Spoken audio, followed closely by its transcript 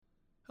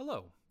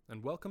Hello,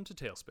 and welcome to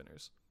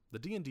Tailspinners, the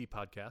D&D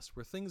podcast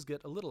where things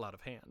get a little out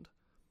of hand.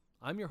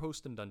 I'm your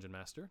host and dungeon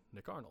master,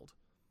 Nick Arnold.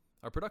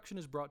 Our production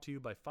is brought to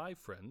you by 5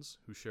 friends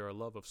who share a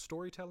love of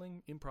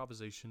storytelling,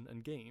 improvisation,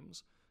 and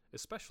games,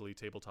 especially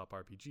tabletop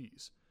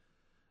RPGs.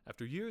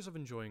 After years of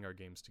enjoying our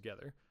games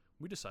together,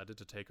 we decided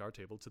to take our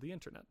table to the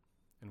internet,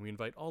 and we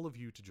invite all of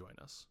you to join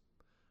us.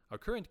 Our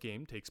current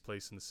game takes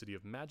place in the city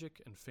of magic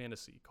and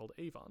fantasy called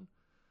Avon,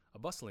 a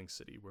bustling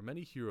city where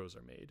many heroes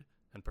are made,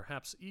 and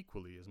perhaps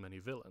equally as many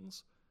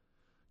villains.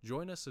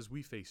 Join us as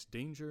we face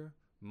danger,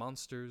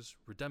 monsters,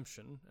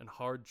 redemption, and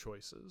hard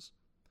choices.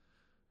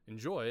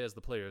 Enjoy as the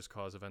players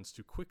cause events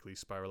to quickly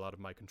spiral out of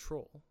my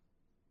control.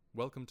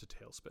 Welcome to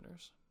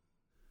Tailspinners.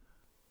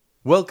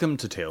 Welcome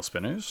to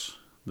Tailspinners,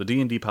 the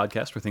D&D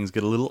podcast where things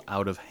get a little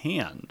out of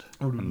hand,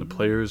 and the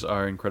players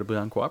are incredibly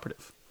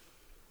uncooperative.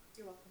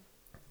 You're welcome.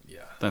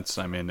 Yeah.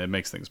 It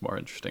makes things more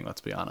interesting,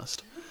 let's be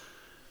honest.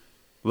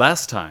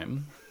 Last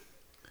time,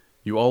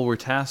 you all were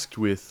tasked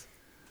with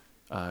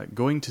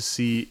going to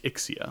see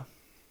Ixia.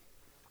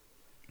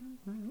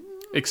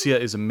 Ixia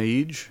is a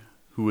mage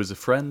who is a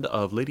friend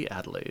of Lady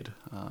Adelaide,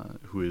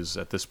 who is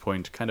at this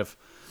point kind of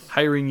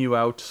hiring you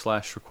out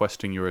 /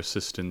 requesting your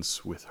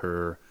assistance with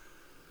her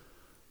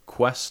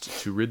quest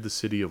to rid the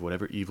city of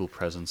whatever evil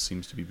presence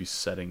seems to be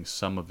besetting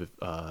some of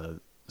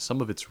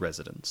its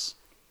residents.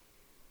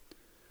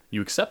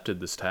 You accepted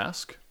this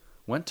task,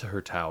 went to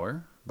her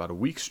tower, about a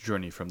week's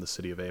journey from the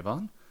city of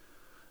Avon,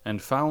 and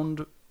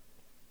found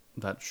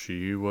that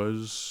she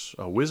was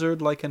a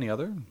wizard like any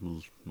other,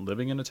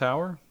 living in a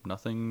tower.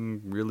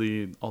 Nothing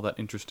really all that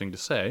interesting to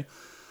say,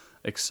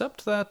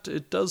 except that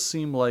it does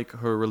seem like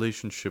her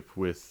relationship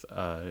with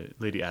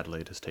Lady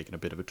Adelaide has taken a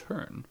bit of a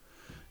turn.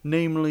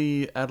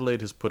 Namely,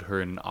 Adelaide has put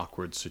her in an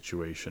awkward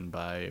situation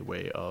by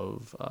way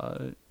of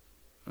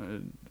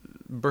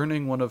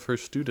burning one of her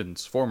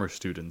former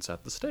students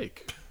at the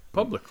stake,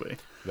 publicly.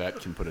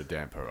 That can put a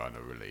damper on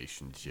a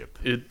relationship.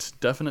 It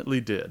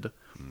definitely did.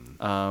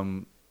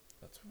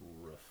 That's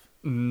rough.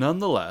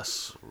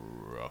 Nonetheless,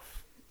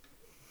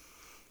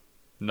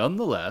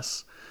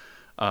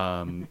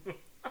 you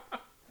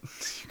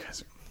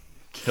guys are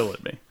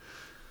killing me.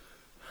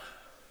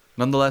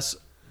 Nonetheless,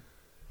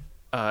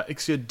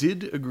 Ixia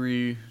did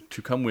agree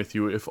to come with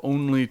you, if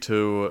only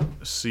to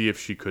see if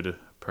she could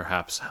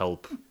perhaps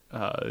help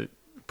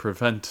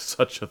prevent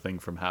such a thing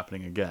from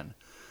happening again.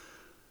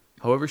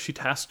 However, she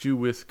tasked you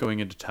with going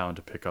into town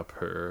to pick up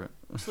her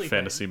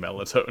fantasy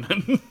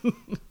melatonin.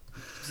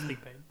 Sleep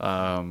aid.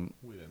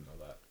 We didn't know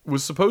that.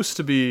 Was supposed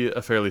to be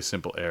a fairly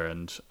simple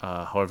errand.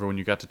 However, when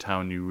you got to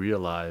town, you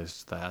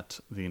realized that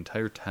the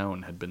entire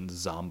town had been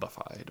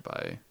zombified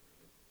by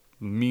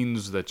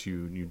means that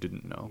you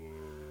didn't know.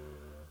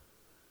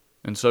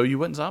 And so you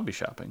went zombie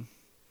shopping.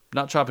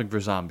 Not shopping for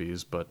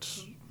zombies,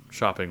 but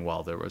shopping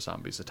while there were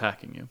zombies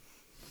attacking you.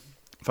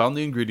 Found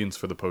the ingredients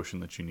for the potion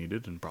that you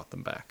needed and brought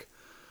them back.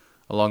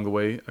 Along the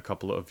way, a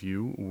couple of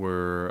you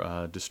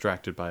were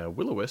distracted by a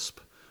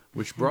will-o-wisp,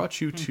 which brought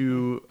you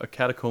to a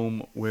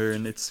catacomb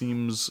wherein it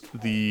seems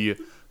the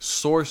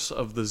source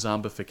of the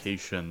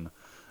zombification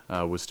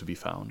was to be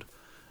found.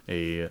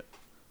 A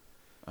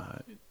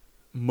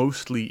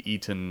mostly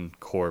eaten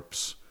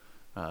corpse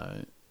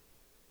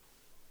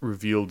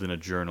revealed in a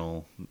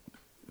journal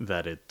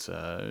that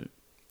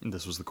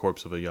this was the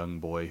corpse of a young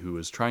boy who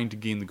was trying to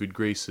gain the good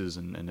graces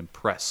and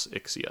impress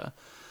Ixia,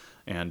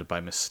 and by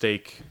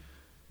mistake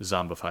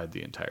zombified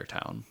the entire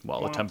town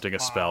while attempting a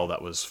spell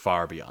that was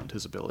far beyond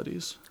his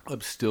abilities.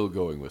 I'm still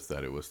going with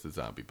that. It was the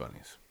zombie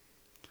bunnies.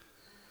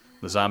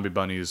 The zombie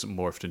bunnies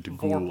morphed into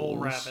Vorpal ghouls.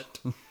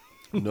 rabbit.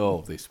 No,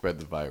 they spread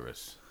the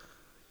virus.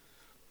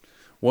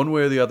 One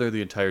way or the other,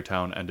 the entire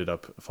town ended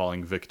up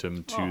falling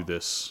victim to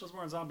this. Those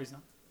weren't zombies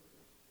now.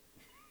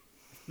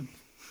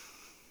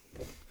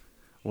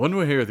 One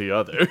way or the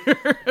other.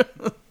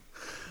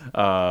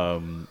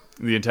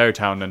 The entire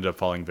town ended up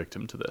falling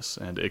victim to this,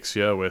 and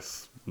Ixia,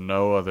 with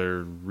no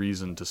other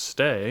reason to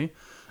stay,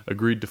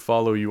 agreed to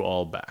follow you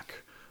all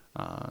back.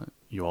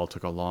 You all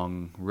took a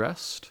long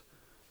rest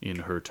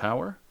in her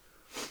tower.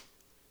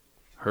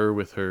 Her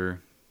with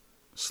her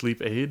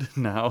sleep aid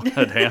now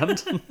at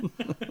hand.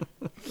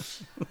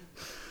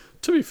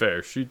 To be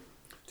fair,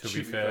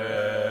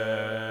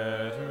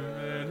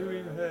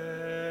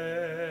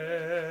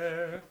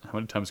 How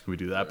many times can we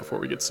do that before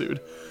we get sued?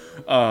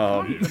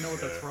 I don't even know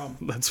what that's from.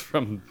 That's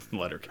from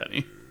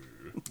Letterkenny.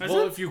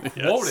 Well, if you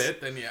quote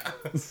it, then yeah.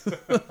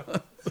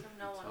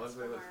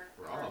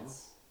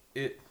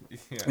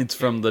 It's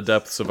from the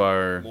depths of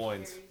our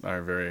Loins.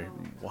 very...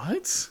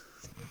 What?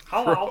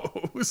 Hello.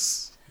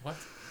 Gross. What?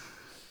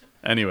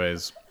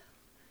 Anyways,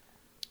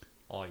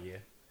 Oh, yeah.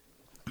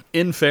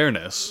 in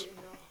fairness,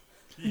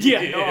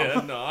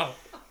 Yeah, nah.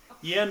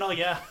 Yeah, no,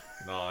 yeah.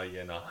 Nah,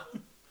 yeah, nah.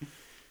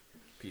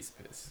 Piece.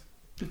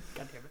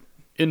 God damn it.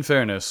 in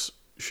fairness,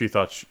 she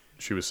thought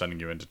she was sending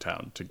you into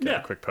town to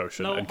get a quick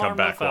potion No and harm, come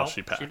back no while foul.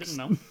 she passed. She didn't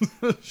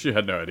know. She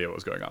had no idea what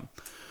was going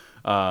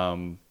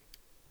on.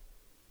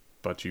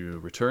 But you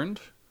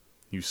returned,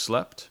 you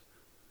slept,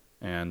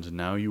 and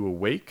now you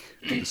awake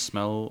to the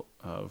smell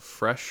of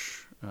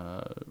fresh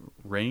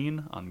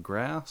rain on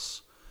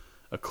grass,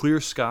 a clear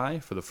sky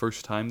for the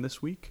first time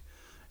this week,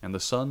 and the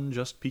sun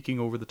just peeking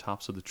over the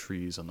tops of the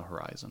trees on the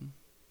horizon.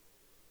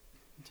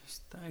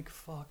 Just thank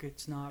fuck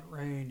it's not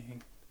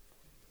raining.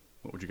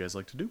 What would you guys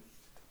like to do?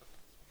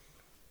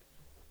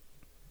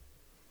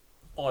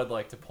 I'd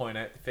like to point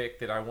out the fact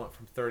that I went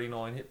from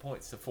 39 hit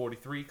points to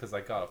 43 because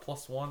I got a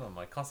 +1 on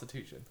my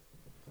constitution.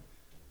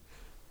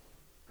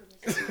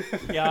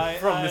 Yeah,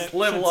 From this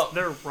level since up.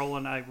 they're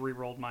rolling, I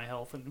re-rolled my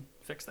health and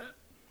fixed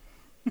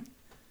that.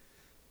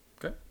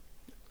 Okay.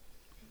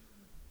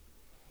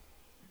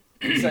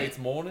 You say it's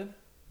morning?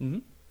 Mm-hmm.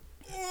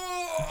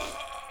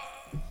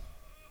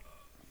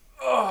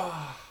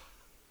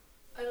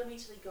 I'll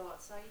immediately go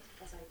outside,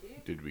 as I do.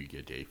 Did we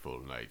get a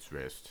full night's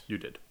rest? You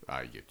did.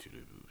 I get to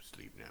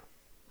sleep now.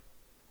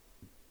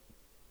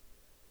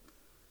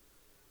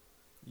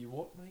 You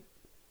what, mate?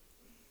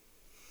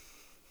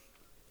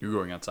 You're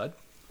going outside?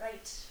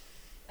 Right.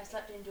 I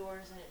slept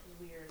indoors and it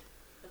was weird,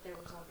 but there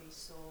were zombies,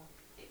 so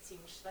it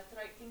seemed like the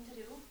right thing to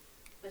do.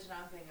 But now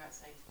I'm going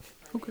outside.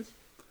 For a Okay.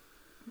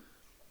 bit.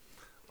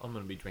 I'm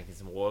going to be drinking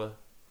some water.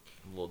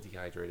 I'm a little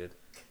dehydrated.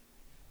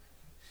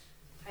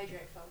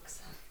 Hydrate,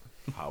 folks.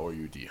 How are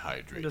you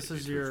dehydrated? This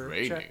is it your was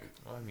raining. check.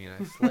 Well, I mean,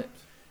 I slept.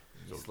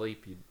 You So-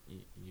 sleep, you,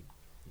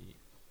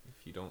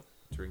 if you don't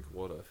drink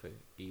water for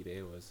 8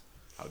 hours.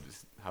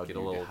 How Get do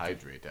a you little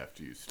dehydrate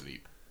after you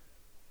sleep?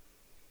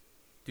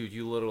 Dude,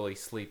 you literally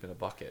sleep in a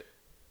bucket.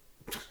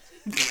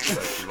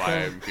 That's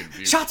why I'm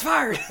confused. Shots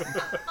fired!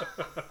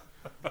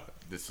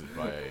 This is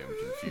why I am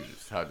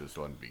confused. How does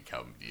one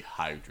become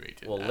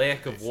dehydrated? Well, after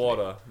lack they of sleep?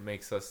 water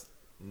makes us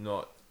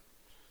not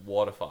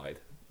waterified.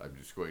 I'm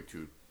just going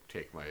to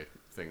take my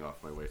thing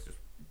off my waist.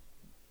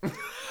 Just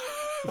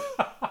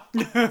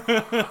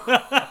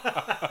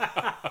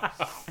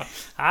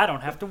I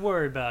don't have to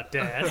worry about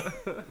that.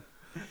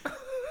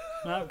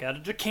 I've got a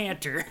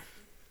decanter.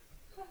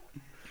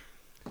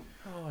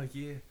 Oh,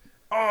 yeah.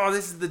 Oh,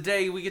 this is the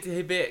day we get to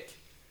hit back.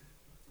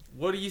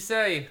 What do you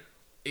say?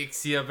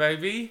 Ixia,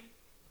 baby?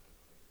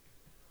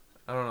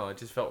 I don't know, it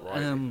just felt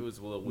right. It was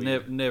a little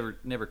weird.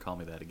 Never call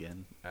me that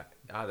again.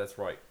 That's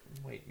right.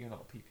 Wait, you're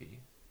not PP.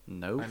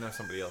 No, I know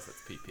somebody else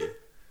that's PP.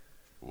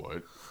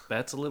 what?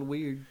 that's a little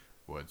weird.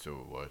 What? So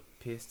what?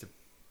 Pissed to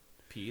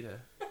Peter.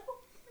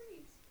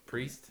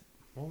 Priest?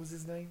 What was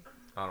his name?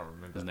 I don't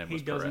remember. His name He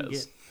was doesn't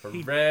Perez.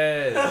 get.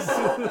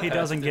 Perez. He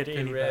doesn't get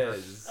any better.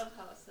 Perez. Of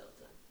House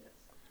Hilton, yes.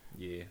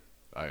 Yeah.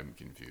 I am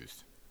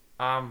confused.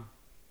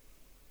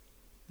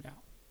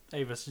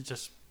 Avis is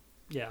just,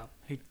 yeah,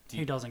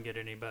 he doesn't get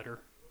any better.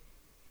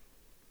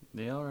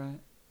 Yeah, all right.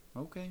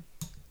 Okay.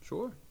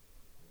 Sure.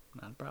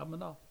 Not a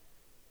problem at all.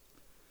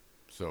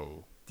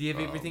 So, Do you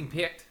have everything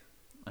picked?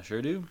 I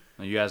sure do.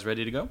 Are you guys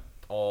ready to go?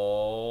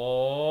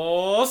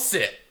 Oh,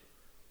 sit.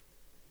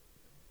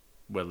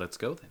 Well, let's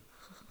go then.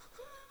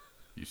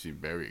 you seem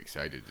very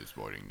excited this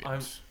morning, I'm-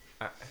 Nibs.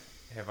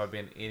 Have I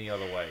been any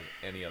other way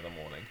any other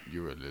morning?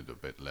 You were a little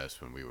bit less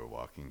when we were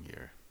walking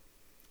here.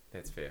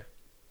 That's fair.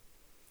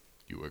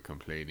 You were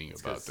complaining It's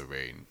about 'cause- the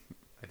rain.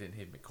 I didn't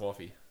have my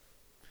coffee.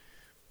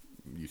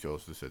 You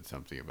also said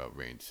something about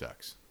rain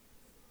sucks.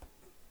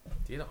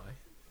 Did I? I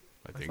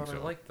I think thought so.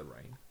 I liked the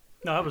rain.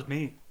 No, that was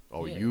me.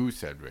 Oh, Yeah. you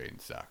said rain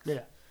sucks.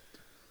 Yeah.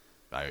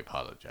 I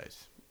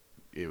apologize.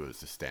 It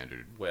was the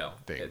standard. Well,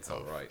 Thing it's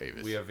all of right.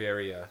 Avis. We are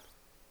very,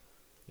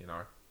 you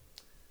know.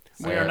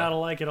 We are not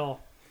alike at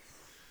all.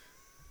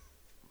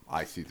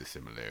 I see the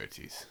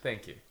similarities.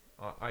 Thank you.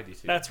 I do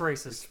too. That's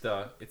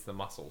racist. It's the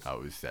muscles.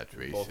 How is that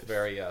racist? Both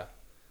very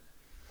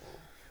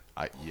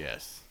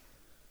Yes.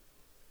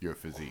 Your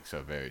physiques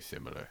are very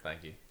similar.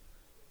 Thank you.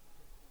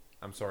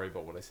 I'm sorry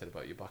about what I said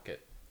about your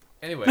bucket.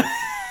 Anyway,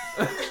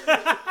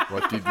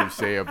 What did you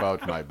say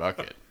about my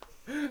bucket?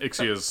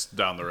 Ixia's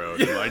down the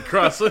road. Like,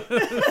 cross.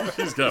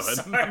 She's coming.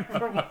 Sorry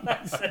for what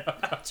I said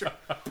about your...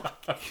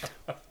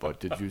 What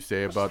did you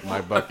say about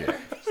my bucket?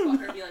 Just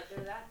want her to be like,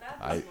 they're that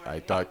bad this I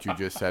morning. thought you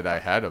just said I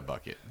had a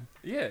bucket.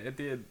 yeah, it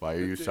did. Why are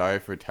you sorry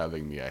for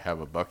telling me I have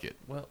a bucket?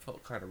 Well, it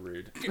felt kind of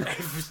rude.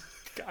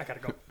 I gotta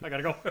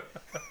go.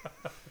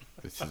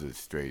 This is a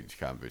strange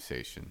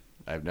conversation.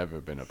 I've never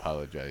been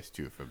apologized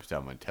to for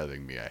someone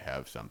telling me I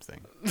have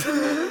something.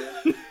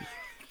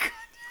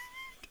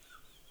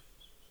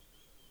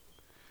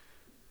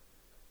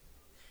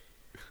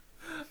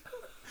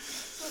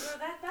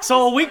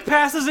 So a week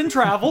passes in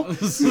travel.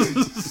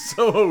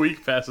 So a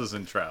week passes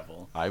in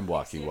travel. I'm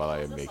walking while I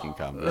am Samples us making all.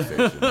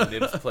 conversation.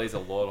 Nibs plays a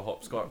lot of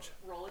hopscotch.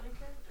 Rolling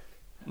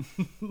your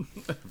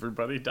character.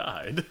 Everybody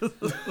died.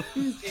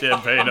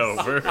 Champagne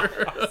over.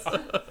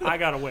 I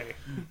got away.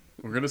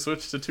 We're gonna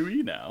switch to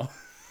 2E now.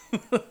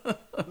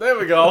 There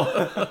we go.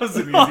 That was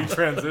an easy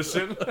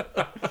transition.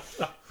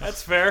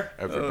 That's fair.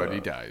 Everybody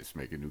dies.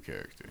 Make a new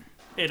character.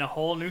 In a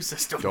whole new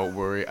system. Don't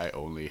worry, I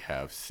only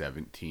have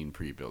 17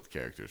 pre-built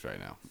characters right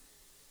now.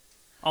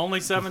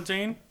 Only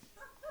 17?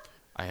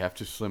 I have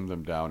to slim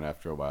them down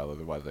after a while,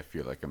 otherwise I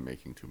feel like I'm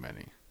making too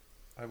many.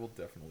 I will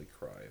definitely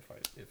cry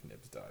if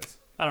Nibs dies.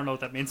 I don't know what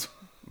that means.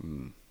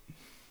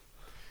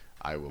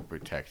 I will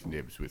protect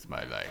Nibs with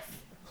my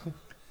life.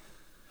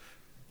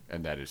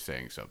 And that is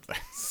saying something.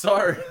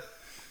 Sorry.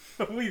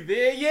 Are we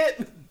there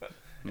yet?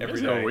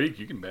 Every day. week,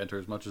 you can banter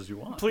as much as you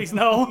want. Please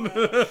no.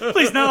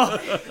 Please no.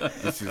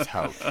 This is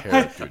how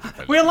character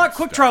development We unlock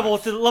quick travel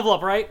starts. to level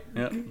up, right?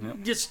 Yep.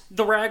 Just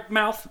the rag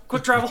mouth.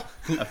 Quick travel.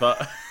 I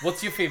thought.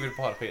 What's your favorite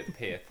part of the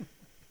path?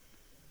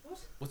 What?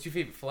 What's your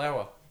favorite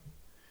flower?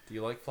 Do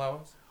you like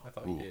flowers? I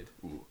thought you did.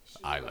 Ooh,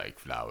 I like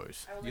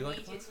flowers. I will You like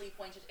it, immediately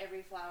point at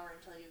every flower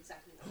and tell you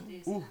exactly what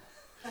it is. Ooh.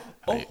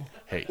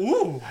 Hey,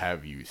 Ooh.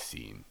 have you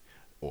seen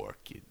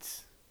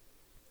orchids?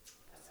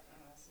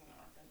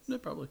 Yeah,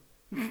 probably.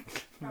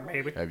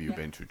 Maybe. Have you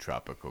been to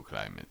tropical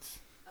climates?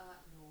 No.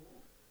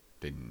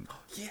 Then,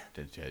 Yeah.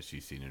 has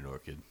she seen an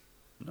orchid?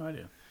 No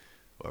idea.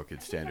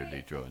 Orchids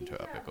standardly grow in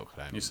tropical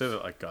climates. You say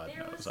that like God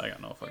knows. I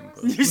got no fucking there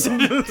clue. You said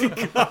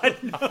it.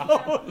 God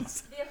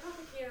knows. The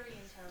apothecary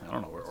in town. I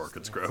don't know where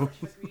orchids sort grow.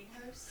 of a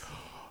greenhouse,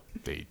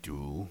 They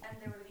do. and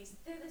there were these.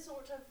 They're the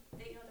sort of.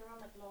 They're on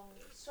like long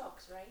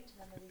stalks, right? And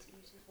then there are these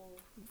beautiful.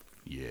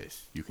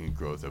 Yes, you can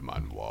grow them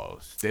on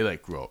walls. They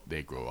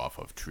grow off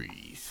of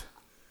trees.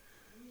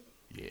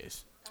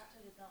 Yes, That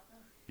I did not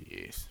know.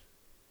 yes.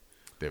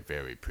 They're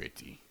very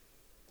pretty.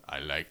 I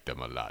like them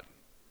a lot.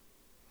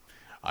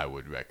 I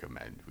would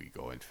recommend we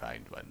go and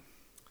find one.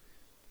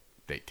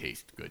 They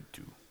taste good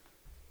too.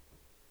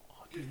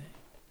 Oh, do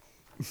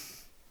they?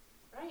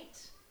 Right.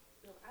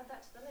 We'll add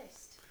that to the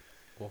list.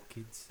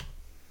 Orchids.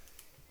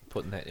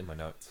 Putting that in my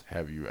notes.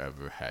 Have you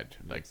ever had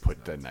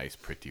put the nice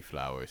pretty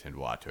flowers in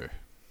water?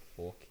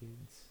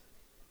 Orchids.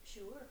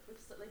 Sure. With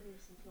maybe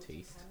some floating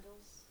Taste.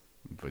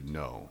 candles. But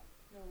no,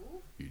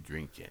 No. you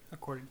drink it.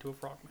 According to a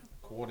frogman.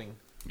 According.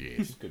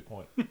 Yes. Good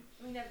point. I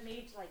mean, I've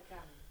made like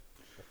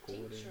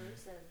According.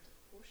 tinctures and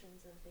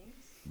potions and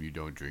things. You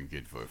don't drink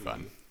it for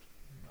fun.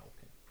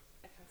 Okay.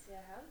 I can't say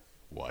I have.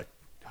 What?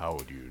 How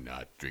do you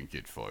not drink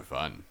it for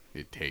fun?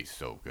 It tastes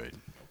so good.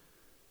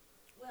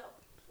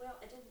 Well,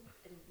 I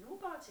didn't know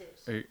about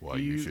it. Well,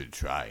 you should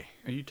try.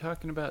 Are you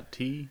talking about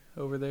tea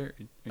over there?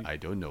 I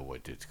don't know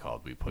what it's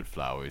called. We put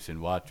flowers in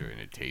water and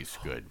it tastes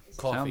good.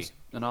 Coffee. Sounds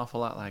an awful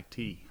lot like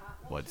tea. Hot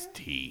What's water?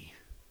 tea?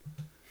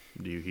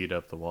 Do you heat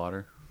up the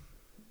water?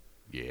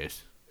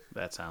 Yes.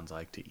 That sounds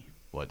like tea.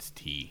 What's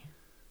tea?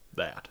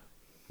 That.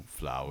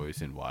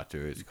 Flowers in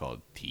water is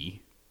called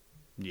tea.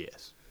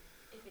 Yes.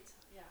 If it's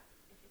hot.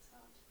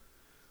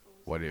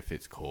 Suppose. What if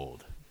it's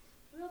cold?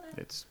 Well, then.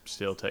 It's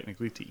still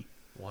technically tea.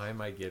 Why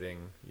am I getting,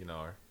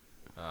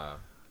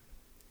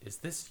 is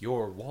this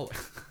your wallet?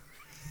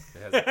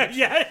 It has a picture.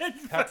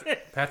 Yeah.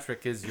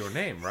 Patrick is your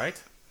name,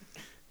 right?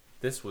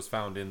 This was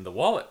found in the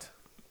wallet.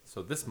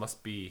 So this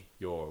must be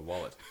your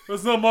wallet.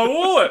 That's not my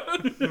wallet!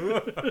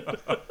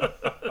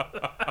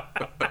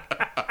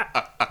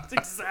 That's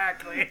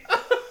exactly.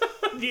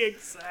 The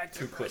exact.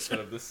 Two clips out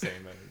of the same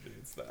energy.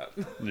 It's that.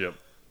 Yep.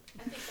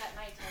 I think that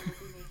night I will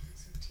be making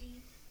some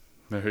tea.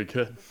 Very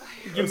good.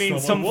 You mean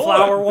not some my wallet.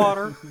 flower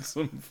water?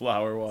 Some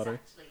flower water.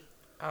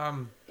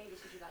 Exactly. Babies,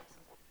 would you like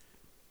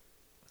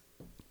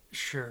some?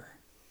 Sure.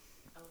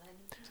 Oh,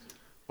 then.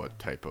 What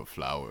type of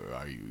flower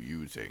are you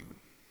using?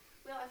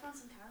 Well, I found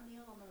some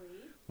chamomile on the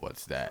way.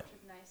 What's that?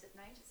 Sort of nice at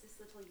night. It's this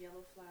little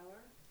yellow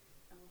flower.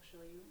 I will show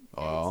you.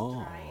 And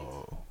Oh.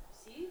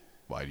 It's dried. See?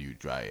 Why do you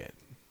dry it?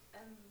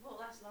 Well,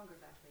 it lasts longer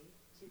that way,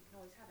 so you can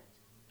always have it.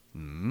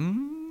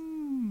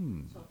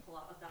 Mmm. So I'll pull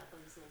out. I've got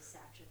these little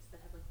sachets that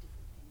have like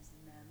different things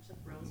in them. There's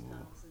like rose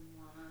petals in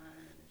one,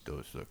 and there's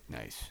Those look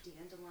nice.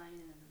 dandelion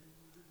in another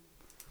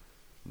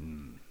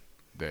one. Mmm.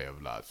 They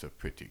have lots of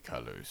pretty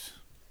colors.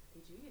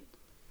 They do. You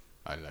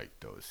I like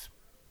those.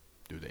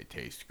 Do they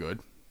taste good?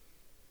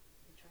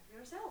 try for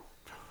yourself.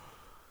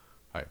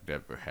 I've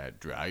never had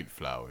dried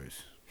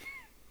flowers.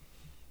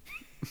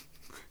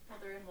 Well,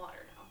 they're in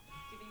water now.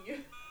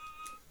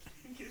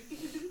 Giving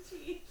you the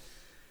tea.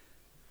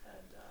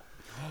 And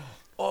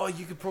Oh,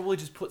 you could probably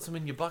just put some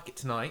in your bucket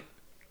tonight.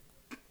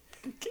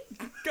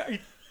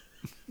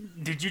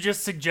 Did you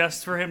just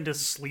suggest for him to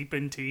sleep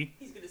in tea?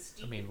 he's gonna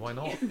steep. I mean, it. why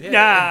not?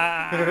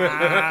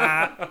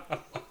 Ah.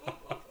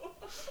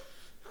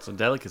 It's a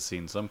delicacy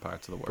in some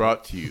parts of the world.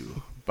 Brought to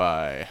you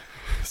by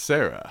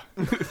Sarah.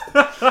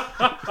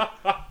 I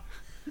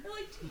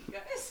like tea,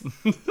 guys.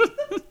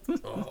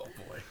 Oh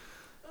boy.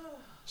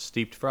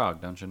 Steeped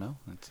frog, don't you know?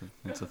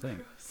 It's a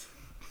thing.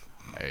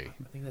 Hey,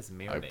 I think that's I'm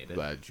marinated.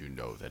 glad you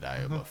know that I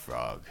am a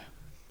frog.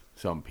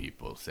 Some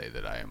people say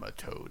that I am a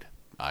toad.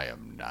 I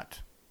am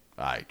not.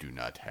 I do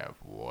not have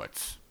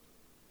warts.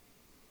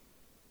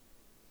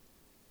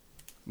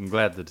 I'm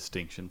glad the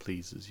distinction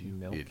pleases you.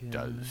 It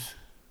does.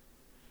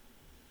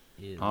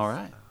 All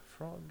right.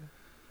 Frog.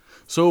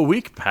 So a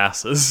week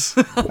passes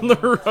on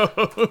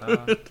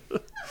the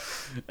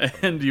road,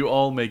 and you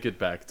all make it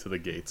back to the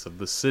gates of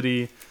the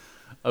city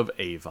of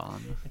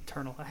Avon.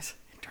 Internalize.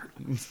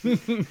 Just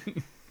drink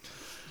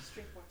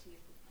more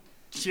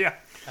tea. Yeah.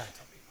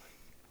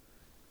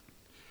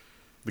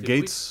 The Did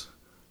gates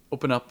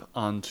open up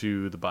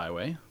onto the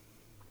byway,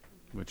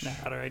 which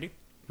Alrighty.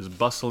 is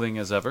bustling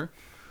as ever.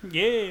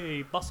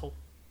 Yay, bustle.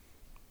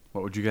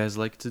 What would you guys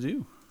like to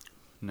do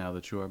now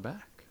that you are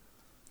back?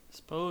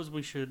 Suppose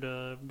we should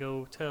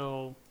go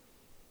tell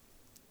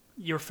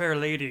Your fair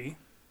lady.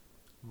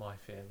 My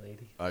fair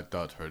lady. I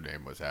thought her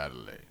name was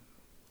Adelaide.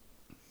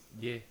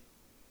 Yeah.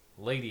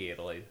 Lady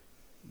Adelaide.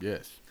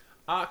 Yes.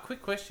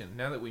 Quick question.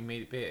 Now that we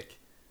made it back,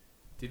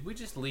 did we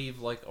just leave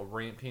like a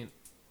rampant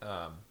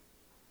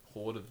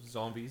horde of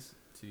zombies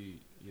to,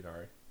 you know,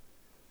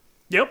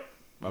 Yep,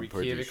 I'm wreak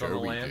pretty havoc sure on the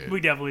we land? did.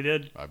 we definitely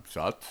did. I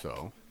thought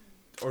so.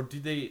 Or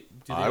did they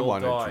I all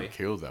wanted die? to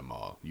kill them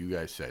all. You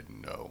guys said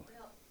no.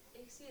 Well,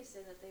 Ixia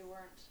said that they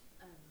weren't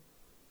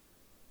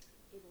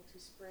able to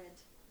spread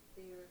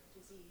their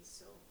disease,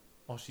 so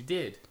Oh, she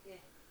did? yeah.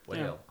 Well,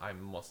 Yeah. I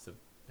must have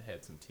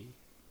had some tea.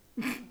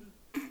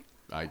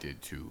 I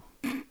did too.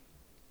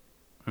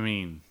 I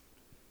mean,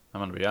 I'm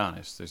gonna be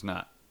honest. There's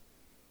not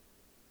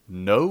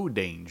no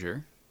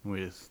danger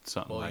with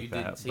something Well, like you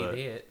that, didn't see but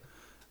that.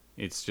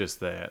 it's just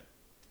that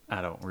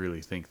I don't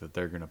really think that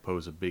they're gonna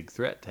pose a big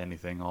threat to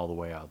anything all the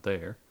way out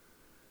there.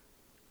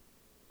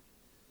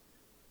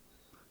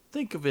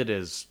 Think of it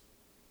as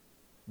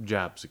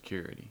job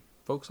security.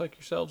 Folks like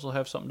yourselves will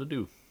have something to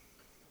do.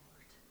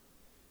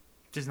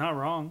 She's not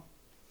wrong.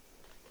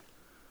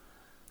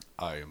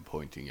 I am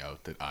pointing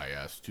out that I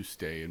asked to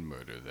stay and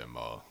murder them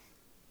all.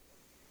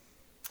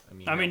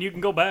 I mean, you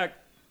can go back.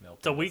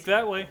 It's a week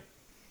that way.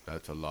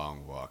 That's a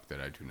long walk that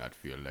I do not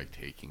feel like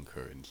taking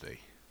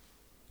currently.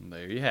 And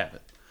there you have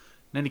it.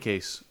 In any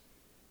case,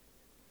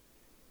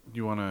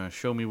 you want to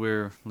show me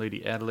where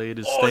Lady Adelaide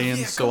is staying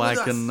yeah, so come I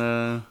with can.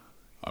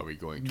 Are we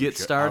going to Get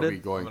Are started? we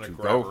I'm going gonna to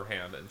grab go? her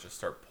hand and just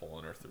start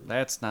pulling her through.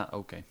 That's not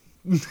okay.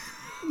 Is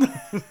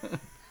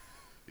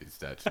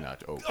that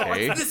not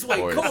okay? it's this way.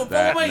 Or Come is on,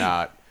 that follow me.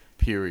 not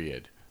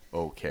period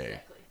okay?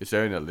 Exactly. Is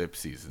there an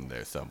ellipses in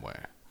there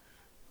somewhere?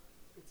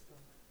 It's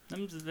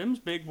fun. Them's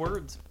big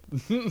words.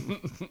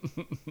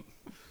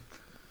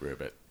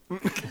 Ribbit.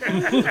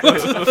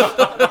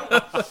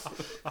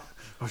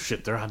 Oh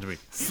shit, they're onto me.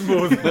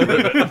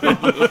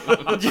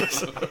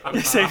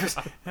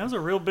 Those are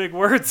real big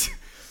words.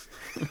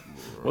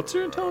 What's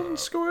your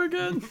intelligence score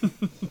again?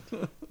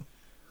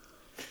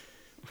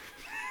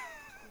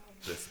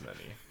 This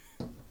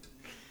many.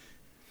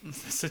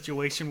 It's a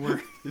situation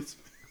where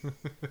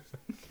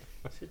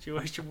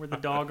the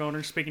dog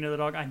owner's speaking to the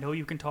dog. I know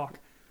you can talk.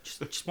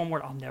 Just one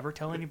word. I'll never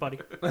tell anybody.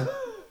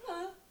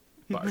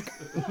 Bark.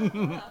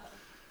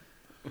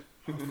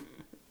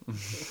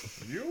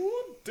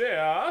 You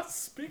dare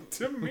speak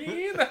to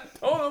me in that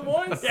tone of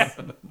voice, Yeah.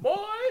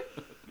 boy?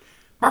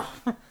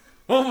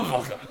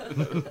 Oh,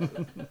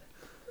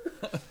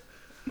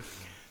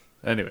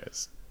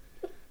 Anyways.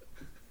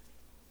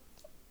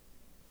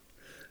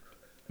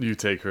 You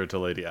take her to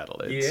Lady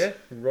Adelaide's. yeah,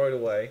 right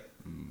away.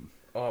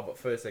 Oh, but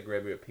first I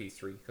grab you a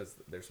pastry because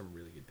there's some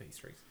really good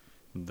pastries.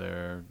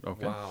 They're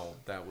okay. Wow,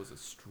 that was a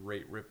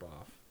straight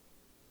rip-off.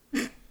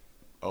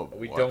 Oh,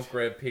 We what? don't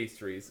grab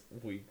pastries.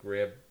 We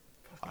grab.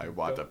 I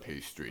want a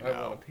pastry I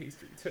now. want a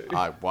pastry too.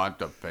 I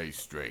want a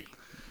pastry.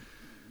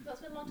 Well,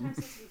 it's been a long time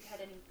since we've had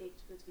any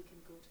baked goods. We can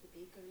go to the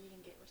bakery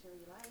and get whatever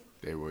you like.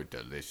 They were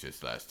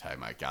delicious last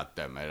time I got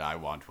them, and I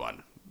want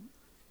one.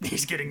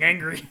 He's getting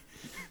angry.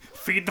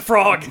 Feed the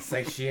frog.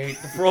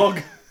 Satiate the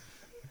frog.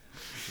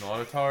 Not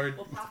as hard.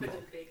 We'll pop into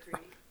the bakery.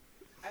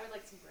 I would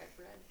like some bread.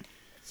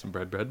 Some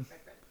bread. Bread.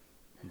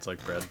 It's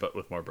like bread, but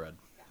with more bread.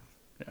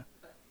 But,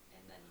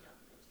 and then,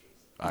 pastries.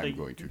 I'm They-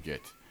 going to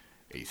get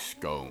a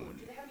scone.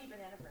 Do they have any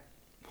banana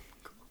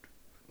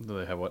bread? Do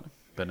they have what?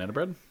 Banana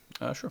bread?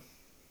 Sure.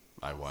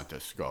 I want a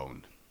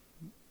scone.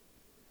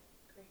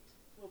 Great.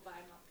 We'll buy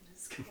them up in a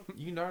scone.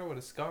 You know what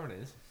a scone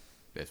is.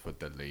 That's what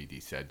the lady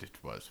said it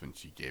was when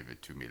she gave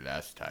it to me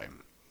last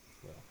time.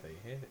 Well,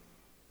 they had it.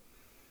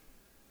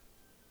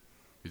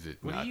 Is it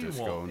What not do you a want,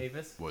 scone?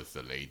 Avis? Was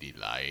the lady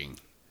lying?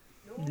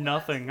 No,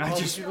 Nothing. that's- I Oh,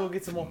 just we should go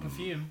get some more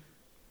perfume.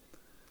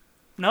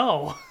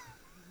 no.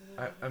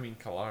 I mean,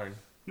 cologne.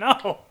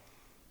 No.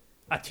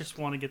 I just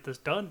want to get this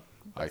done.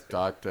 I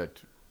thought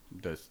that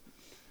this.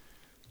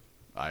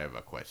 I have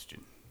a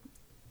question.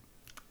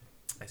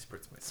 I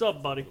spritz myself.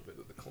 Sup, buddy? A little bit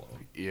of the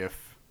cologne.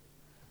 If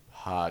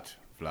hot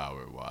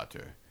flower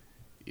water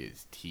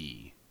is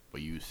tea,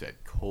 but you said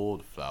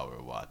cold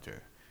flower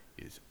water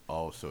is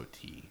also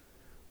tea,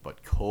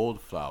 but cold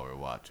flower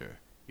water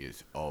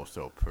is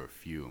also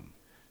perfume.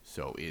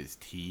 So is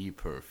tea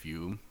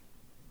perfume?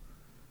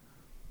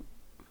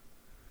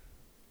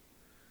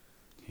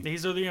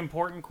 These are the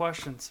important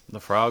questions. The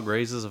frog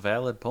raises a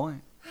valid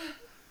point.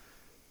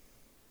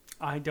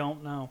 I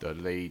don't know. The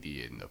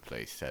lady in the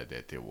place said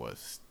that it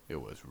was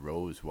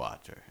rose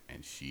water,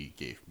 and she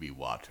gave me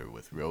water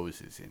with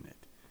roses in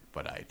it,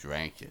 but I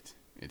drank it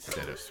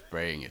instead of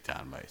spraying it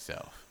on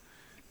myself.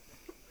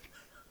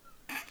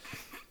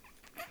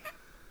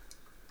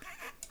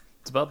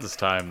 It's about this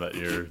time that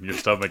your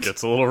stomach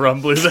gets a little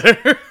rumbly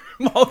there,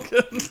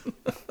 Malkin.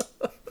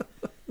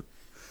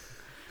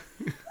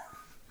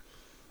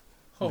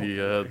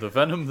 The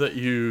venom that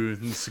you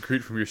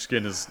secrete from your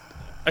skin is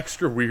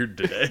extra weird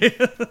today.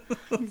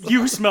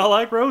 You smell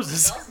like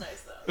roses. Smells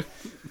nice though.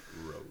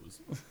 Rose.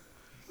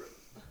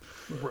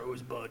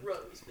 Rosebud.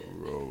 Rose.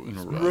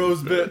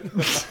 Rosebud.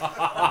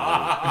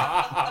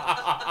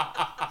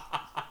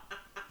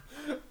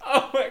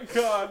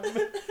 God.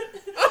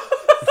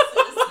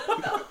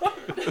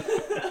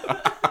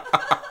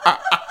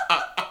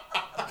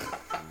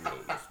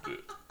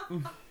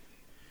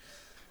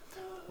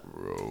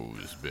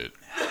 Rose bit.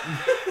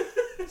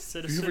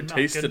 Have you ever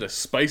tasted a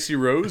spicy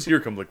rose? Here,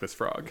 come lick this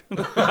frog.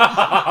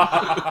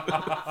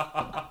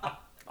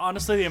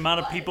 Honestly, the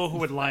amount of people who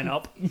would line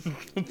up.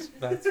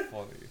 That's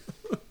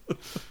funny.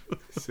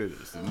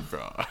 Citizen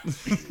frog.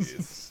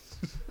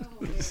 Oh,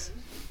 man.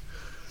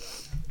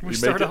 We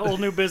start a whole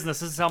new business.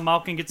 This is how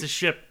Malkin gets his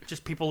ship.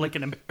 Just people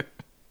licking him.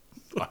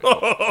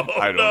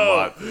 I don't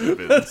want this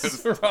business.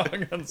 That's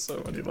wrong on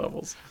so many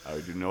levels. I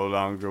do no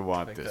longer I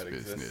want think this that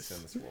exists in business.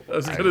 this world. I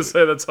was I going to would-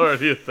 say that's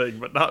already a thing,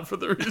 but not for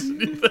the reason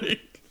you think.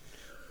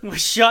 We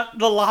shut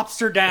the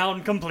lobster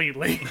down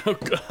completely. Oh,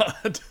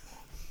 God.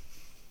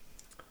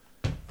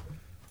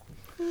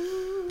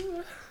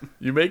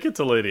 You make it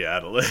to Lady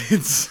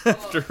Adelaide's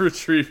after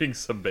retrieving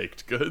some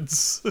baked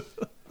goods.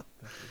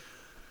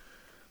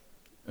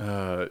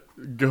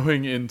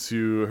 Going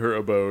into her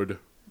abode.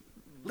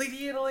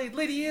 Lady Adelaide!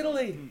 Lady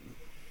Adelaide!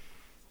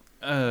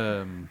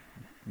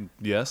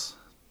 Yes.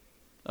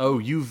 Oh,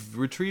 you've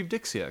retrieved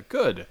Ixia.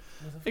 Good.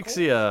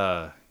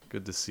 Ixia,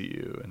 good to see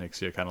you. And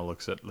Ixia kind of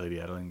looks at Lady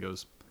Adelaide and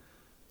goes,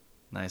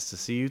 nice to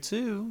see you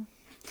too.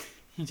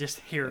 You just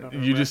hear it on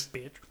You the just-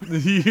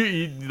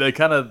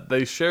 bitch.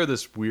 They share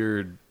this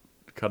weird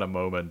kind of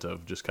moment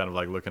of just kind of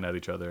like looking at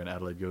each other, and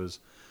Adelaide goes,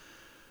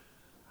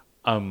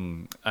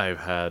 I've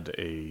had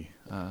a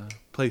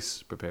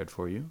place prepared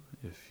for you,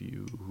 if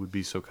you would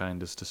be so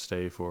kind as to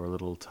stay for a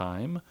little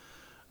time.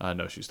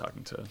 No, she's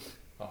talking to...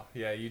 Oh,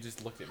 yeah, you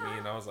just looked at me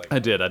and I was like... I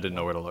didn't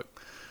know where to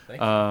look. Thank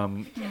you.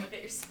 You can't look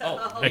at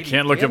yourself. Oh, I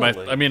can't look at my...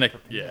 Adelaide. I mean,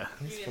 Yeah.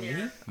 You It's in for me?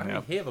 here. I Yeah.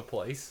 don't have a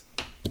place.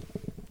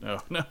 Oh,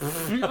 no.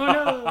 Oh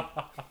no!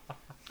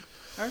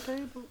 Our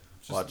table.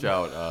 Watch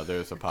out,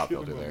 there's a pop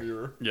filter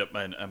there. Yep,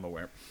 I'm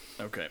aware.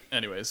 Okay,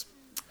 anyways.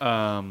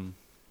 I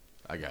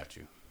got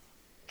you.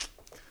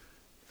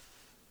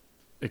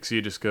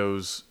 Ixia just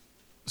goes,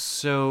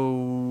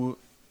 so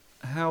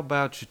how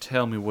about you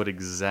tell me what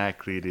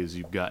exactly it is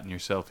you've gotten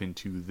yourself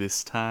into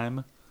this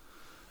time,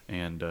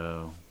 and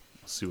I'll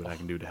see what I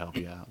can do to help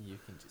you out. You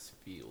can just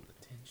feel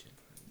the tension.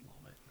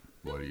 Love it.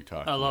 What are you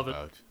talking I love it.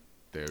 about?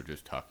 They're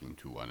just talking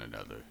to one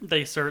another.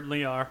 They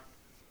certainly are.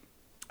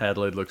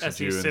 Acadelaide looks As at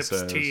he you and sips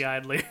says, tea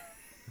idly.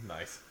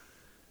 Nice.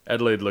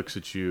 Adelaide looks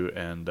at you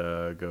and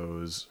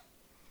goes,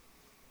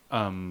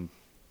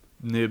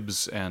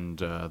 Nibs and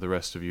the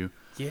rest of you,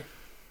 Yeah.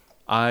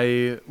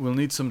 I will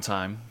need some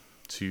time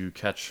to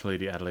catch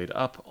Lady Adelaide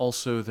up.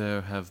 Also,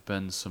 there have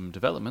been some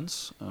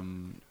developments.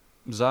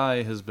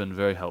 Zai has been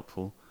very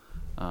helpful,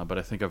 but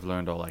I think I've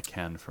learned all I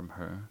can from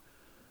her.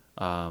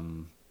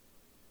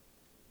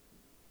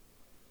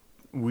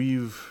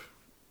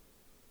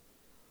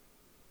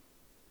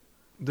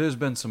 There's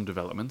been some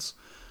developments.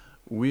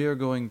 We are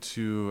going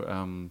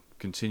to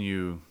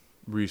continue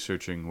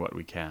researching what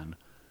we can.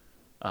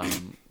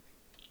 And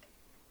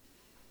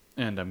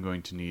I'm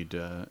going to need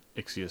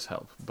Ixia's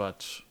help.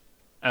 But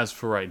as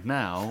for right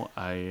now,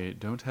 I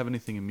don't have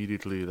anything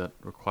immediately that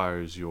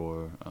requires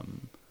your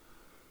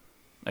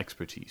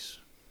expertise.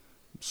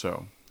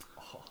 So,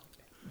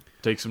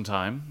 take some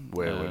time.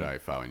 Where would I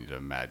find a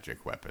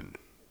magic weapon?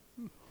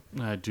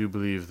 I do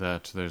believe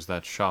that there's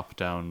that shop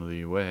down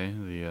the way.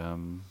 The,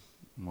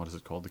 what is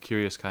it called? The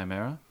Curious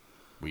Chimera?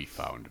 We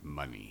found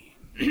money.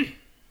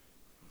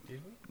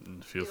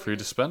 Feel free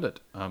to spend it.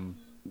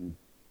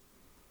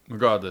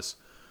 Regardless,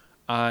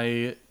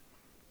 as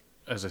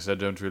I said,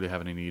 don't really have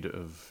any need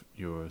of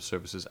your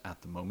services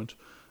at the moment,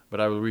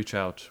 but I will reach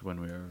out when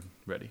we are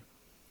ready.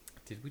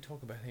 Did we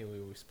talk about how we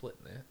were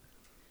splitting that?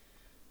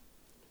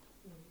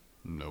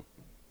 Nope.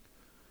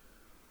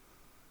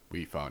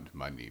 We found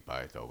money,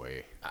 by the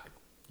way.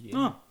 Yeah.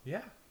 Huh.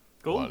 Yeah.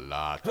 Cool. A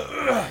lot of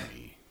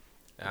money.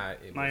 It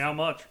Like was- how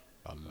much?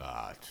 A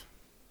lot.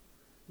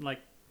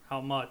 Like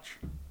how much?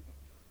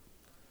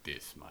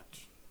 This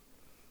much.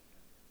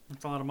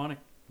 That's a lot of money.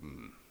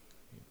 Mm.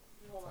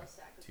 You hold on a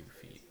sack of 2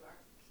 potatoes, feet. you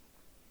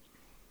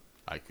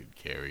are. I could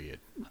carry it.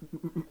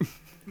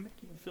 Make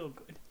you feel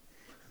good.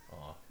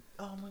 Aw.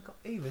 Oh my god,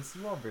 Avis,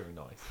 you are very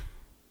nice.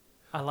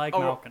 I like Oh.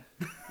 Malkin.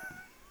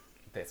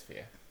 That's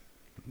fair.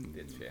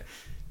 That's fair.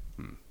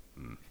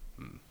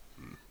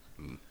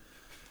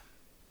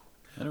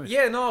 Anyways,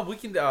 Yeah, no, we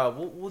can.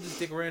 We'll just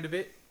stick around a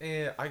bit.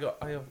 And I've got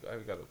a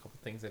couple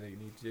things that I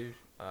need to do.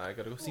 I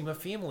gotta go see my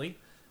family.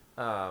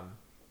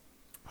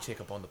 Check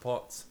up on the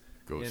pots.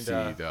 Go And, see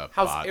the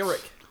how's pots.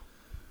 Eric?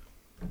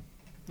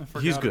 I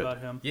forgot He's good. about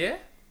him. Yeah,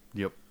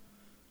 Yep,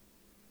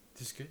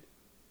 just good.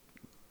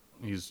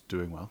 he's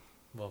doing well.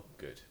 Well,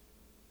 good.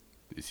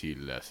 Is he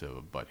less of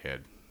a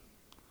butthead?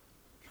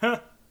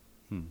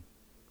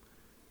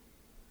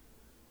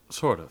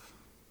 Sort of.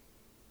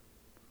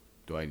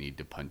 Do I need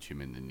to punch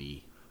him in the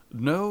knee?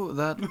 No,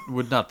 that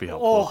would not be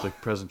helpful at Oh. the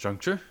present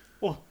juncture.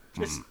 Oh,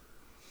 just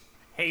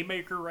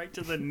haymaker right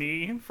to the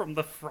knee from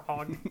the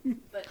frog.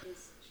 But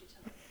is she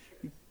telling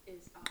the truth?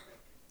 Is Alric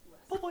less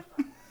Oh boy.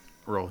 of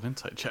a Roll an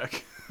insight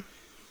check.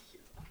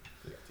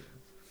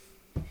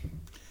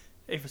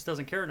 Aphis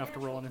doesn't care enough to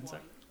roll an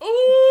insight.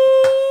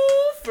 Ooh,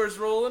 first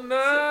roll of the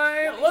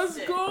night. Let's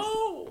 26.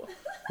 go.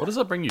 What does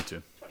that bring you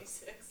to?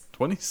 26.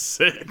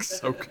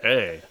 26.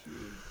 Okay.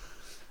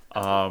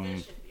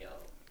 Efficient, yo.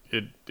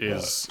 It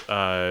is.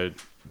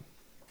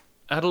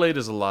 Adelaide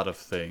is a lot of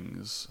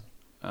things.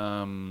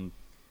 A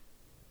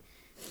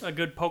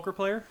good poker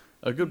player?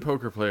 A good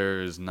poker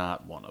player is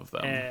not one of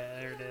them.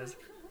 There it is.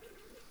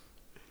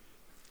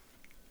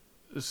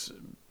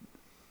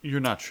 You're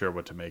not sure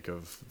what to make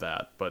of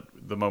that, but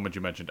the moment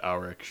you mentioned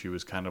Auric, she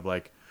was kind of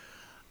like,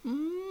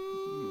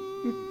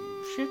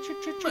 Shit.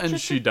 and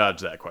she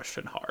dodged that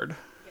question hard.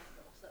 Yeah,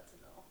 no, so that's a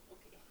no.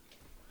 Okay.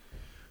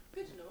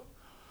 Good to know.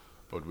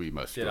 But we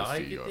must Did go I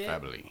see get your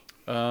that? family.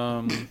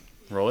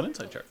 Roll an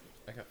insight check.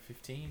 I got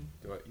 15.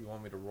 You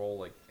want me to roll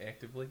like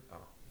actively? Oh,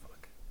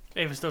 fuck.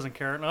 Aphis doesn't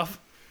care enough.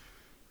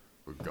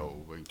 We're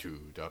going to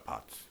the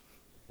pots.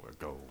 We're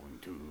going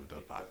to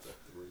the pots.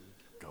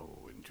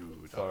 Going to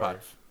the Sorry.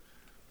 pots.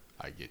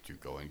 I get to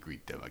go and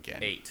greet them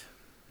again. 8.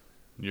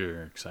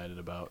 You're excited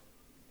about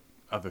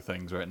other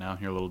things right now.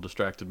 You're a little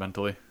distracted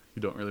mentally.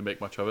 You don't really make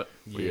much of it.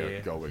 We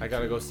are going I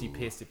gotta go to- see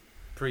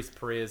Priest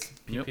Perez,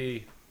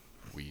 PP.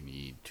 We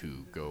need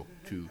to go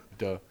to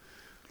the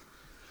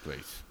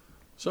place.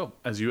 So,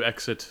 as you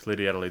exit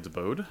Lady Adelaide's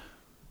abode,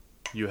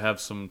 you have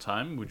some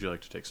time. Would you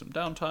like to take some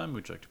downtime?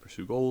 Would you like to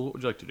pursue goals? What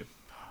would you like to do?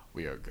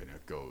 We are gonna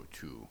go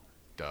to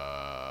the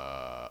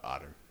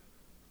otter,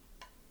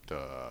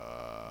 the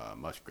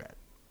muskrat,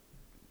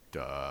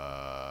 the.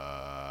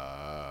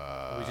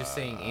 Are we just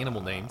saying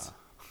animal names?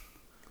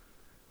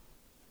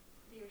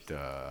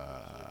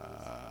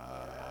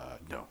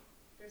 No.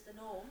 There's the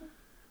gnome.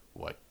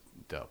 What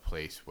the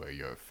place where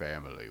your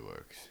family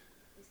works?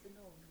 There's the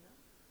gnome, you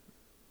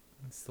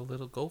know? It's the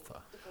little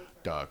gopher. The gopher.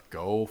 The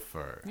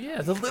gopher.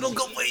 Yeah, the little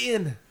gopher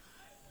in.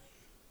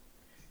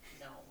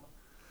 Gnome.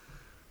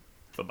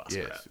 The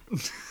muskrat.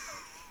 Yes,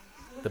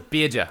 The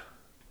badger.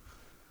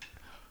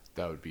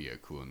 that would be a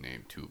cool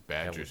name too.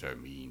 Badgers are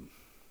mean.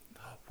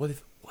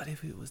 What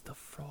if it was the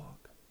frog?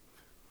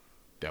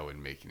 That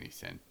wouldn't make any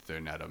sense. They're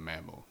not a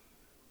mammal.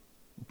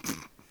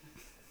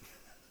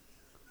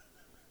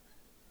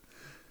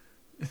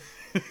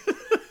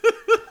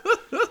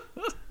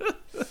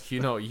 You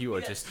know, you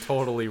are just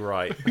totally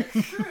right.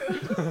 It's true.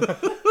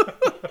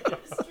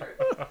 It's true.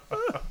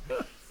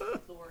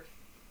 Lord.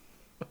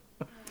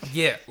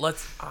 Yeah,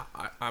 let's.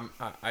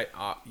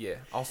 Yeah,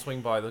 I'll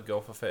swing by the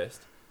gopher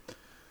first.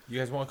 You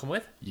guys want to come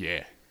with?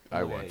 Yeah,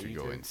 I Oh, want yeah, to you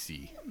go too. and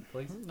see.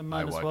 Please. I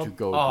Might as want well. to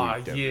go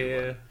Oh, greet yeah.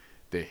 everyone.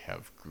 They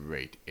have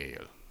great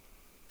ale.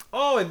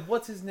 Oh, and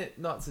what's his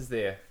nuts is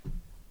there?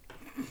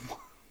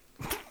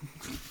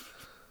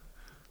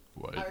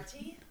 What?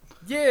 Artie?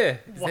 Yeah, is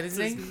that What's his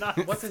his name?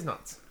 nuts? What's his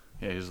nuts?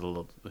 Yeah, he's a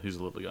little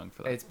young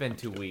for that. It's been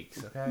 2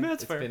 weeks. Okay,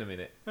 That's it's fair. been a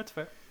minute. That's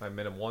fair. I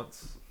met him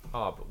once.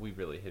 Oh, but we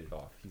really hit it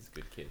off. He's a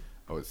good kid.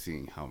 I was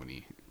seeing how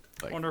many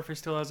like Wonder if he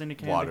still has any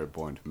candy.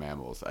 waterborne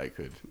mammals I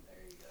could,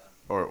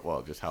 or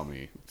well, just how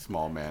many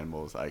small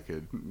mammals I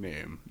could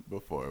name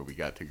before we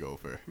got to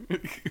gopher. I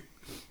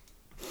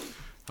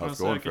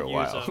was Honestly, I going for could a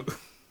use while.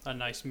 a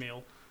nice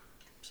meal.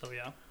 So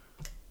yeah.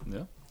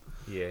 Yeah.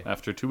 Yeah,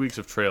 After 2 weeks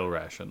of trail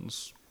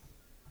rations,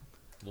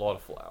 a lot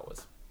of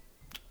flowers.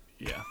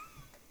 yeah.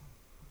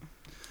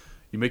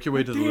 You make your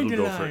way to the Little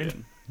Gopher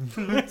Dandelion.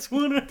 Inn. That's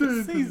one of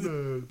the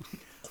season.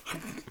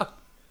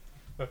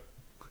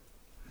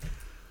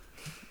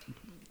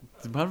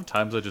 The amount of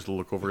times I just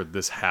look over at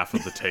this half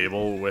of the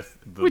table with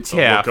the Which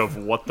look half? of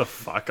what the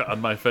fuck on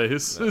my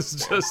face is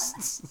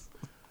just.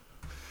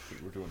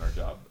 We're doing our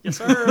job. Yes,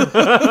 sir.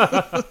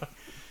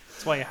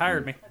 That's why you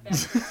hired me. I bet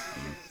there's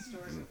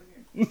stores over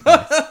here.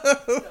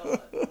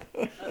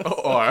 Oh,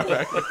 all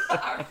right.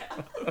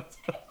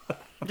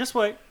 Just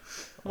wait.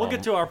 We'll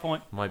get to our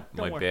point. My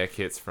worry. back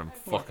hits from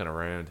fucking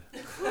around.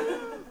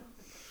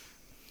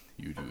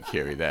 You do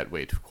carry that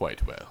weight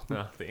quite well.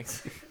 No,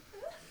 thanks.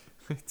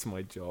 It's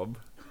my job.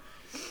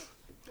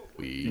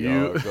 We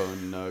are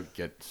gonna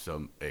get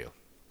some ale.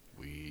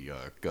 We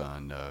are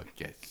gonna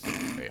get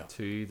some ale.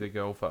 To the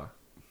gopher.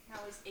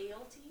 Now is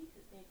ale tea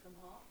that's made from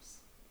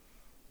hops?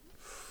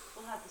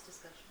 We'll have this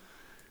discussion.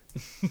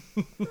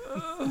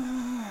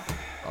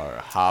 Are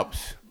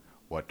hops?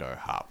 What are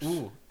hops?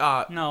 Ooh.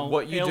 No,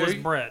 What you ale do is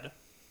bread.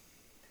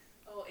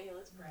 Oh, ale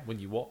is bread. when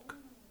you walk?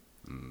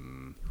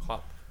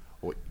 Hop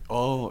What?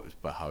 Oh,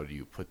 but how do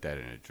you put that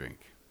in a drink?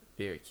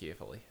 very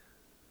carefully.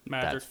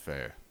 Magic. That's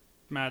fair.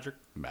 Magic.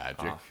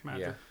 Magic.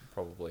 Magic. Yeah,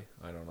 probably.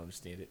 I don't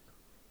understand it.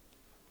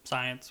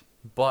 Science.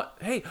 But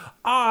hey,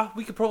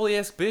 we could probably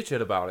ask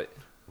Bitchet about it.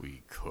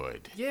 We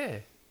could Yeah,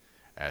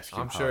 ask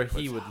him. I'm how sure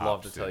he he puts would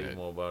love to hops tell in you it.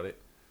 more about it.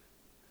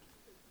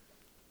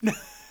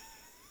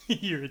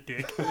 You're a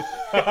dick.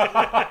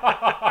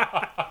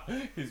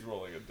 He's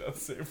rolling a death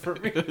save for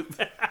me.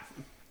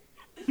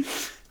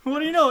 What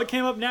do you know? It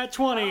came up nat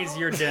 20s.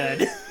 You're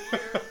dead.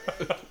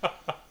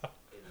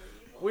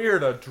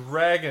 Weird, a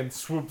dragon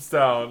swoops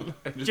down.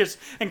 Just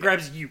and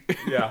grabs you.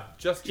 Yeah,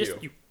 just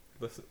Just you. you.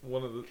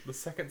 One of the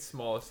second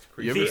smallest You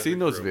creature. ever in seen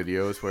the those group.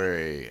 videos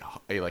where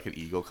like an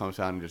eagle comes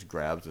down and just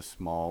grabs a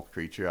small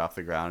creature off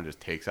the ground and just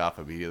takes off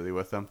immediately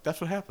with them? That's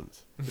what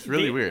happens. It's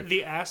really weird.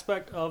 The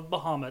aspect of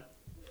Bahamut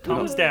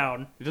comes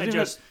down It doesn't and even,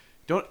 just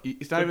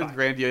it's not even Goodbye.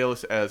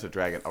 grandiose as a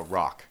dragon. A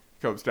rock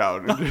comes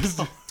down and just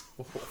No,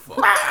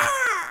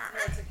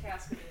 it's a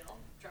cascadale.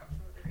 Drop from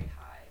very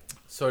high.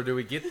 So do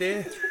we get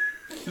there?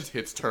 just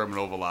hits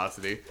terminal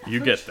velocity. You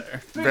get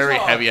there. Very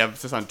off. heavy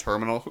emphasis on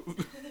terminal.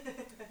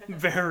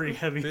 very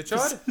heavy. Bitch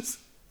on?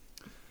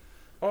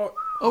 Oh,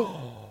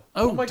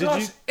 Oh, my did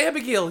gosh.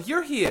 Abigail,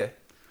 you're here.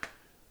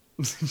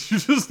 you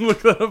just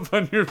look that up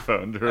on your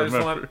phone to I just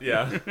remember? want,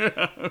 yeah.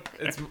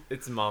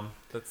 It's Mom.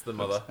 That's the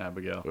mother.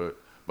 Abigail.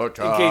 But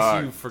In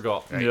case you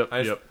forgot. Yep, I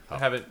yep.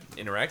 haven't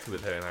interacted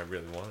with her and I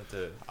really wanted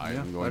to. I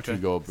Yeah, am going okay. to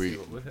go See breed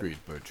what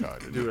would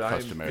Burchard in Dude, the I'm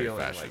customary feeling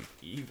fashion. like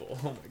evil.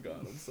 Oh my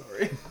god, I'm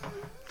sorry.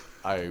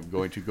 I am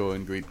going to go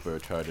and greet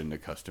Burchard in the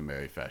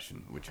customary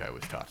fashion, which I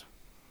was taught.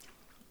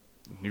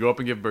 You go up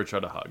and give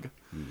Burchard a hug,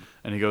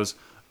 and he goes,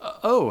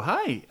 "Oh,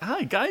 hi,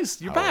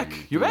 guys, you're How are back.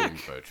 you You're doing,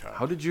 back. Burchard?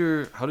 How did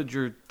your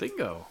thing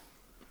go?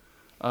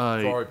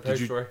 Sorry, did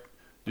you? sorry.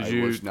 Did I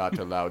you? was not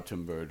allowed to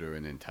murder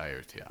an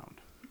entire town.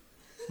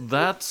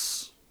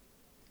 That's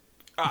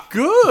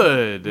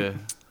good.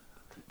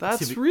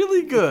 That's To be-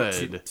 really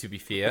good. To be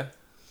fair.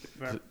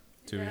 Fair.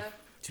 Yeah.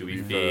 To be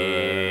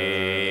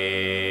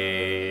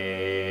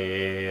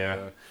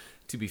fair.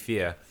 To be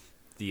fair,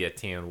 the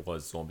town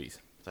was zombies.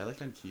 Did I like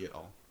that key at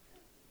all?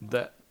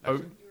 That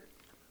oh,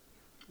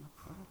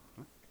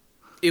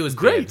 It was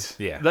great.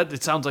 bad. Yeah. That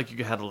it sounds like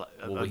you had a lot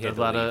we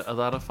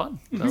of fun.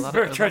 A lot of-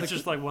 Bertrand's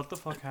just like, what the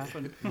fuck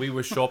happened? We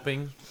were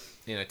shopping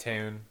in a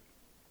town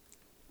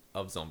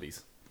of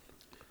zombies.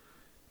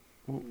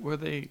 Were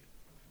they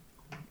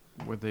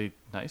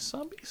nice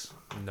zombies?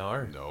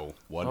 No. No,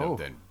 one Oh. of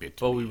them bit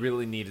But me. we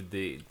really needed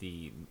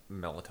the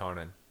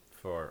melatonin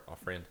for our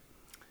friend.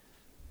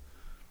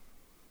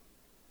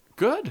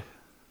 Good.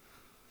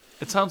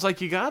 It sounds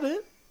like you got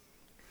it.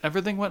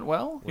 Everything went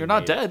well. We You're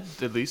not made dead,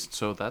 at least,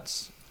 so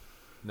that's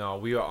No,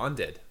 we were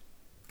undead.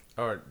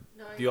 Or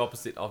No, the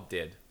opposite of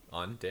dead.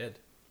 Undead.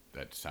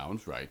 That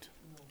sounds right.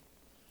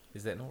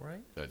 Is that not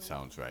right? That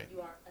sounds right.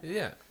 You are.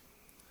 Yeah.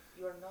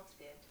 You are not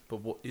dead.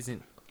 But what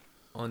isn't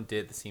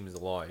undead the same as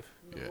alive?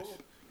 No. Yes.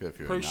 If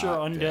you're Pretty sure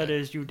not undead dead.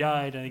 is you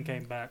died and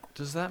came back.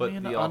 does that But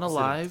mean the opposite of-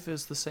 unalive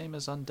is the same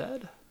as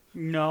undead?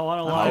 No,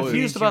 I'm unalive. How is- confused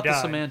means you about the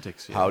died.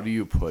 semantics here. How do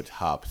you put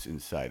hops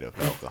inside of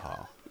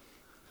alcohol?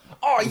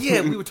 Oh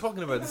yeah, we were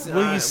talking about this.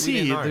 Well, you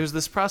see, there's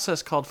this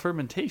process called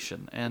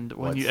fermentation, and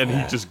when What's you and he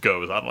that? just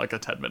goes on like a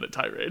 10-minute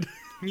tirade,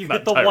 You Not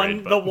get the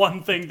tirade, the but-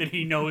 one thing that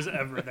he knows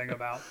everything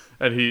about.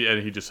 and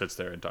he just sits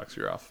there and talks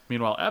your off.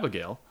 Meanwhile,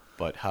 Abigail,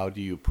 But how do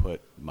you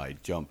put my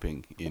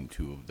jumping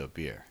into the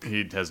beer?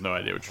 he has no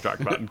idea what you're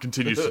talking about and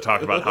continues to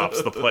talk about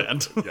hops the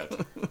plant.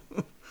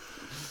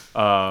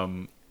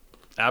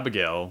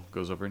 Abigail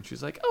goes over and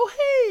she's like, "Oh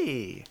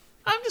hey,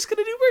 I'm just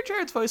gonna do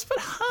Burchard's voice, but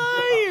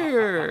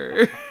higher."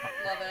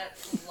 Love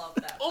it. Love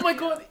that. Oh my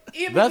god,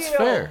 Abigail! That's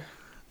fair.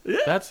 Yeah.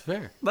 That's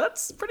fair.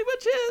 That's pretty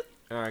much it.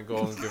 Alright,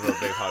 go and give her a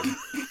big hug.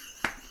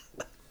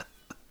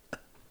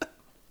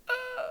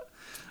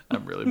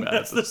 I'm really bad at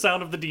That's this. the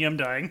sound of the DM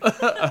dying.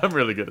 I'm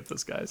really good at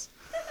this, guys.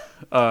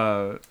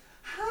 Hi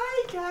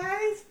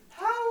guys,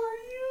 how are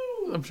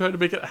you? I'm trying to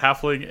make it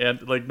halfling,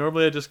 and like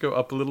normally I just go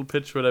up a little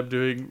pitch when I'm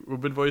doing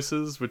woman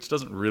voices, which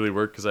doesn't really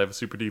work because I have a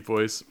super deep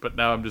voice. But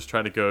now I'm just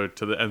trying to go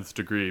to the nth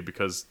degree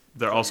because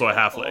they're also a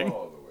halfling.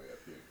 All the way up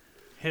here.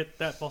 Hit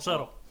that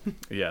falsetto.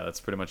 Yeah,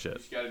 that's pretty much You it.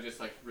 just gotta just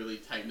like really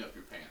tighten up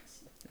your pants.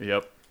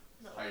 Yep.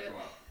 No, Tighten them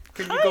up.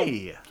 Can you go?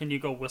 Hi. Can you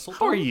go whistle?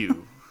 How are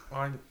you?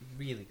 I'm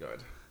really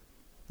good.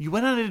 You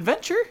went on an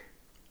adventure?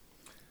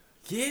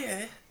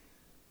 Yeah.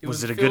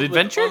 Was it a filled good with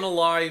adventure?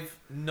 Unalive,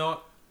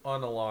 not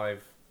unalive.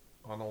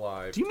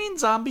 Unalive. Do you mean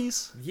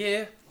zombies?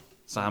 Yeah.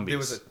 Zombies. There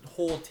was a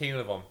whole team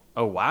of them.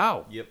 Oh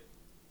wow. Yep.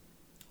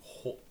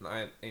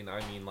 I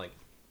mean like,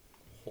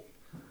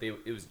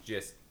 it was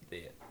just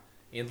there.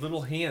 And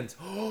little hands.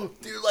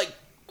 They're like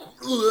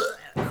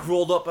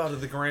crawled up out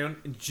of the ground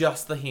in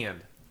just the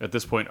hand. At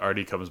this point,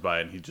 Artie comes by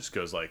and he just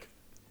goes like,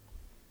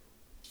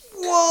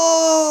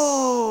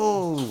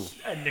 "Whoa!"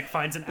 And Nick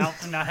finds an out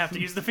to not have to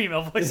use the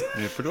female voice.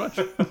 Yeah, pretty much.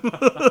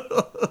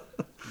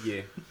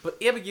 Yeah.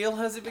 But Abigail,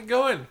 how's it been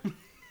going?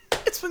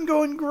 It's been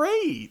going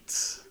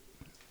great.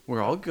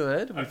 We're all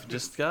good. We've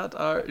just got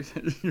our.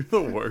 You're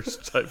the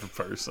worst type of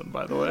person,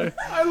 by the way.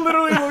 I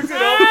literally looked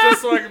it up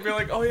just so I could be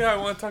like, oh yeah, I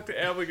want to talk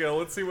to Abigail.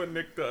 Let's see what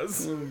Nick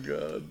does. Oh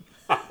god.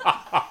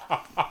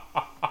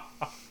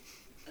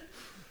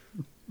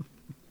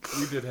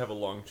 We did have a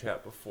long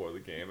chat before the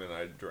game, and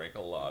I drank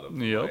a lot of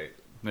Yep.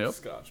 my Yep.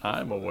 scotch.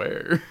 I'm before that.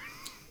 aware.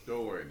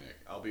 Don't worry, Nick.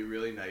 I'll be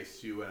really nice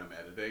to you when I'm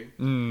editing,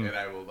 Mm. and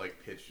I will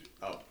like pitch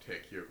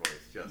uptick your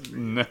voice just for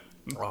you.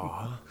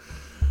 Aw.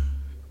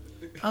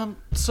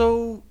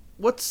 So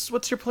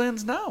what's your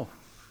plans now?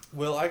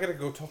 Well, I gotta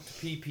go talk to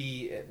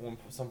PP at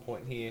some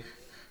point here.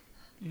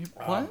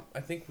 What? I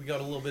think we got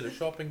a little bit of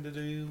shopping to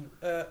do.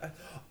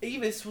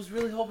 Avis was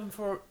really hoping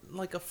for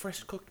like a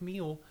fresh cooked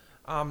meal.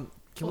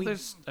 Can we?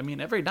 There's,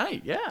 every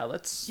night. Yeah,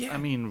 let's. Yeah.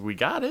 We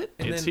got it.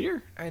 And It's then-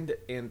 here.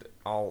 And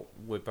I'll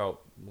whip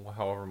out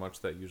however much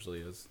that usually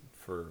is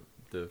for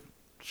the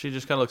She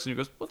just kind of looks at you and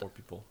goes, "What? 4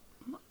 people.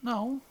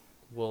 No,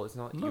 Well, it's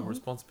not No. your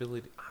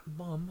responsibility,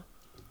 Mum.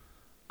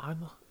 I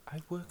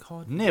work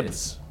hard. for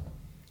Nibs.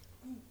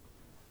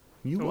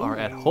 You are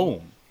at Ooh.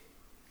 home.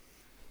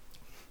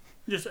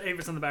 Just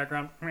Avis in the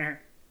background. this.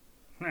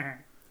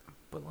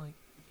 But like,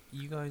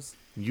 you guys.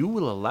 You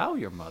will allow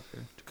your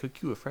mother to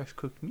cook you a fresh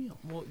cooked meal.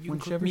 Well, you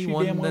cook Whichever me she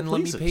one, damn and well then let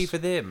me pleases. pay for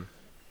them.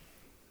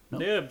 No.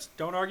 Nibs,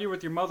 don't argue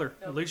with your mother.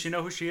 No, At least you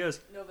know who she is.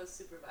 Nova's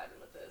super bad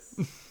with this.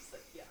 It's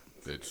like,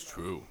 yeah. It's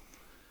true.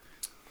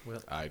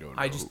 Well, I don't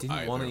know I just who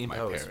didn't wanna either of my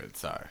impose.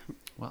 parents are.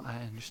 Well, I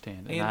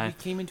understand, and we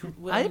came into.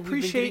 Well, I we've been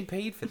appreciate getting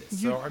paid for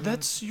this. you.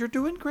 So, You're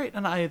doing great,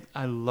 and I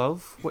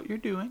love what you're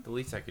doing. the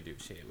least I could do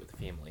is share it with the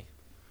family.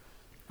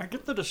 I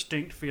get the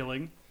distinct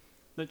feeling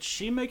that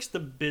she makes the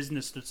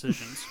business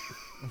decisions.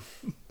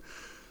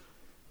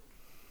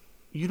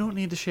 You don't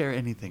need to share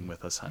anything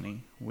with us,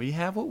 honey. We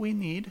have what we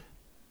need,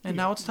 and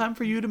now it's time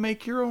for you to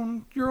make your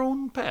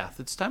own path.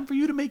 It's time for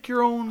you to make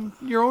your own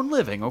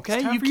living. Okay,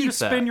 It's time for you keep to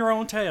that. spin your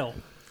own tail.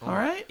 All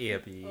right.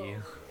 Abby.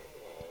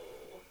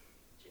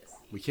 Jesse.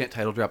 We can't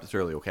title drop this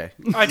early, okay?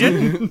 I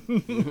didn't.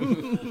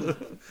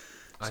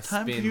 I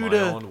time for spin you my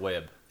to- own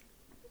web.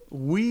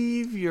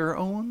 Weave your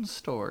own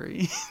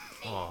story.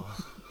 Oh,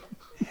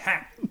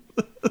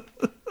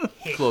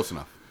 Close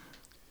enough.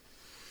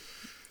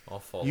 I'll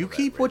follow. You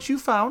keep what you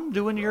found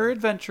doing your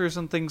adventures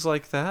and things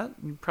like that.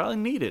 You probably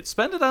need it.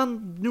 Spend it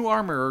on new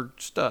armor or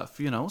stuff,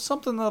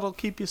 something that'll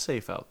keep you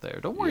safe out there.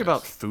 Don't worry Yes.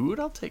 about food.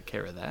 I'll take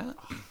care of that.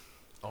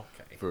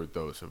 Okay. For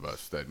those of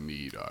us that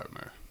need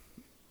armor.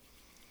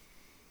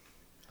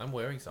 I'm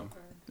wearing some.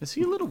 Is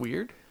he a little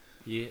weird?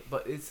 Yeah,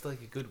 but it's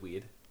like a good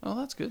weed. Oh,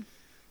 that's good.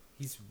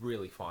 He's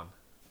really fun.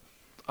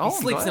 Oh, he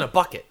I'm sleeps in glad. a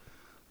bucket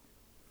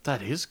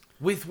That is.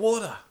 with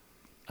water.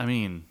 We're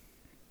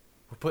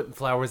We're putting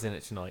flowers in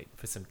it tonight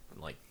for some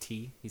like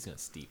tea. He's gonna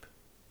steep.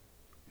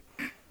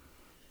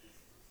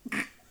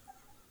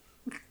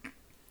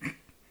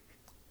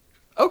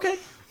 okay.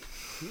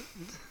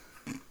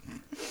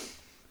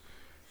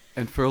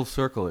 And full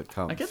circle it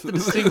comes. I get the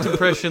distinct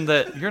impression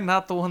that you're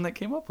not the one that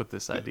came up with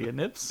this idea,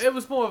 Nibs. It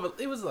was more of a.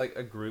 It was like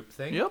a group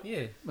thing. Yep.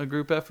 Yeah. A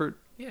group effort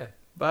Yeah.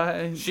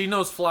 by. She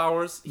knows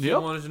flowers. He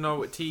Yep. wanted to know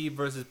what tea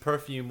versus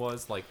perfume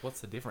was. Like,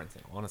 what's the difference?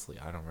 And honestly,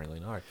 I don't really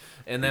know.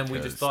 And then we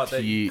just Because thought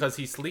that tea- because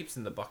he sleeps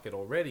in the bucket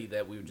already,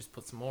 that we would just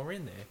put some more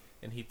in there.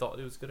 And he thought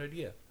it was a good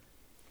idea.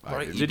 I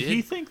Right, didn't- Did he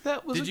did? think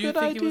that was Did a you good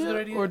think idea? it was a good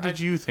idea? Or did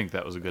I- you think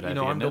that was a good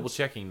idea? I'm double Nibs?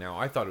 checking now.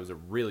 I thought it was a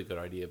really good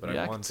idea, but Yeah,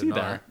 I I can wanted see to know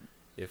that.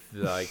 if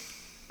like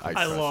I I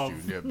trust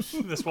love you, Nibs.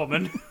 this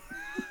woman.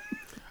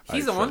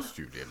 He's I the one. trust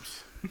you,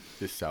 Nibs.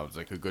 This sounds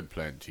like a good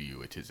plan to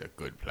you. It is a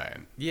good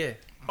plan. yeah.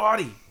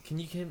 Artie, can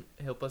you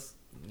help us?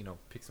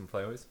 Pick some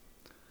flowers.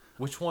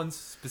 Which ones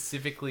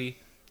specifically?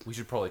 We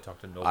should probably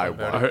talk to Nova I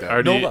about want it. them.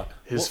 Artie, Nova,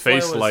 his what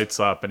face flowers- lights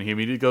up and he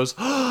immediately goes,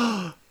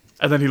 and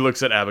then he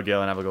looks at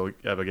Abigail, and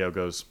Abigail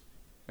goes,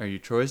 "Are you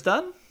Troy's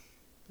done?"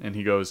 And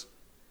he goes,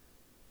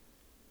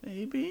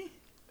 "Maybe."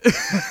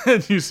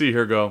 And you see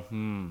her go,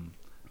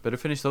 better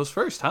finish those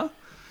first, huh?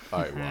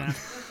 I want.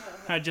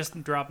 I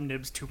just dropped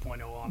Nibs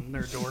 2.0 on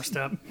their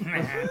doorstep.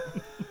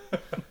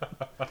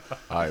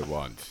 I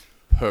want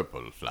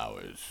purple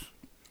flowers.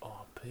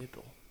 Oh,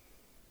 people.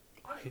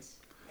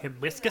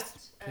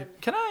 Hibiscus.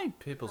 Can I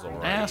People's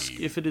alright. ask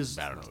if it is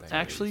Barrel of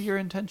actually your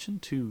intention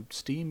to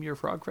steam your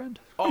frog friend?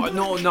 Oh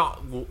no,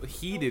 not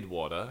heated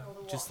water.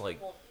 Well, the Just wa-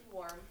 like won't be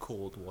warm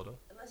cold water.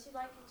 unless you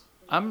like it.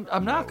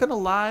 I'm not gonna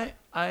lie.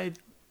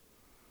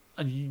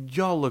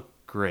 Y'all look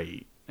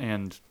great,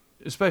 and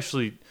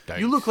especially you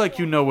Thanks. look like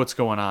you know what's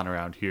going on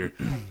around here. It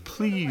looks like a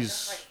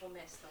Please. frightful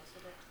mess, though, so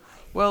that's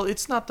fine. Well,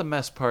 it's not the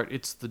mess part;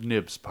 it's the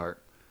Nibs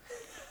part.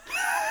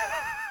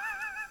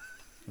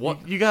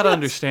 What? You gotta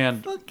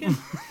understand.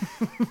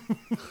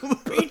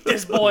 Beat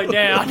this boy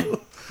down.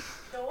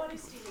 No one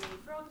is stealing any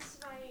frogs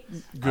tonight.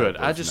 Good.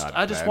 I I was just not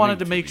wanted planning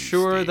to to make be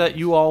sure that steamed.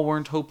 you all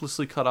weren't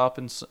hopelessly caught up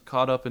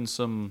in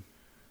some.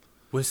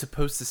 We're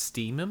supposed to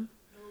steam him?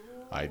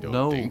 I don't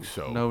No, think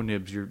so. no,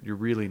 Nibs. You're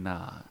really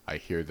not. I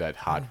hear that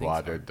hot think so.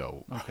 water,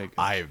 though. Okay, good.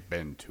 I've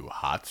been to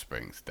hot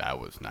springs. That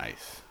was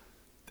nice.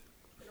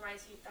 But Ryan,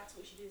 that's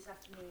what we should do this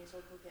afternoon. Is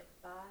we'll go get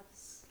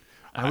baths.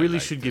 I really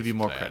like should give this you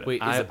more plan. credit.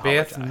 Wait, is I a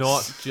bath apologize.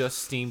 not just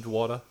steamed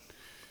water?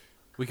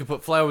 We can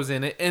put flowers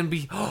in it and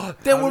be.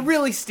 Then we're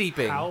really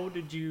steeping. How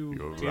did you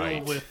You're deal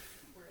right. with?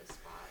 We're a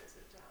spa, is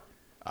it down?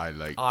 I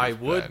like I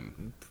this would.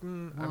 plan, Well,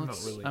 I'm not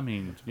it's- really. I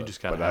mean, you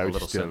just gotta but have I a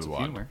little still sense of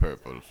want humor.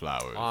 purple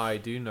flowers. I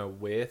do know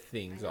where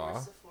things I know where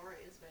are. Sephora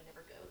is, but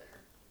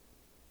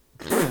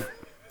I never go there.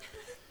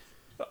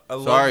 I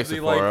love Sorry, the,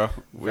 Sephora.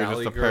 We're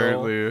Valley just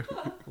Girl.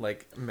 apparently.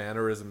 like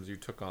mannerisms you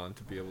took on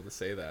to be able to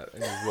say that,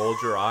 and you rolled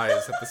your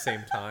eyes at the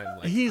same time.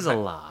 Like, He's a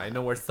lot. I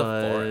know where but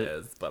Sephora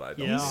is, but I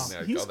don't Yeah. think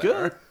I'd He's go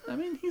there. good. I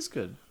mean, he's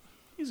good.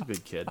 He's a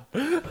good kid.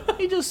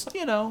 He just,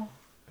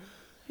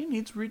 He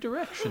needs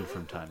redirection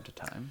from time to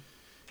time.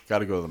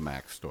 Gotta go to the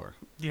Mac store.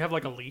 Do you have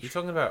like a You leash?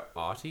 talking about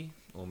Artie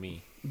or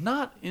me?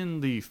 Not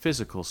in the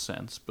physical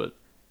sense, but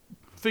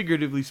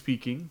figuratively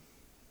speaking.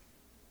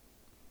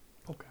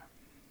 Okay.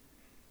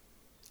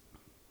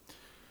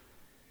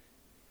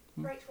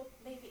 Right, well,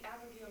 maybe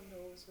Abigail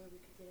knows where we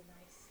could get a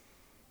nice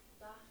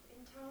bath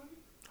in town.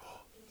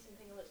 Maybe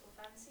something a little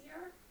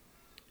fancier.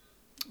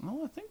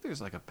 Well, I think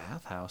there's like a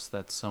bathhouse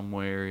that's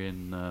somewhere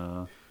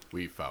in.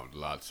 We found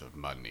lots of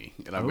money,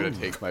 and I'm gonna Oh.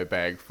 take my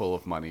bag full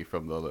of money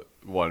from the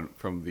one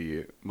from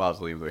the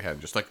mausoleum that we had, and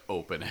just like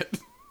open it.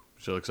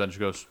 She looks at it and she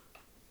goes,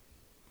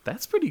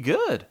 "That's pretty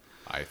good.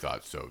 I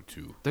thought so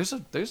too. There's a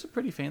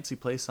pretty fancy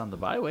place on the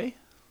byway.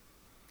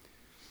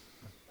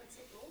 What's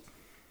it called?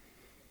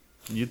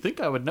 You'd think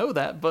I would know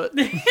that, but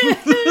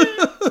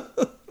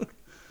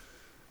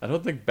I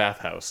don't think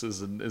bathhouse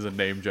is a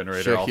name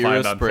generator. I'll Shahira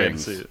find on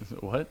Springs. fancy.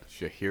 What?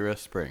 Shahira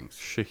Springs.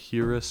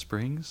 Shahira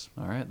Springs.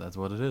 All right, that's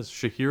what it is.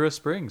 Shahira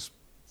Springs.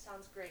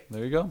 Sounds great.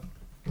 There you go.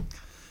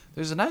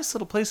 There's a nice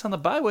little place on the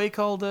byway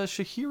called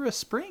Shahira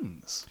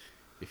Springs.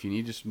 If you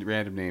need just a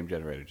random name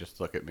generator,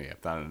 just look at me.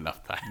 I've done it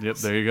enough times. Yep,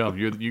 there you go.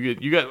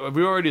 You got.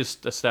 We already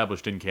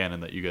established in canon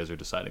that you guys are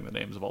deciding the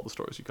names of all the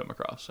stories you come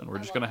across, and we're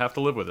just gonna have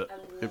to live with it. I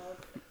love Yep.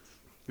 it.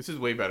 This is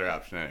way better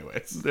option,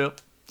 anyways. Yep.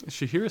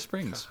 Shahira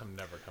Springs. I'm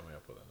never coming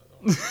up with another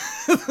one.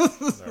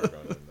 Never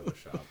going to another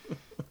shop.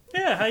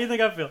 Yeah, how you think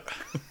I feel?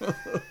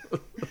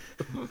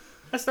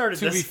 I started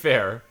To this. be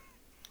fair,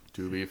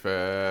 To be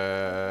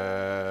fair.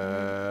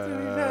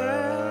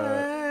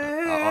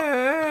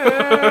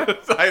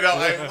 I know,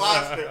 I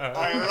lost it.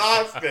 I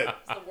lost it.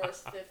 It's the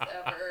worst fifth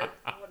ever.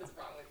 What is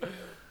wrong with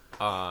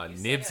you?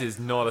 You Nibs sing it. is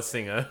not a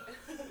singer.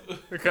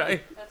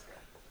 Okay? That's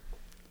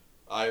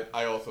great.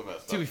 I also messed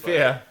up. To be but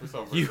fair, for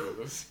some you- reason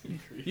this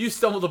increased. You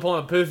stumbled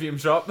upon a perfume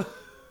shop.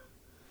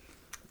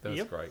 That was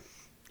Yep. great.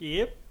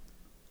 Yep.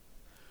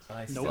 I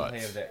Nope. still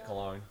have that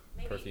cologne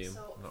Maybe, perfume.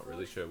 so I'm not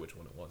really sure which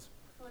one it was.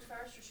 Food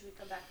first, or should we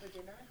come back for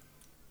dinner?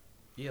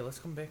 Yeah, let's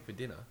come back for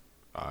dinner.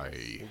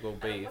 I We'll go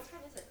bathe. What time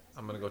is it?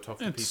 I'm gonna go talk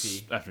to It's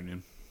PP.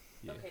 afternoon.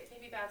 Yeah. Okay,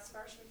 maybe baths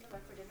first. Should we come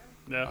back for dinner?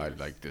 Yeah. I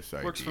like this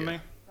idea. Works for me.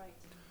 Right.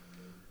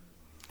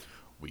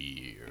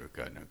 We're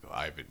gonna go.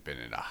 I haven't been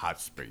in a hot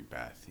spring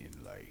bath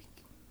in like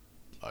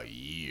a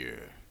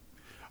year.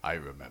 I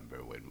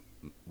remember when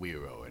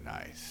Wiro and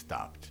I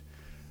stopped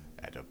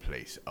at a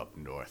place up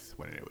north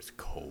when it was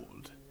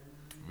cold.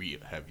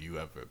 Have you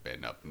ever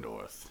been up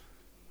north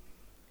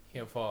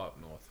How far up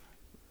north?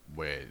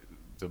 where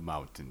the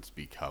mountains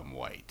become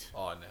white?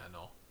 Oh,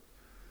 no.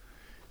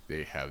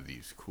 They have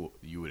these cool.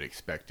 You would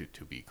expect it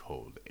to be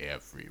cold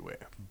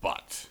everywhere,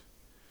 but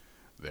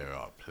there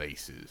are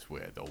places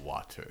where the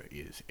water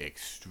is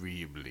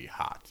extremely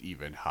hot,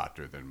 even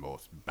hotter than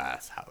most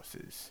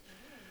bathhouses,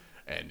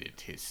 and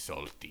it is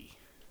salty,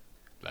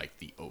 like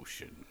the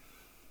ocean.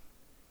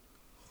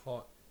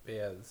 Hot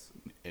bears.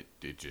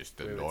 It just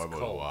the Where it's normal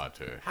cold.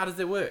 water. How does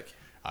it work?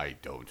 I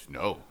don't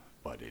know,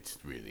 but it's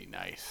really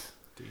nice.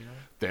 Do you know?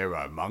 There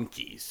are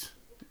monkeys.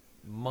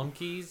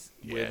 Monkeys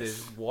where Yes.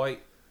 there's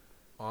white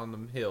on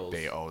them hills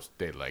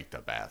They like the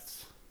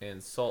baths.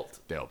 and salt.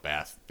 They'll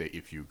bath.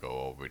 If you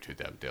go over to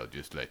them, they'll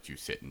just let you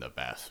sit in the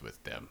baths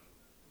with them.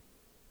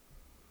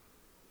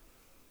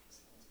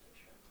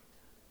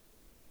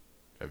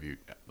 Have you,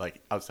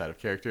 like, outside of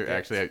character? Yes.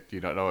 Actually, do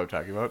you not know what I'm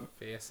talking about?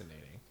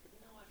 Fascinating.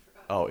 No,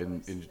 I forgot. Oh, I've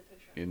in seen the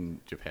picture. in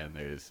Japan,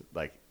 there's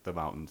like the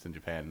mountains in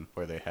Japan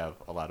where they have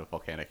a lot of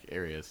volcanic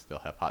areas. They'll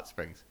have hot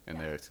springs, and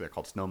they're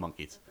called snow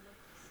monkeys,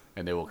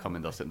 and they will come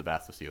and they'll sit in the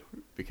bath with you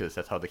because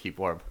that's how they keep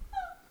warm.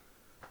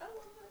 I love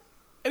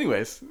it.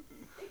 Anyways,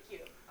 Thank you.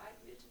 I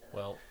needed to know that.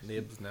 Well,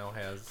 Nibs now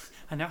has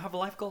I now have a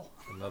life goal.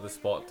 another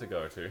spot to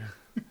go to.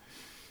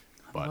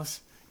 but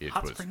Unless it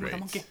hot was spring with a great.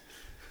 monkey.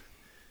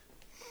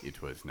 It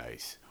was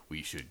nice.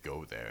 We should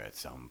go there at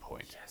some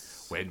point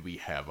Yes. when we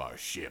have our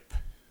ship.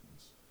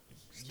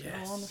 Still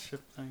on the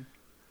ship thing.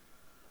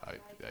 I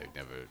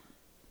never.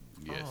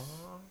 Yes.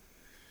 Aw.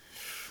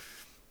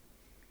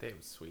 That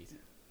was sweet.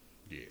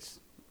 Yes.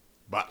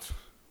 But So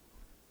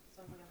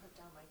I'm gonna hunt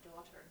down my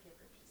daughter and give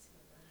her to see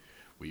them.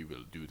 we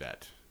will do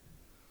that.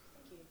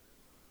 Thank you.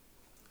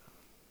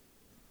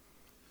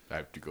 I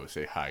have to go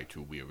say hi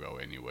to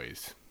Wiro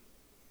anyways.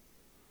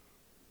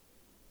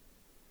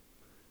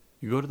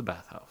 You go to the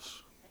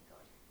bathhouse,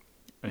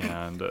 Thank God.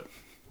 and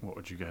what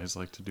would you guys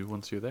like to do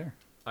once you're there?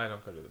 I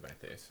don't go to the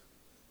bathhouse.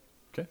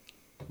 Okay,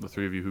 the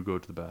three of you who go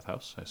to the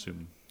bathhouse, I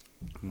assume.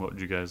 What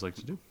would you guys like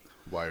to do?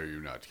 Why are you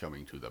not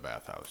coming to the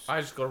bathhouse?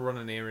 I just gotta run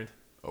an errand.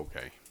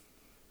 Okay.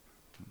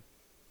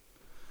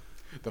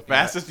 The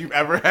fastest you've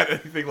ever had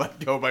anything let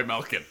go by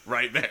Malkin,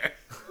 right there.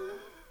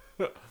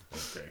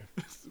 Okay.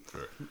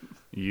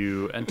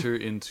 You enter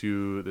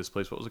into this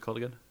place. What was it called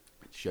again?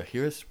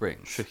 Shahira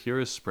Springs.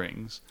 Shahira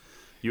Springs.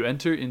 You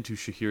enter into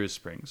Shahira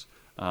Springs,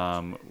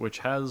 which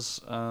has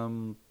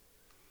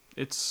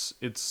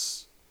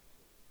it's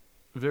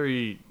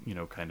very,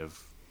 kind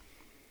of,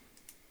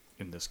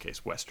 in this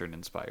case, Western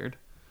inspired.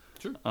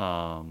 Sure.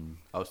 I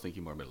I was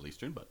thinking more Middle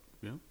Eastern, but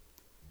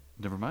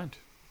never mind.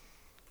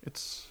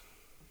 It's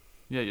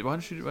Yeah. Why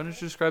don't you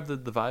describe the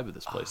vibe of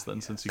this place then,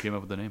 yes. since you came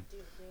up with the name?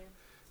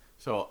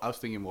 So I was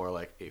thinking more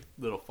like a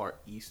little far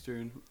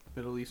eastern,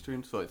 Middle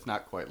Eastern. So it's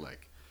not quite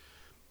like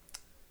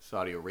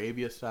Saudi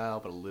Arabia style,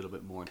 but a little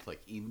bit more into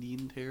like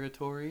Indian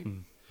territory.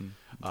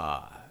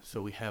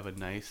 So we have a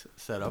nice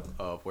setup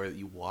of where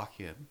you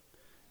walk in,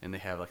 and they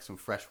have like some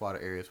freshwater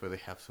areas where they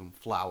have some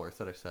flowers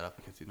that are set up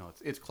because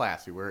it's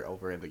classy. We're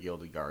over in the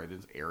Gilded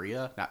Gardens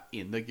area, not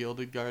in the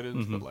Gilded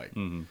Gardens, but like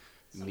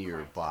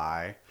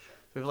nearby.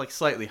 So we have like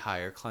slightly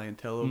higher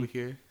clientele over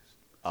here.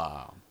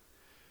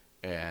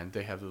 And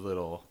they have the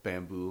little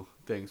bamboo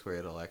things where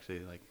it'll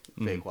actually like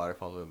fake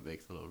waterfall and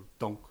makes a little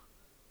donk,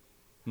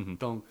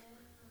 donk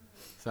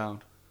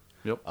sound.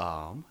 Yep.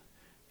 And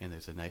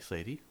there's a nice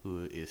lady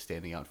who is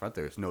standing out in front.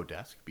 There's no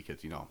desk because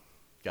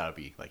gotta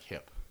be like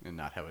hip and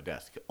not have a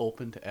desk.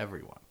 Open to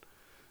everyone.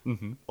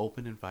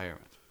 Open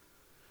environment.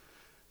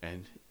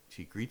 And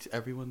she greets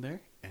everyone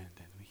there, and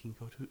then we can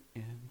go to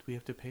and we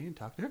have to pay and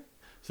talk to her.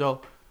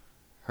 So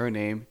her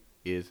name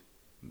is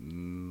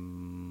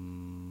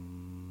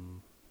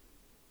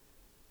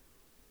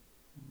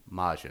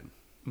Majin.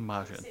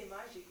 Majin. Say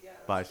Majid, yeah.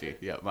 Maji,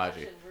 yeah,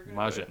 Maji.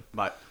 Majin.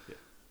 Yeah.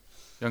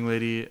 Young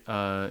lady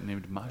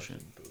named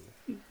Majin.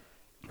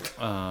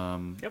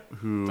 Yep.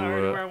 Who That's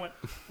already where I went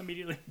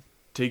immediately.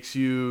 takes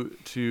you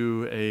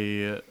to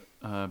a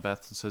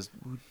bath and says,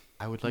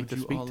 I would like Would to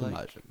you speak all to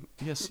like- Majin.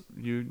 "Yes,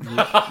 you're going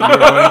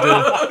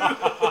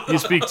to." You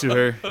speak to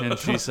her, and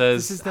she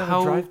says, This is not a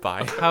 "How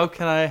drive-by." How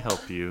can I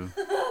help you?"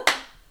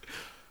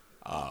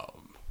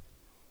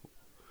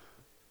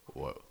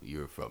 Well,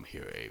 you're from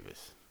here,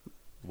 Avis.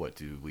 What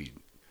do we?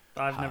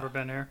 I've never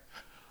been here.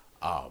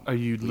 Are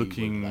you we would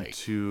looking like-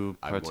 to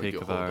I'm going partake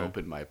to of hold our?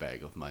 open my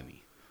bag of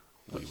money.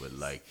 We would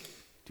like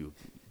to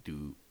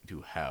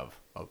have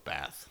a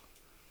bath.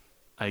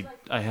 I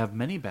have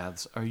many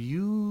baths. Are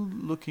you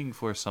looking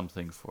for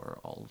something for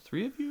all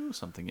three of you?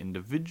 Something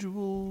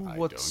individual? I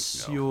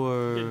What's don't know.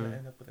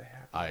 your?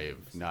 I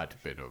have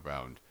not been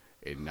around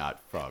a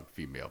not frog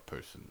female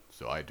person,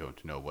 so I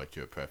don't know what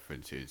your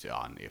preference is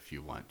on if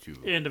you want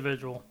to.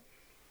 Individual.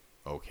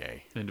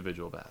 Okay.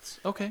 Individual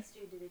baths. Okay. Let's do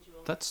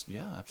individual. That's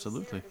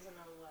absolutely. Sarah doesn't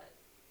know what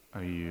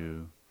Are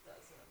you?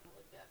 does in a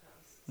public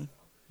bathhouse.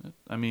 So.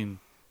 I mean,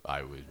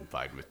 I was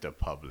fine with the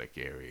public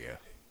area.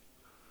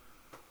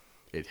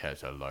 It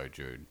has a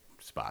larger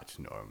spot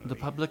normally. the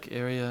public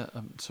area.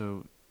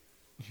 So,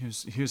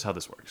 here's how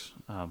this works.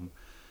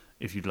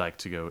 If you'd like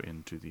to go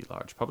into the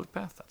large public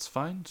bath, that's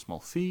fine. Small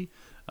fee.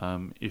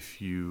 If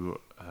you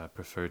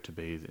prefer to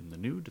bathe in the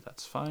nude,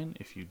 that's fine.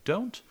 If you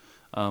don't,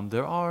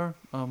 there are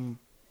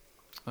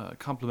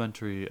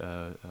complimentary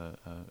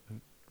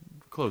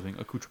clothing,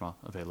 accoutrement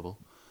available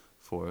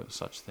for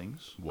such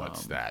things.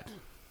 What's that?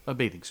 A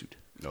bathing suit.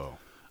 No.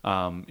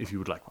 If you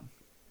would like one.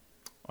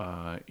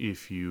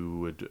 If you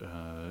would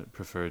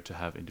prefer to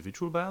have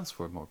individual baths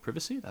for more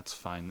privacy, that's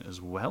fine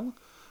as well.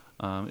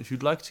 If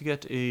you'd like to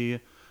get a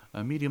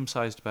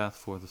medium-sized bath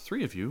for the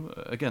three of you,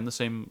 again, the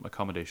same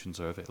accommodations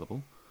are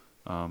available.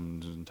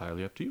 It's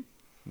entirely up to you.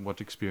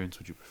 What experience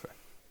would you prefer?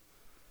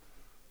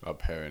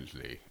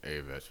 Apparently,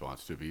 Avis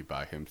wants to be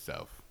by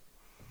himself.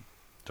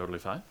 Totally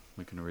fine.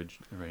 We can arrange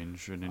an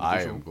individual.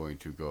 I am going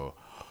to go.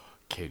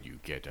 Can you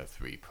get a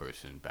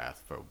 3-person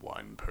bath for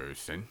 1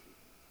 person?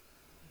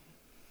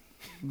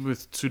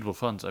 With suitable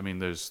funds. I mean,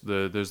 there's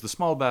the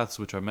small baths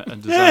which are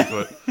designed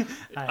for.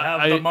 I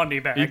have the money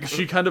bag.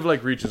 She kind of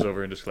like reaches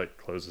over and just like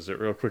closes it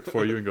real quick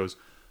for you and goes.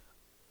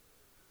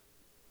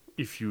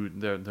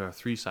 There are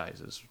 3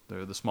 sizes. There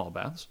are the small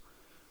baths,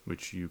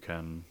 which you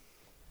can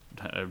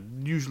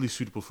usually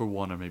suitable for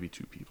 1 or maybe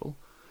 2 people.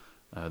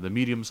 The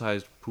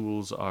medium-sized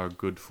pools are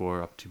good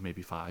for up to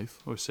maybe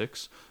 5 or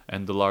 6,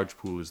 and the large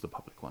pool is the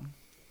public one.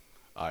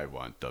 I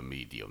want the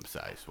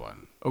medium-sized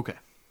one. Okay.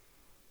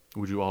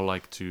 Would you all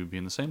like to be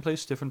in the same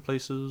place, different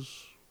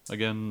places?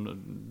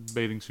 Again,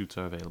 bathing suits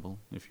are available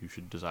if you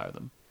should desire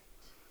them.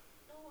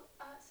 No,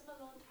 some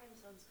alone time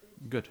sounds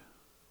good. Good.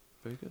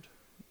 Very good.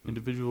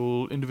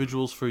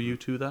 Individuals for you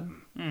two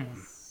then?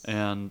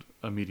 And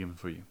a medium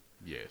for you.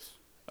 Yes.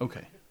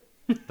 Okay.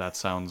 That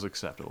sounds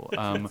acceptable.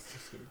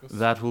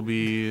 That will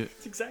be...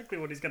 That's exactly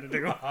what he's going to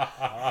do.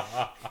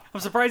 I'm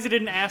surprised he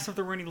didn't ask if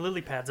there were any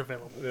lily pads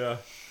available. Yeah.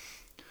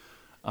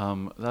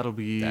 That'll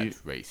be...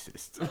 That's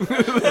racist.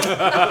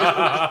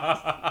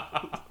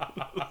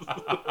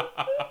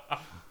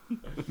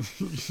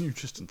 You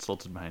just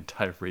insulted my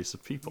entire race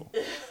of people.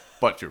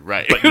 But you're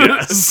right.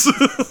 Yes.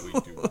 We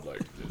do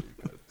like lily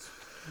pads.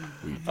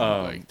 We do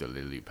like the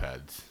lily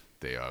pads.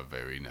 They are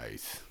very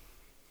nice.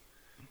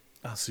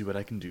 I'll see what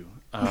I can do.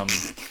 I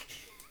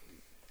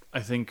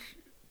think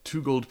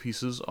 2 gold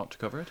pieces ought to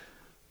cover it.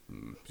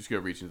 Just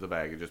gonna reach into the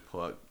bag and just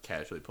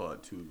casually pull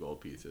out 2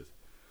 gold pieces.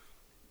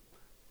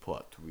 Pull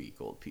out 3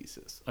 gold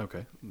pieces.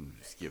 Okay.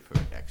 Just give her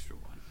an extra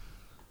one.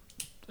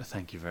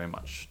 Thank you very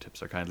much.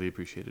 Tips are kindly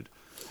appreciated.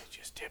 I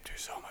just tipped her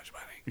so much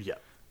money.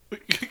 Yeah.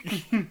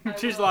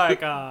 She's will-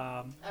 like,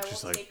 I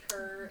She's will like- take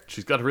her.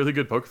 She's got a really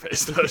good poker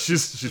face.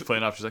 she's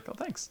playing off. She's like, oh,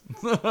 thanks.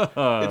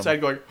 Inside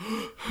going,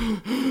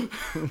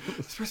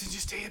 this person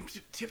just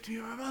tipped me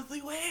our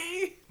monthly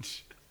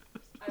wage.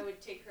 I would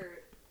take her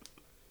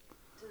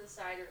to the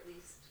side, or at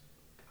least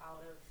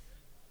out of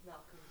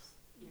Malcolm's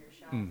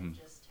earshot, and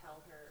just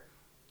tell her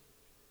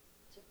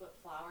to put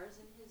flowers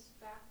in his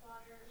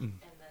bathwater, and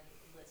then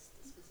list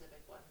the specific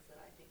ones that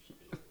I think should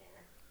be in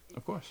there. if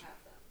Of course. you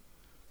have them.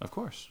 Of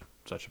course,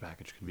 such a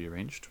package can be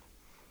arranged.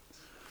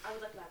 I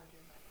would like lavender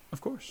in my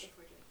Of course. if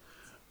we're doing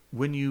that.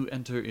 When you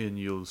enter in,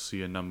 you'll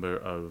see a number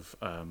of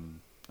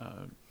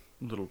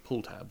little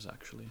pull tabs,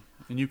 actually,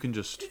 and you can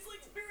just. It's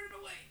like Spirited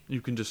Away.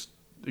 You can just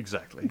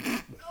exactly.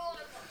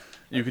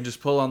 You can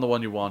just pull on the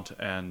one you want,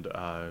 and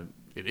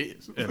It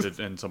is.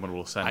 and someone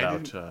will send I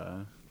out.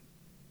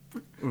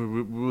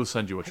 We'll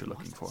send you what you're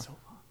looking for.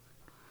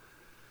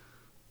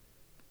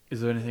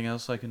 Is there anything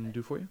else I can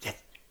do for you?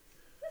 Yes.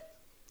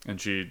 And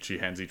she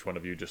hands each one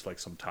of you just like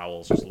some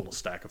towels, just a little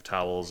stack of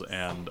towels,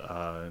 and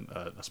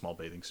a small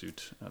bathing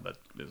suit that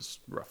is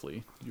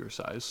roughly your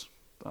size,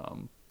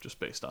 just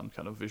based on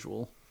kind of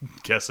visual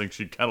guessing.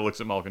 She kind of looks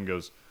at Malkin and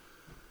goes,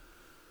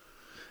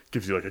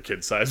 gives you like a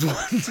kid-sized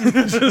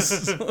one.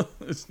 Just,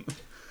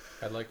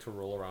 I'd like to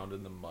roll around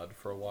in the mud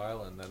for a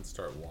while and then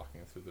start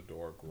walking through the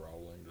door,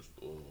 growling, just.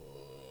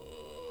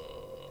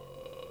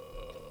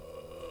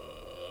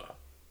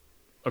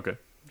 okay.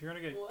 you're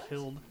gonna get What?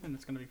 killed, and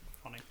it's gonna be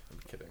funny. I'm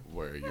kidding.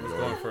 Where are you I was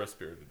going? going for a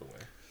Spirited Away.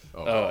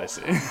 Oh, I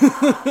see.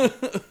 Got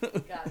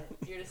it.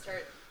 You're gonna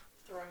start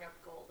throwing up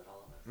gold at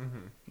all of us.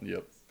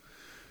 Yep.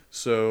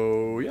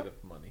 So Bit yep,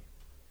 of money.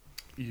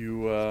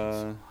 you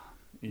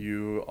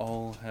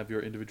all have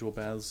your individual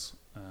baths,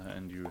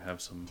 and you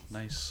have some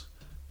nice,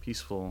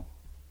 peaceful,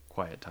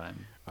 quiet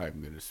time.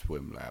 I'm gonna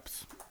swim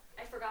laps.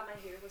 I forgot my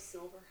hair was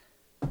silver.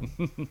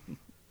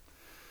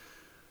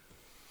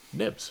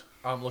 Nibs,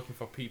 I'm looking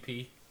for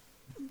PP.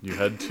 you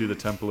head to the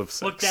Temple of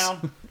Six. Look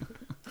down.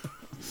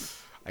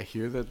 I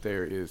hear that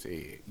there is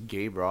a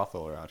gay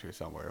brothel around here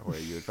somewhere where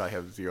you would probably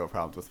have zero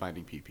problems with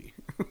finding PP.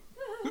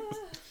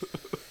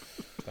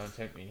 Don't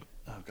tempt me.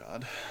 Oh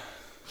God,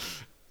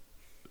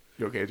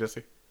 You okay,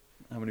 Jesse?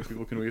 how many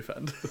people can we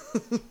offend?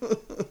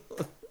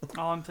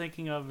 All I'm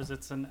thinking of is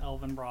it's an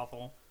elven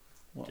brothel.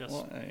 Just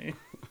Why?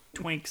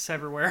 twinks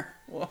everywhere.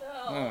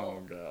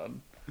 Oh God.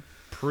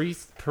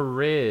 Priest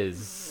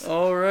Perez.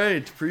 All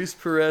right,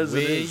 Priest Perez.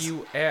 Where it is.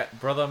 you at,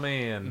 brother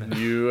man?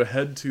 You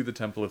head to the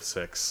Temple of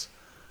Six,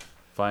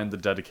 find the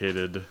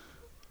dedicated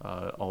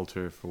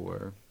altar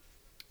for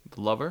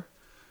the lover,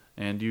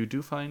 and you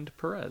do find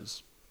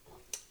Perez.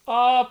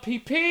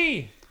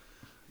 PP.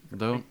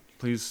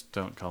 Please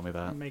don't call me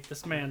that. Make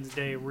this man's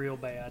day real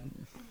bad.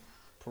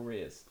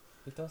 Perez.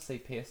 It does say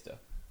pasta.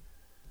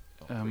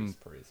 Oh, Um,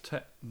 Priest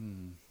Perez.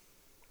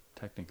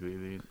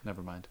 Technically,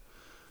 never mind.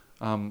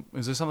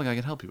 Is there something I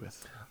can help you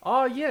with?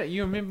 Oh yeah,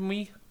 you remember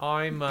me?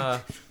 I'm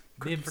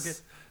Couldn't Nibs,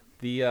 forget.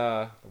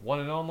 the one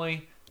and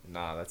only.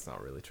 Nah, that's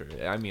not really true.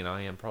 I mean,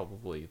 I am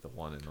probably the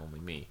one and only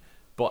me.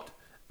 But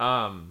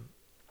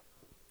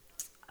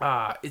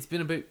it's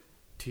been about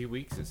 2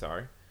 weeks.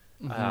 Sorry.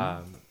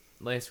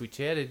 Last we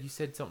chatted, you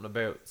said something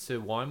about Sir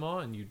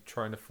Weimar and you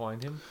trying to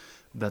find him.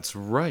 That's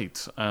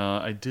right.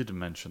 I did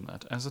mention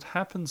that. As it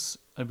happens,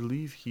 I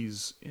believe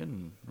he's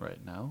in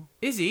right now.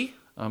 Is he?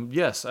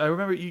 Yes, I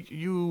remember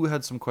you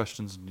had some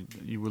questions. And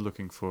you were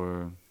looking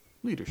for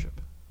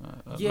leadership,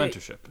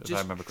 mentorship, if just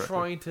I remember correctly.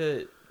 trying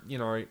to,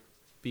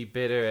 be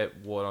better at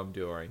what I'm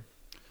doing.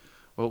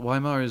 Well,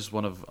 Weimar is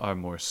one of our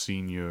more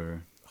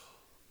senior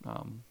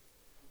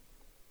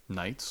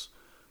knights.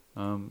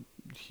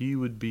 He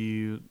would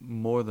be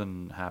more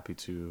than happy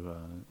to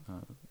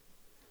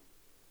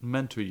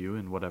mentor you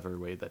in whatever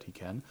way that he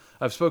can.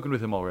 I've spoken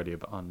with him already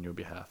on your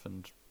behalf,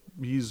 and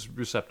he's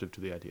receptive to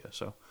the idea.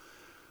 So,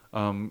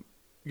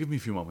 give me a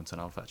few moments,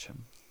 and I'll fetch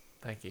him.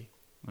 Thank you.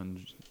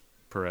 And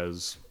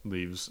Perez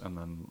leaves, and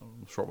then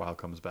a short while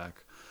comes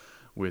back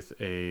with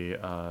a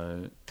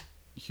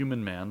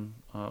human man,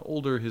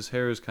 older. His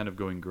hair is kind of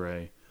going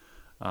gray,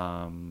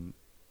 and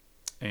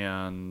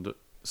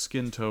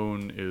skin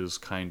tone is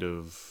kind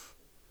of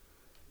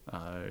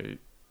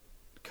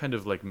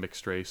like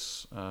mixed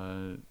race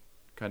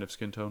kind of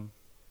skin tone,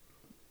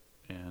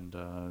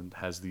 and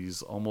has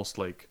these almost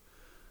like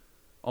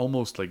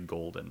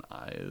golden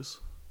eyes.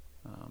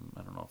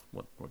 I don't know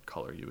what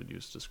color you would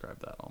use to describe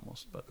that,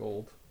 almost, but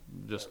Gold.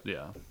 just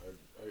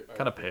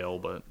kind of pale,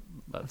 but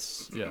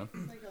that's Like a light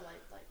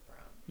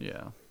brown.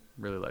 yeah,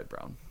 really light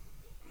brown.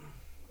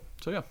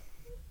 So yeah,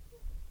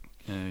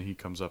 and he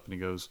comes up and he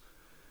goes,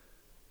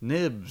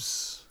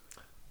 "Nibs,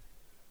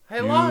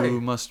 Hello. you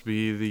must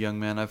be the young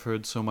man I've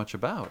heard so much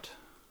about."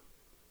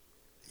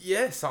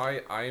 Yes,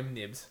 I am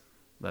Nibs.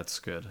 That's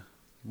good.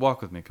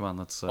 Walk with me. Come on,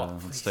 let's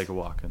please. take a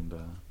walk and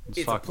let's It's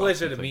a talk about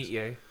pleasure some to meet things.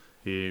 you.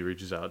 He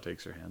reaches out,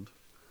 takes your hand.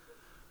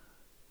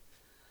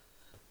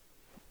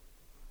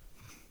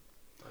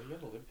 Oh, you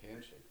have a limp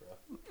handshake,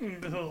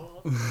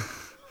 bro.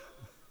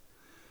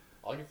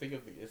 All I can think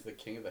of is the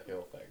King of the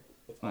Hill thing.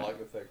 That's all I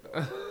can think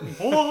of.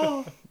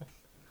 Whoa!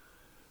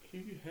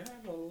 He had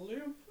a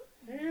limp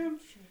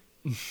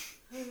handshake.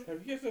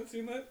 Have you guys not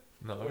seen that?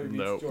 No. Where he meets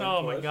No. George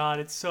Oh my Bush? god,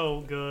 it's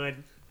so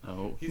good.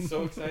 Oh. He's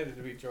so excited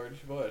to meet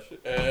George Bush.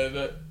 And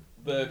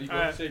then he goes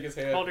Alright, to shake his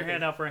hand. Hold your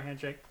hand out for a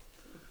handshake.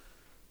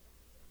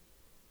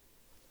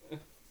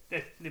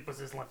 It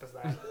was as limp as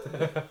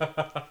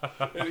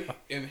that.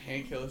 And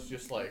Hank Hill is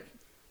just like,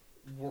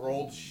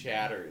 world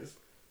shatters.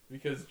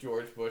 Because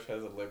George Bush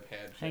has a limp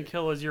handshake. Hank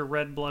Hill is your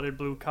red-blooded,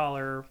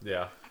 blue-collar.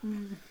 Yeah.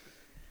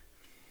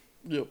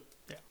 Yep.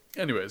 Yeah.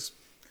 Anyways.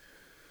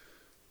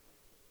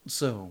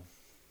 So,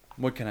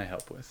 what can I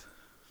help with?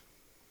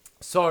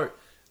 So,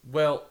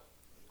 well,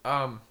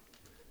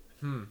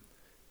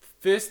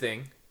 first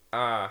thing,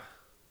 well,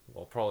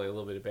 probably a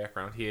little bit of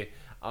background here.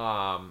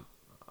 I'm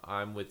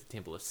with the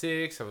Temple of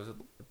Six. I was a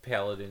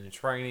paladin in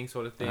training,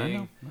 sort of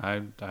thing. I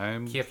know.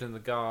 I'm. Captain of the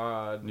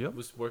Guard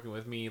was working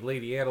with me.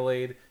 Lady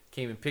Adelaide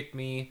came and picked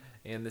me,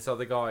 and this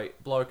other guy,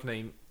 bloke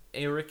named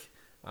Eric,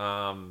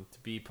 to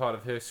be part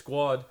of her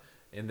squad.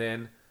 And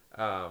then,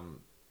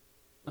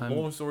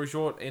 long story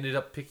short, ended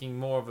up picking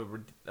more of a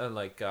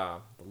the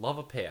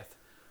lover path,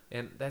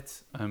 and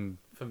that's I'm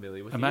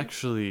familiar with. I'm you.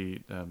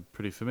 actually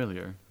pretty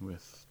familiar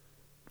with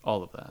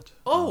all of that.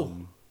 Oh!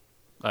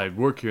 I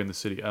work here in the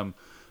city.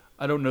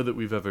 I don't know that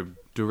we've ever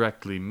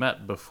directly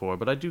met before,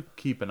 but I do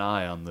keep an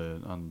eye on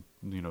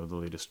the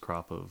latest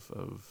crop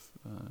of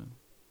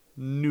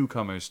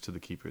newcomers to the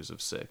Keepers of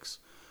Six.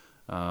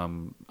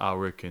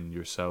 Alric and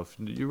yourself,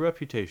 your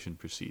reputation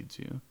precedes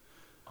you.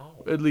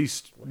 Oh. At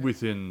least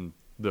within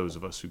those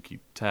of us who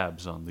keep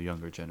tabs on the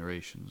younger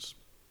generations.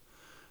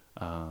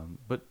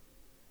 But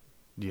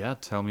yeah,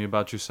 tell me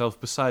about yourself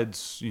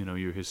besides,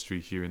 your history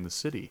here in the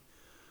city.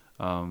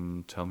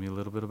 Tell me a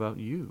little bit about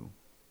you.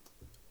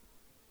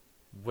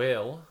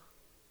 Well,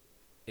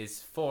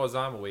 as far as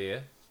I'm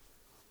aware,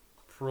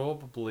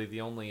 probably the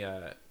only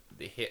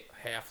the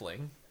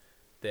halfling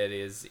that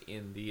is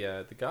in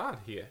the guard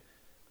here.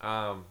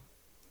 I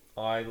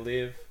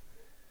live.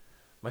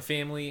 My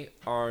family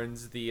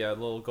owns the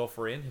little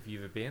Golfer Inn. Have you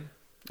ever been?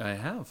 I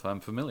have. I'm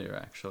familiar,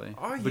 actually.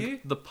 Are the, you?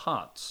 The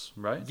Potts,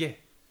 right? Yeah.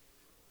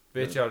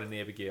 Birchard and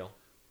Abigail.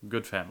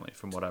 Good family,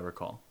 from what I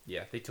recall.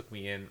 Yeah, they took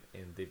me in,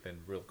 and they've been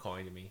real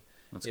kind to me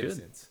That's ever good.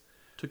 since.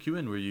 Took you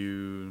in. Were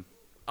you?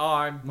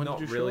 I'm When did not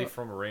you show really up?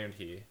 from around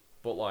here,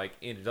 but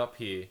ended up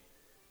here,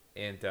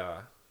 and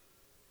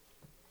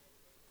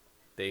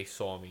they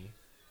saw me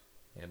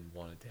and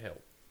wanted to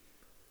help.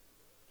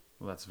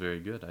 Well, that's very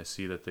good. I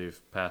see that they've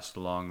passed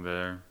along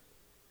their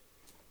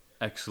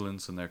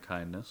excellence and their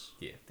kindness,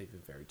 Yeah, they've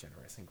been very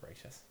generous and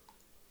gracious.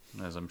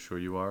 as I'm sure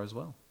you are as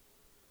well.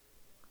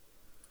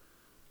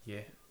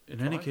 Yeah.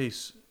 In any Try.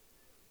 case,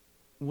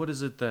 what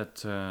is it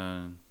that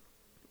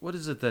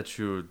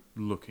you're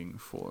looking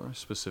for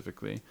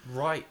specifically?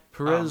 Right.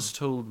 Perez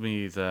told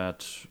me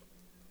that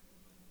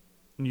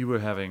you were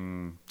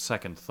having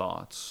second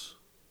thoughts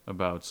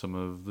about some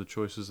of the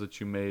choices that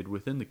you made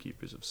within the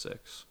Keepers of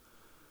Six.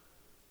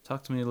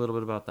 Talk to me a little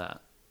bit about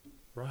that.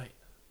 Right.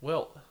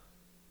 Well,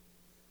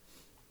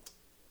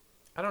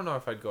 I don't know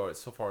if I'd go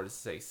so far as to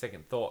say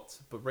second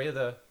thoughts, but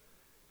rather,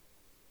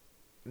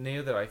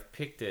 now that I've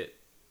picked it,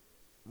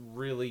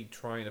 really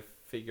trying to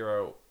figure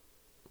out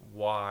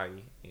why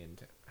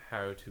and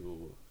how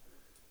to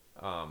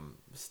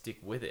stick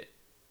with it,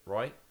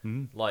 right?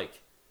 Mm-hmm.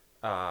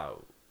 A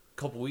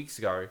couple weeks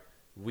ago,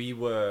 we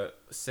were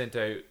sent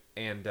out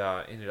and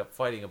ended up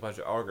fighting a bunch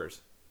of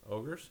ogres.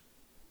 Ogres?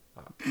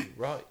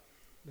 Right.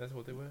 That's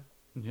what they were.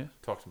 Yeah.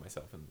 Talk to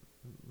myself in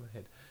my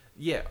head.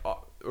 Yeah,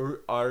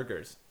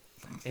 ogres.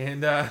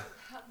 And How do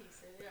you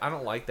say it? I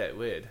don't like that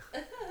word,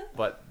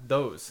 but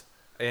those.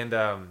 And,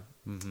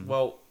 Mm-hmm.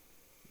 well,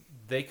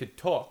 they could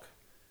talk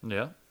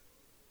Yeah.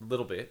 a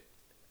little bit.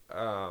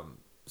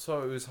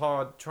 So it was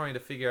hard trying to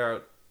figure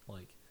out,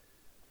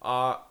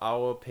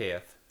 our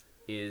path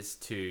is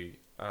to,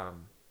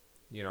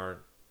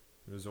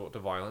 resort to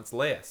violence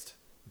last.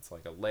 It's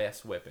like a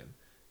last weapon,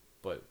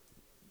 but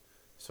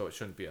so it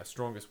shouldn't be our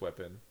strongest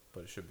weapon,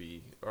 but it should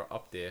be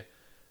up there.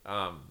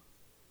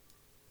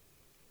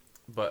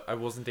 But I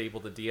wasn't able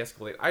to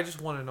de-escalate. I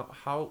just want to know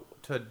how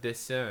to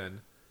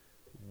discern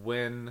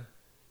when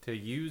to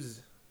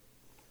use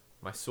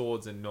my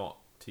swords and not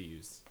to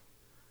use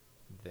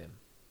them.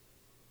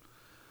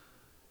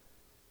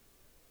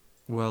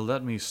 Well,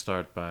 let me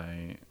start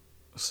by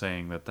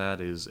saying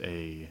that is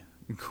a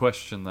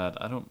question that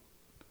I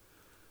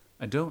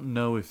don't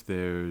know if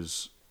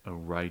there's a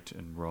right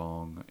and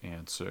wrong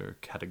answer,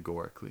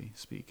 categorically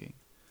speaking.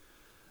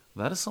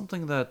 That is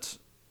something that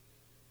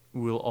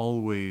will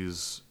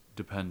always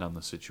depend on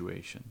the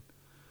situation.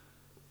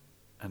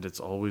 And it's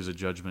always a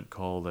judgment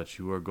call that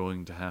you are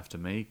going to have to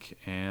make,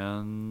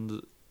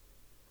 and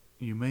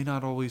you may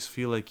not always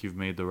feel like you've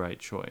made the right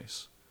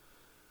choice.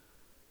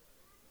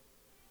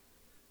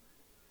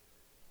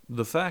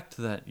 The fact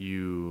that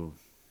you,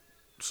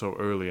 so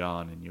early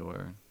on in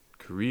your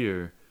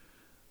career,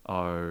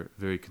 are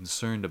very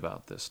concerned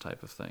about this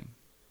type of thing,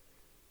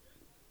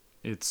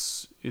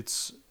 it's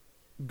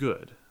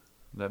good.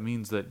 That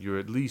means that you're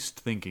at least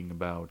thinking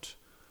about...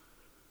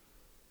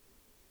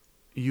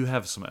 You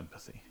have some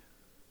empathy.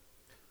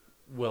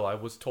 Well, I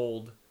was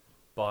told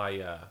by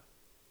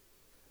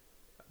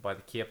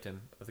the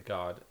captain of the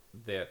guard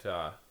that,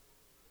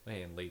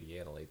 and Lady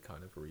Adelaide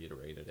kind of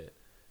reiterated it.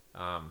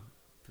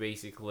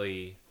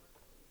 Basically,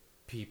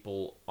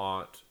 people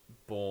aren't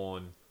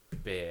born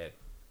bad,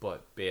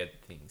 but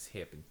bad things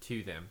happen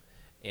to them,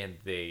 and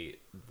they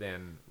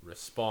then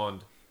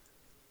respond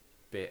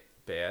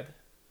bad.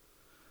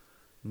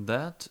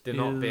 That They're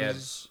not bad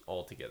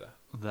altogether.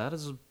 That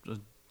is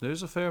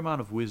there's a fair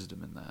amount of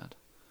wisdom in that.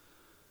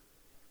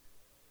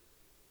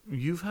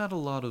 You've had a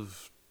lot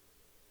of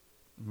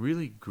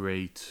really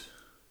great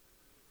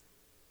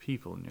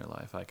people in your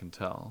life, I can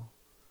tell,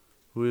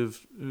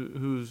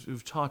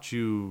 who've taught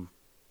you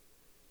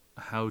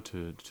how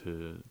to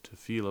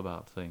feel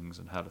about things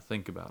and how to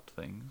think about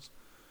things.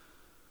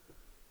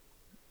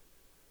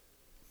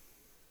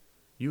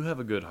 You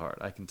have a good heart,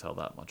 I can tell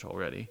that much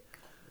already.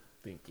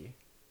 Thank you.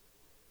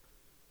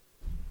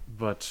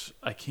 But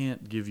I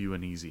can't give you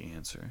an easy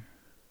answer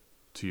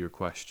to your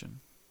question.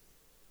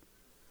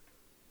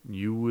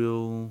 You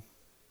will,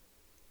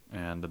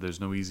 and there's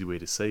no easy way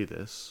to say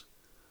this,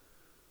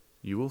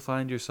 you will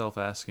find yourself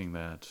asking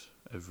that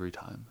every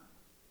time.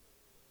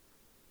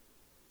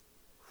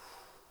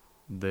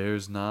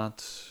 There's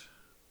not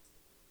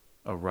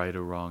a right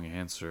or wrong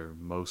answer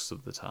most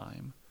of the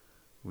time.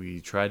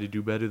 We try to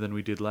do better than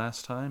we did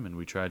last time, and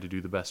we try to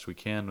do the best we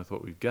can with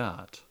what we've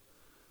got.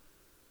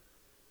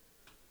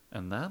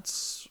 And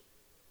that's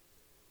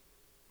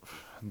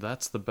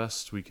the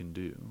best we can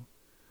do.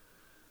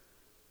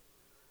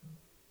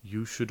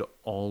 You should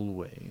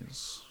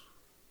always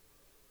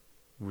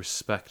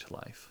respect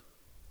life.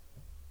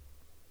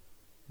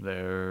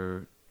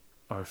 There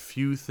are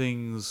few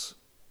things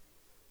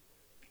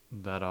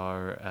that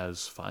are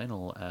as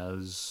final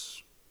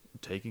as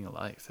taking a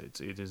life.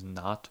 It is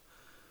not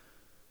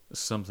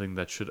something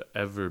that should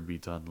ever be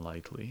done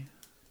lightly.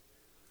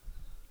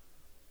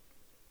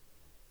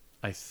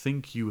 I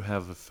think you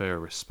have a fair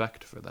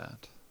respect for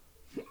that.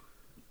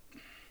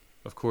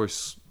 Of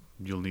course,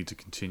 you'll need to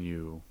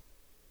continue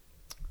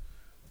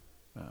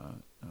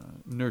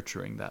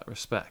nurturing that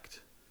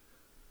respect.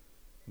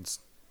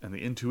 And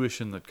the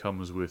intuition that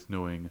comes with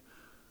knowing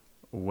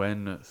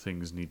when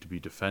things need to be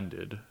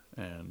defended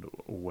and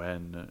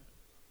when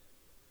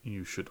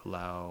you should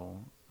allow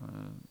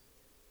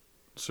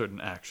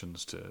certain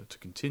actions to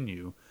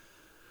continue,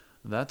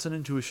 that's an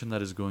intuition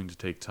that is going to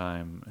take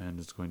time and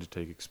it's going to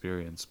take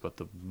experience. But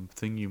the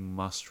thing you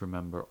must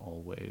remember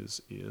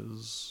always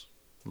is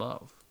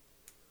love.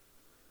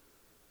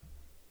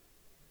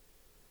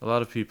 A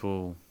lot of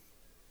people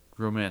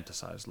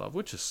romanticize love,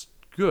 which is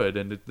good,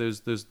 and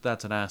there's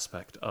that's an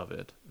aspect of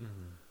it.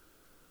 Mm-hmm.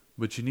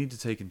 But you need to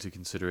take into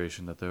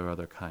consideration that there are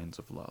other kinds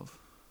of love.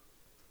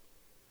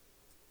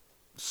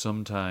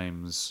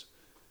 Sometimes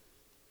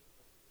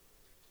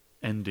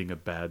ending a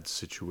bad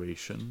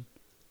situation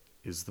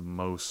is the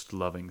most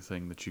loving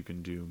thing that you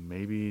can do.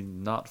 Maybe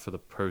not for the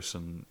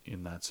person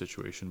in that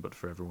situation, but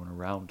for everyone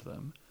around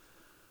them.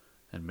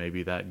 And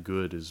maybe that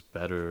good is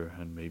better,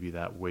 and maybe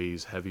that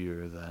weighs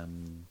heavier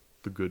than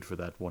the good for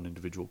that one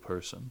individual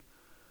person.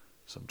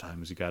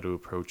 Sometimes you got to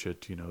approach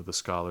it, the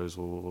scholars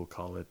will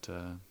call it,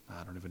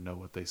 I don't even know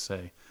what they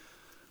say,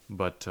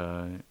 but,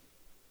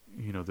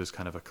 there's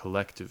kind of a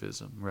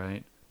collectivism,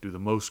 right? Do the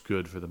most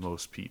good for the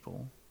most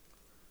people.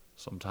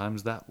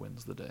 Sometimes that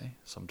wins the day.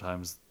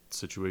 Sometimes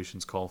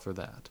situations call for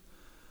that.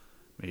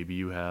 Maybe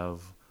you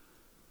have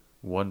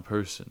one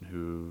person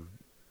who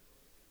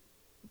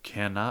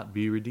cannot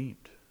be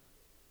redeemed.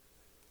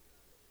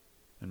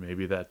 And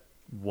maybe that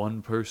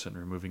one person,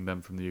 removing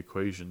them from the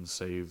equation,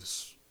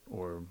 saves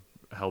or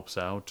helps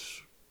out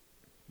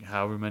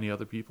however many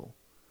other people.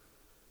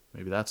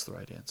 Maybe that's the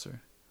right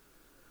answer.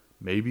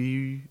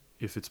 Maybe,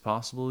 if it's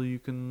possible, you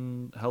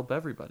can help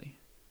everybody.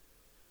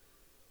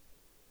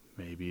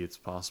 Maybe it's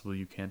possible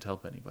you can't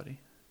help anybody.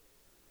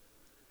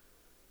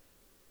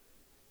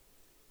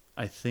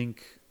 I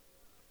think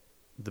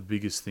the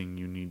biggest thing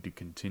you need to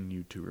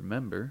continue to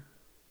remember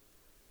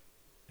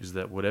is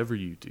that whatever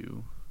you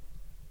do,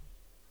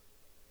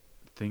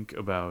 think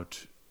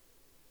about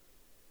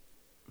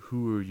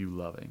who are you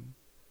loving?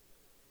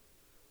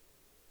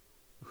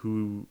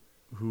 Who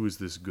is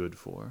this good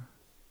for?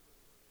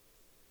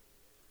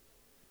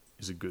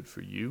 Is it good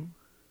for you?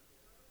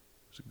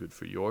 Is it good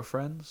for your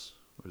friends?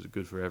 Or is it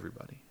good for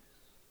everybody?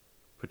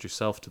 Put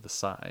yourself to the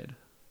side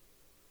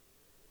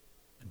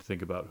and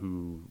think about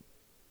who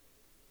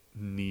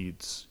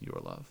needs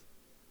your love,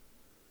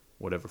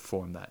 whatever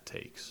form that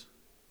takes.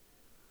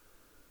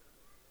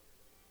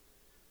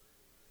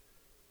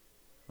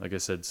 Like I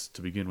said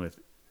to begin with,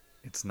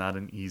 it's not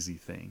an easy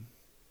thing,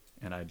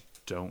 and I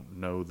don't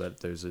know that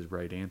there's a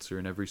right answer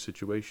in every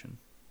situation.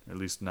 At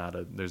least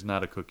there's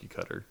not a cookie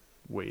cutter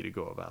way to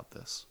go about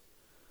this.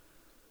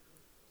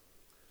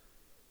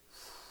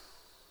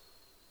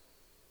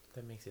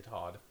 That makes it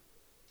hard.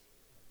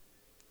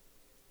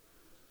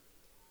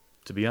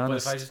 To be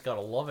honest, But if I just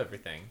gotta love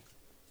everything,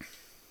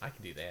 I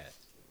can do that.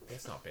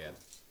 That's not bad.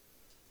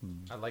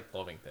 I like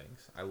loving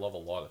things. I love a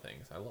lot of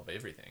things. I love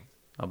everything.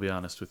 I'll be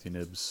honest with you,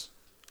 Nibs.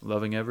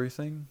 Loving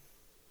everything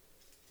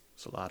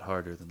is a lot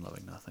harder than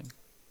loving nothing.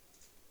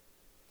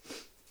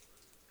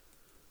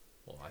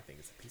 Well, I think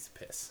it's a piece of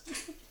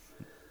piss.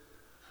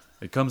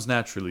 It comes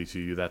naturally to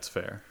you, that's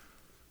fair.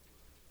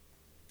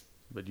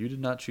 But you did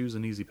not choose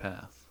an easy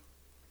path.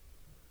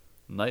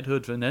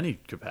 Knighthood in any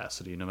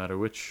capacity, no matter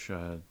which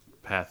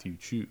path you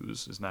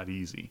choose, is not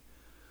easy.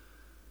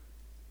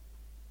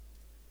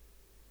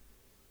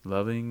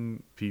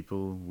 Loving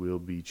people will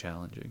be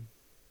challenging.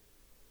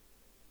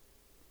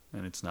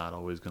 And it's not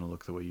always going to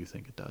look the way you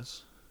think it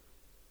does.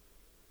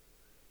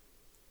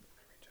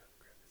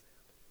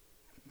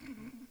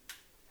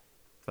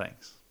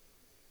 Thanks.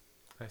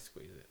 I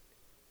squeeze it.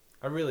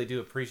 I really do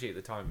appreciate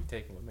the time you've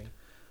taken with me.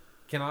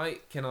 Can I,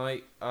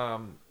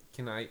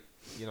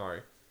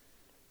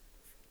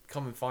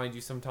 come and find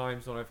you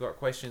sometimes when I've got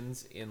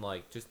questions in,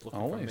 like, just looking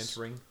for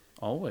mentoring?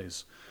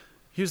 Always.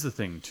 Here's the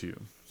thing, too.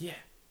 Yeah.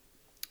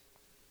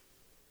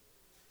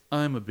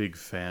 I'm a big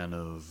fan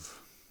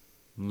of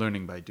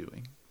learning by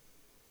doing.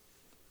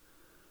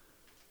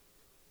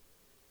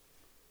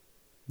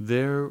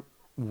 There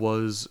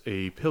was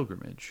a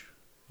pilgrimage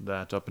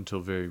that, up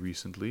until very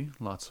recently,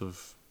 lots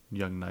of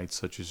young knights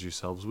such as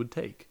yourselves would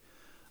take.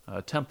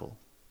 A temple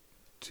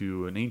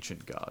to an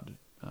ancient god.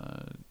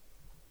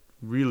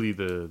 Really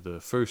the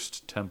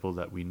first temple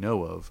that we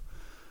know of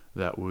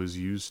that was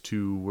used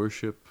to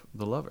worship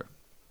the lover.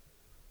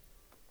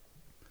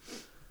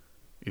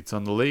 It's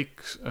on the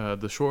lake,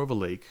 the shore of a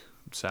lake,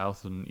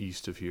 south and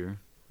east of here,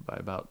 by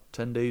about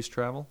 10 days'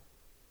 travel.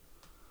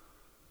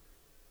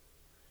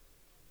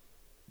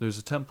 There's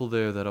a temple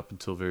there that up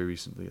until very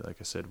recently, like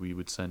I said, we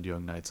would send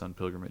young knights on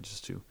pilgrimages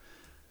to.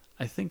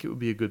 I think it would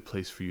be a good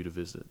place for you to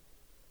visit,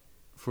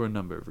 for a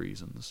number of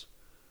reasons.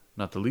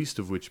 Not the least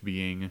of which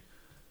being,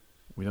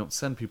 we don't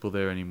send people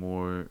there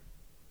anymore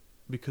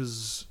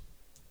because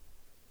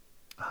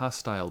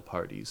hostile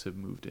parties have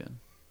moved in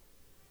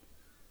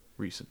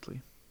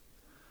recently.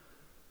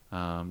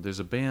 There's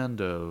a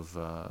band of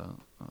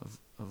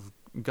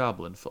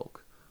goblin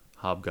folk,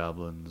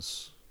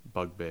 hobgoblins,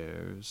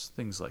 bugbears,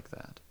 things like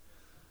that,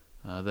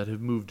 that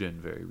have moved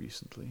in very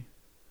recently.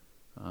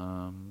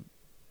 From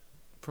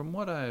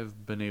what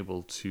I've been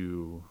able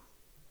to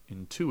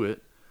intuit,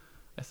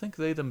 I think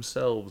they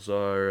themselves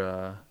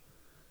are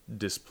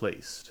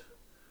displaced,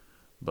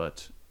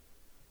 but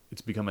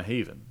it's become a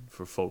haven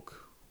for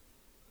folk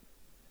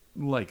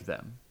like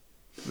them,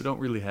 who don't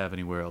really have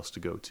anywhere else to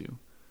go to.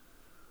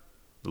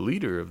 The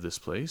leader of this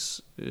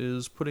place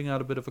is putting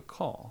out a bit of a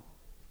call,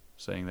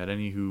 saying that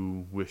any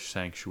who wish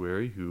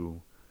sanctuary,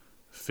 who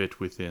fit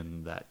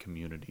within that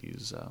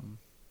community's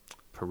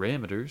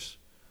parameters,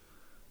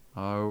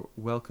 are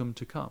welcome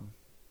to come.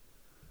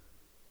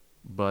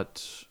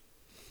 But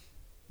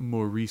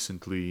more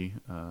recently,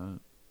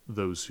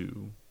 those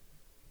who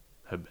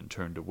have been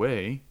turned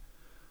away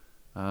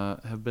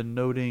have been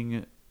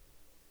noting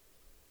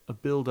a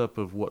buildup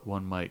of what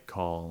one might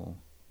call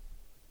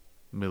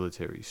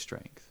military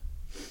strength.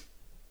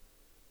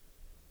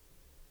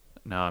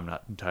 Now, I'm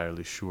not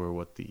entirely sure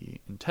what the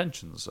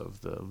intentions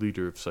of the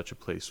leader of such a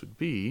place would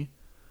be,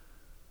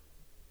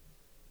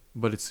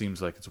 but it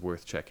seems like it's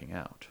worth checking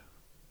out.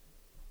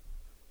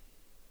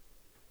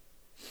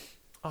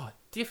 Oh,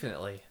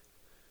 definitely.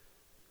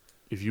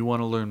 If you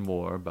want to learn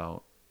more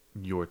about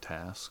your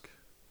task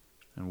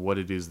and what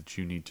it is that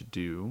you need to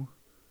do,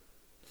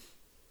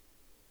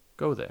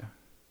 go there.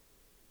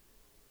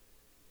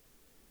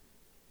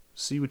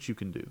 See what you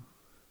can do.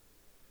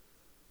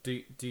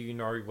 Do you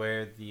know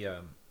where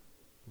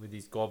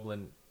these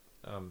goblin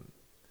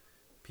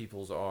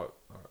peoples are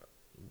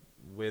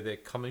where they're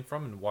coming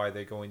from and why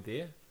they're going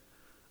there?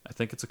 I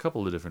think it's a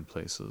couple of different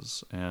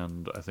places,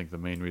 and I think the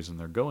main reason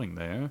they're going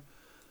there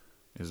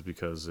is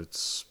because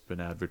it's been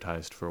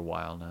advertised for a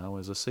while now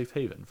as a safe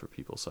haven for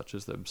people such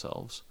as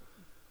themselves.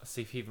 A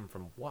safe haven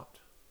from what?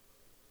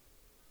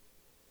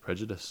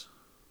 Prejudice.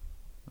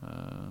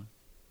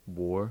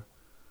 War.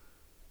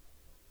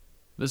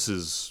 This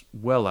is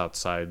well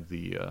outside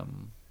the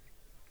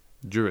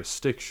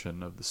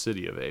jurisdiction of the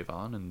city of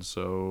Avon, and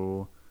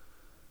so,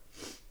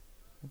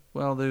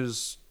 well,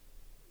 there's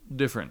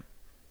different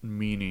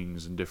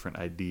meanings and different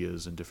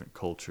ideas and different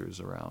cultures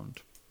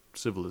around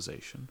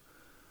civilization.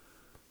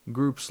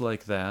 Groups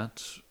like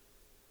that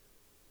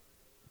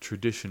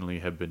traditionally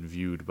have been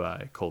viewed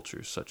by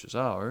cultures such as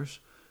ours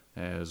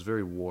as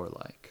very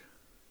warlike.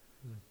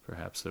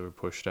 Perhaps they were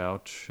pushed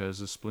out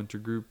as a splinter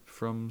group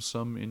from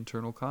some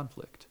internal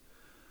conflict.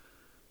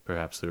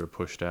 Perhaps they were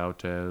pushed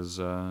out as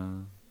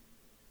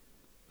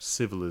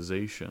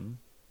civilization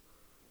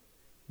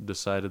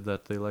decided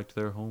that they liked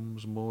their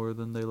homes more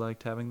than they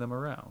liked having them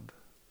around.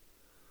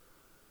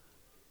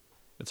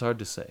 It's hard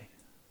to say.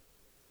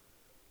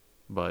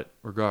 But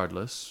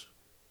regardless,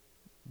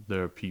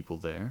 there are people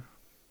there.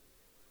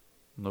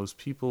 And those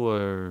people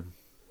are,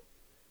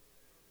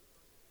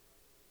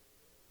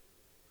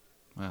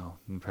 well,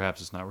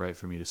 perhaps it's not right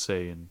for me to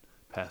say and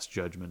pass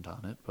judgment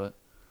on it, but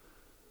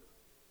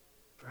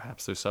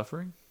Perhaps they're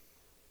suffering?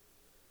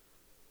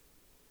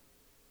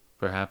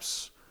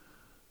 Perhaps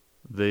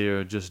they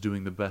are just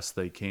doing the best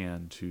they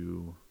can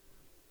to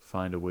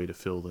find a way to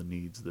fill the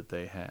needs that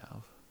they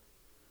have.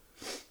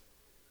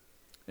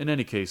 In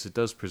any case, it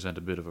does present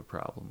a bit of a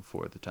problem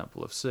for the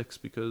Temple of Six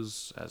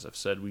because, as I've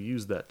said, we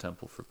use that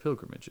temple for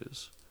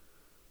pilgrimages.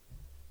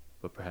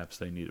 But perhaps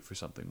they need it for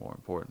something more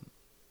important.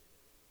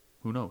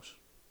 Who knows?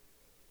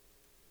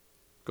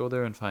 Go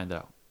there and find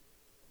out.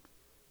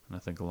 And I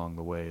think along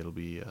the way it'll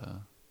be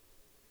a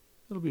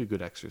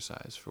good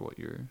exercise for what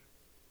you're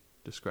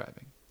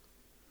describing.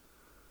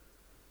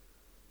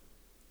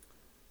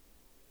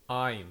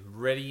 I'm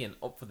ready and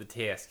up for the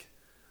task.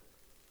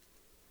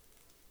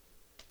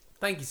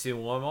 Thank you,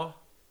 Silwama.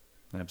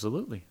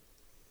 Absolutely.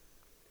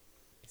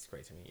 It's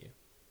great to meet you.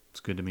 It's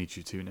good to meet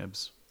you too,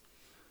 Nibs.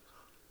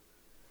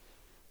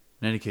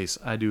 In any case,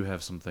 I do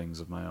have some things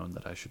of my own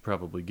that I should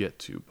probably get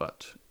to,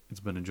 but it's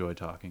been a joy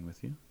talking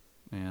with you,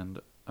 and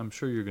I'm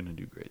sure you're going to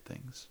do great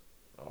things.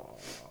 Oh,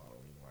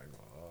 my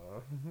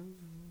God.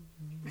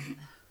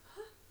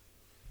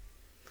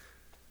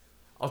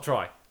 I'll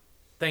try.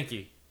 Thank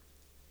you.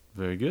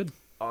 Very good.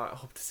 I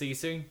hope to see you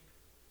soon.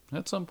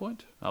 At some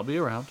point. I'll be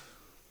around.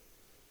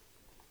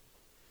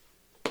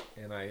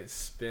 And I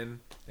spin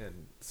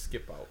and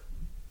skip out.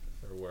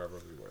 Or wherever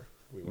we were.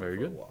 We went Very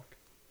for good. a walk.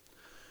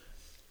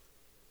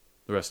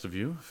 The rest of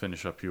you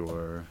finish up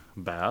your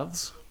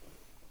baths.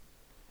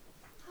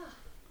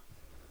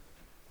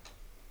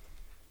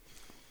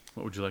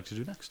 What would you like to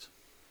do next?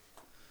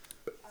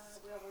 We're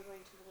going to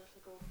let her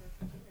go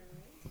for dinner,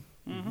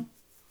 right? Mm-hmm.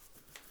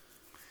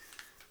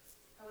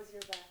 How was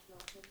your bath,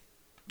 Malcolm?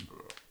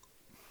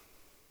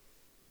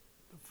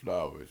 The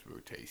flowers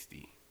were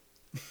tasty.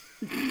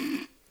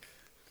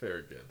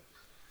 Very good.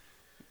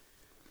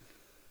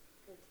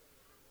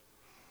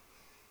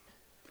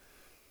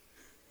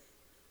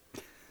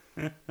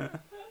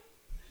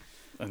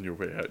 On your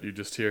way out, you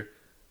just hear,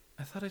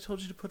 I thought I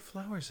told you to put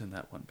flowers in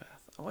that one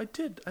bath. Oh, I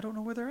did. I don't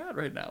know where they're at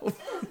right now.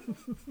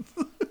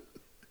 I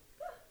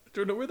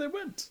don't know where they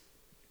went.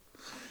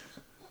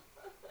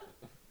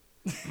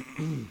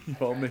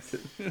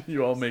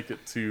 You all make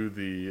it to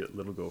the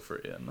Little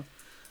Gopher Inn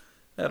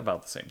at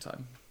about the same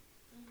time.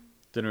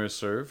 Dinner is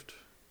served.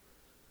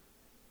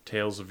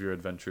 Tales of your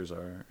adventures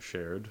are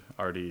shared.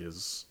 Artie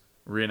is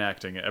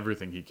reenacting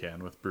everything he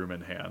can with broom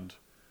in hand.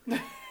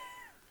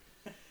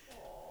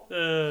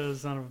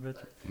 Son of a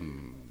bitch.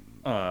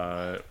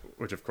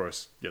 Which of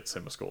course gets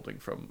him a scolding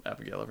from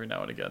Abigail every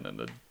now and again in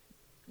a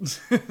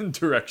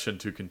direction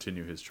to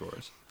continue his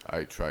chores.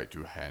 I try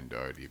to hand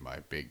Artie my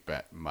big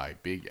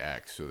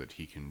axe so that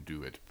he can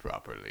do it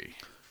properly.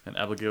 And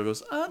Abigail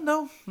goes,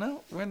 no,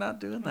 we're not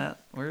doing that.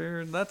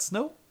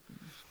 Nope.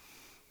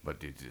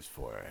 But it is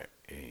for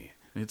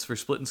It's for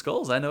splitting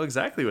skulls. I know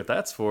exactly what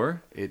that's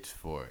for. It's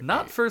for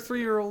Not for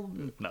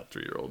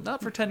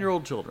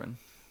 10-year-old children.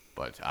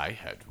 But I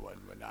had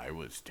one when I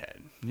was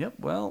 10. Yep,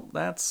 well,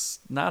 that's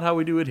not how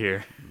we do it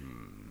here.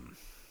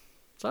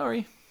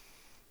 Sorry.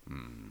 To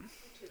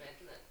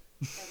imagine that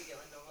Abigail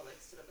and Nova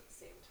stood up at the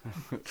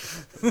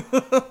same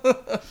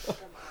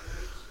time.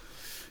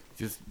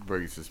 Just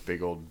brings this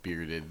big old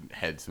bearded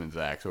headsman's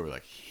axe over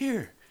like,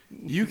 here,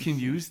 you can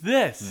use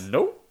this.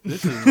 Nope.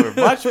 This is for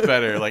much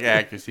better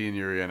accuracy in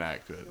your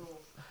reenactment.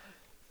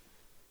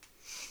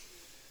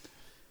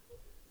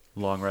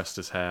 Long rest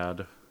is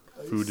had.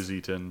 Food is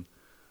eaten.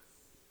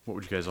 What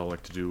would you guys all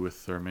like to do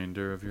with the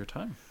remainder of your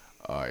time?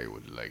 I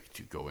would like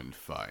to go and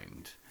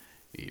find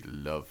a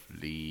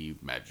lovely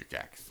magic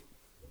axe.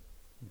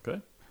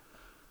 Okay.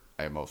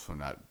 I am also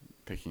not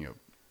picking up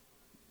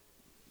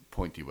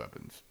pointy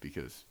weapons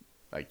because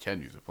I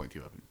can use a pointy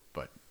weapon,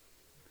 but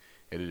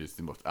it is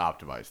the most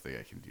optimized thing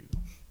I can do.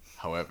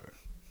 However,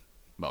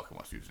 Malcolm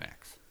wants to use an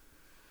axe.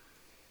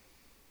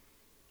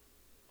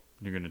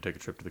 You're going to take a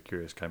trip to the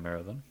Curious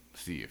Chimera then?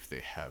 See if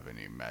they have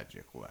any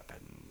magic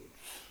weapons.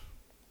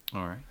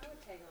 All right. I would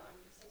tag along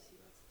just to see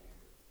what's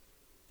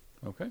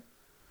there. Okay.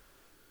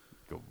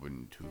 Go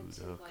into And to,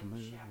 the chimera.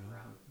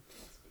 chaperone,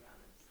 let's be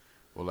honest.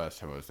 Well, last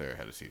time I was there, I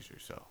had a seizure,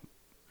 so.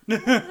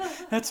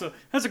 That's a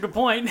good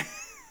point.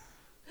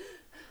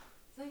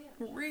 So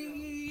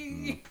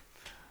yeah.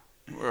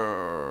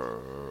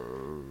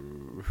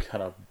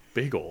 Got a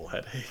big ol'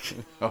 headache.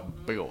 A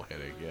big old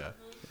headache, yeah. Or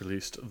at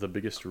least the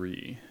biggest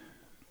ree.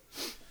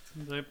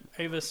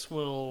 Avis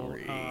will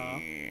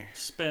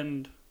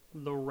spend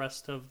the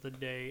rest of the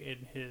day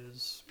in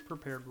his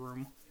prepared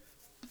room.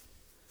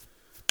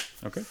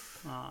 Okay.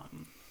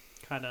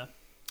 Kind of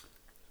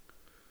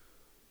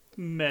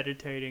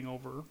meditating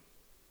over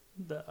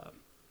the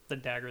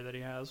dagger that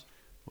he has.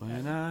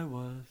 When I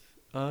was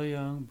a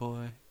young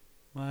boy,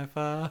 my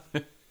father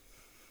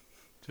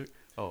took...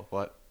 Oh,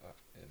 what?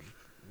 And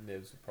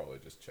Nibs would probably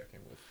just check in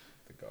with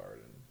the guard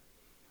and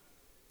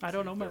I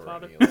don't know see my if there were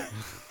father. any,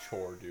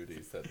 chore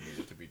duties that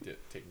needed to be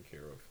taken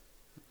care of.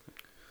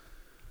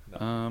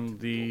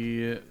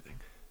 The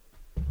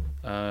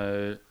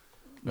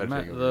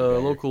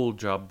local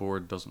job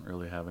board doesn't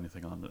really have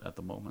anything on it at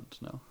the moment,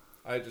 no.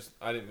 I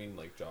didn't mean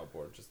like job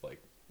board, just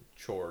like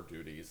chore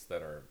duties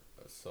that are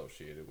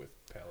associated with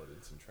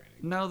paladins in training.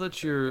 Now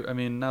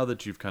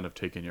that you've kind of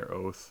taken your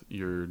oath,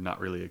 you're not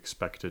really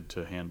expected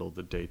to handle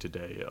the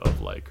day-to-day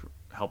of, like,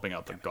 helping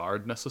out the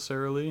guard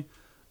necessarily.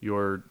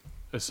 You're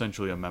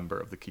essentially a member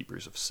of the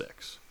Keepers of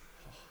Six,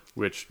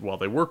 which, while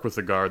they work with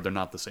the guard, they're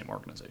not the same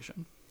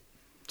organization.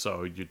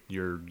 So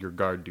your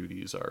guard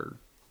duties are,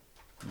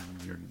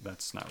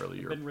 that's not really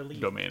your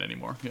domain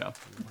anymore. Yeah.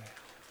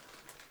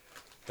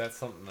 That's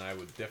something I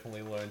would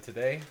definitely learn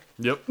today.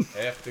 Yep.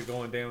 After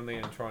going down there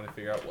and trying to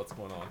figure out what's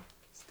going on.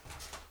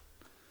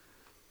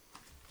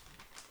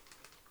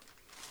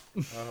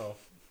 Oh.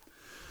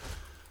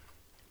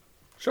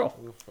 Sure.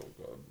 Oh,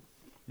 God.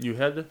 You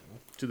head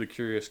to the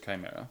Curious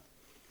Chimera.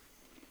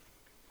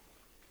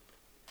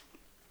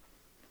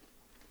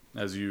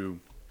 As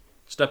you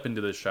step into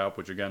this shop,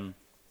 which again,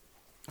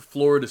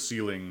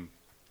 floor-to-ceiling,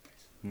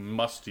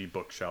 musty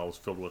bookshelves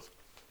filled with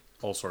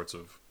all sorts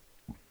of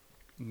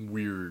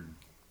weird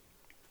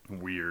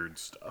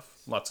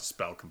stuff. Lots of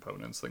spell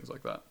components, things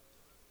like that.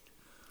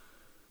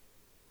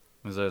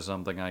 Is there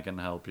something I can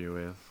help you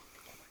with?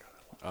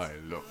 I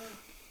look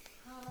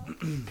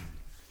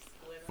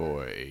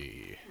for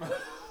a...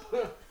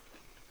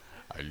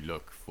 I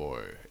look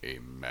for a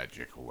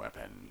magic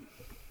weapon.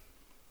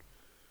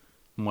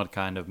 What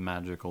kind of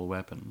magical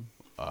weapon?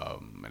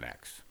 An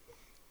axe.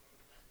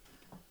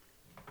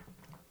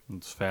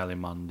 It's fairly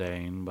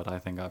mundane, but I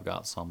think I've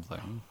got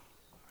something.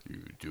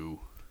 You do?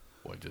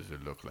 What does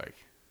it look like?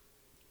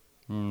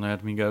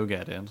 Let me go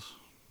get it.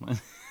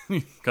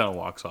 He kind of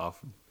walks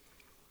off.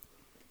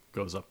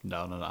 Goes up and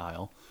down an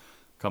aisle.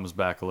 Comes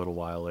back a little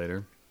while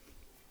later.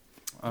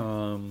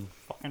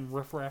 Fucking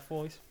riffraff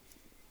voice.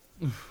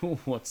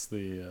 What's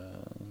the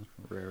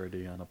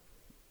rarity on a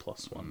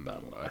 +1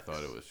 battle I axe?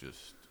 thought it was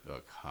just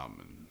a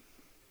common...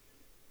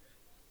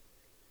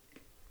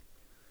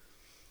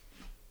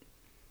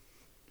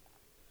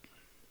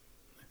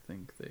 I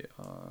think they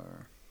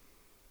are...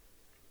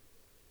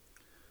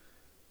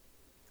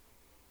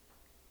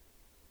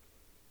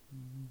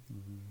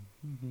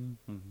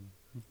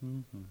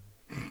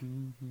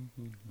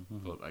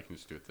 Well, I can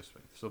just do it this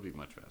way. This will be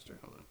much faster.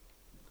 Hold on.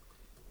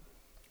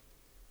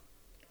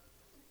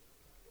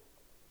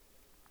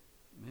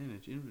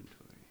 Manage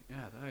inventory.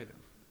 Add item.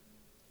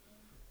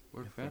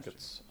 Work I think faster.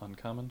 it's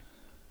uncommon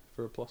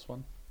for a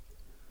 +1.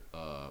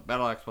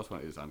 Battle axe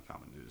 +1 is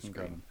uncommon. It is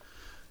green.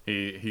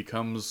 He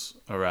comes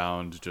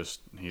around.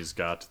 He's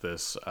got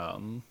this.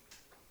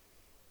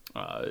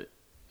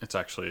 It's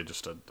actually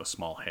just a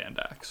small hand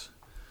axe,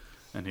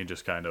 and he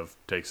just kind of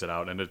takes it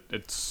out, and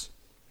it's.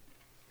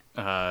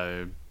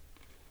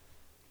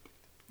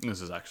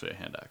 This is actually a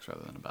hand axe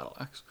rather than a battle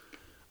axe,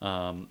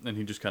 and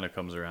he just kind of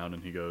comes around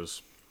and he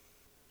goes,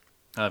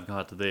 "I've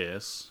got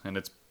this," and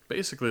it's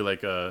basically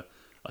like a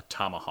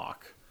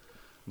tomahawk,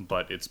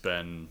 but it's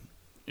been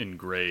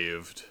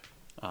engraved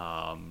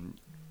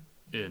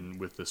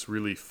with this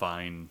really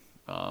fine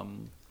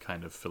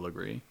kind of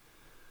filigree,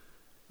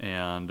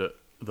 and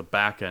the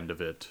back end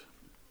of it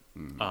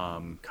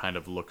kind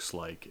of looks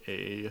like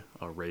a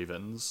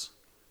raven's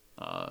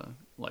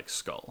like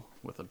skull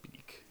with a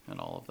beak and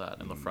all of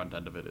that, and the front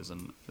end of it is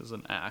an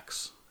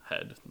axe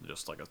head,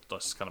 just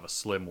kind of a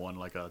slim one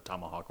like a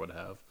tomahawk would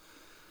have.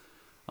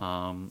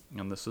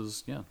 And this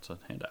is, it's a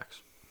hand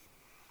axe.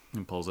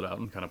 And pulls it out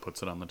and kind of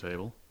puts it on the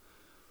table.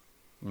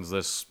 Is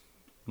this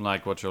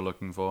like what you're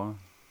looking for?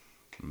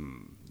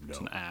 It's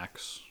an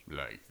axe.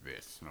 Like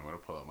this. And I'm going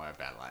to pull out my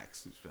battle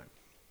axe. It's like,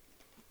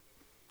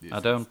 this I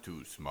don't- is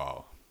too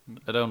small.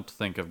 I don't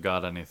think I've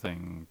got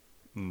anything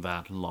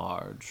that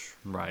large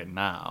right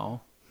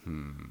now.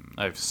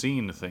 I've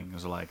seen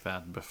things like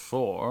that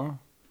before.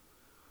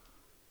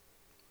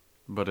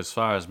 But as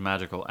far as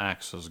magical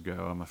axes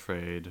go, I'm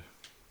afraid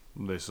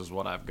this is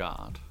what I've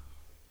got.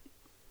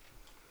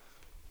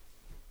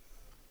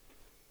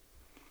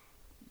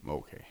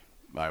 Okay.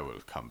 I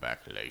will come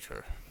back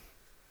later.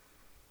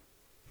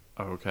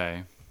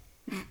 Okay.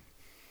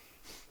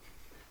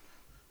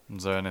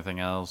 Is there anything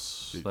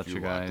else Did that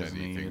you want guys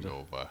anything need?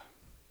 Will, over?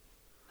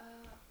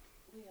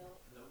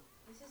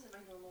 this isn't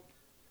my normal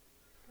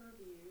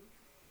purview,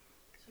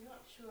 so I'm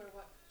not sure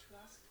what to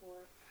ask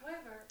for.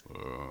 However,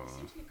 you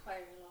seem to be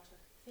acquiring a lot of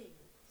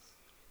things.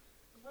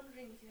 I was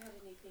wondering if you had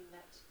anything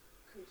that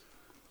could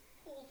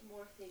hold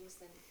more things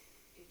than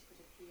it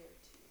would appear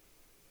to.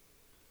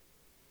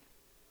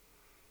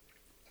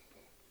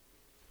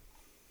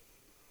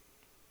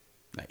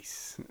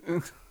 Nice. I'd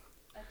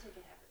take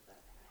a habit, but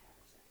I have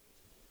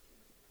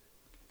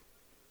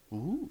exactly.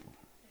 Ooh.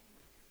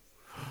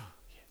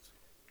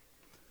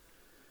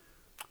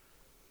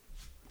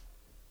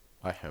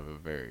 I have a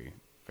very,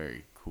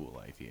 very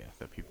cool idea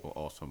that people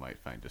also might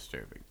find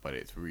disturbing, but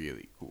it's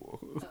really cool.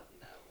 Oh no.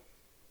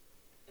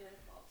 It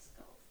involves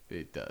skulls.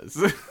 It does.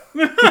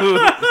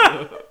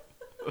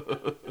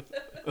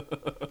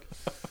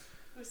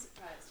 Who's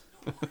surprised?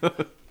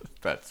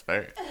 That's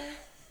fair.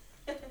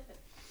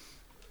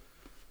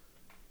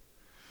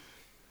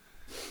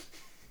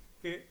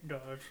 It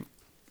does.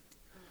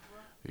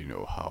 You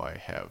know how I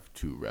have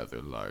 2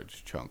 rather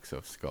large chunks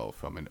of skull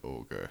from an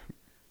ogre?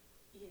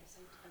 Yes,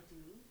 I do.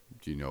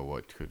 Do you know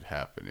what could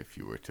happen if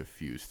you were to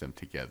fuse them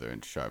together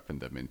and sharpen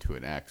them into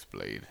an axe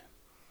blade?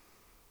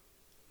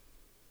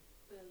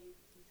 Well,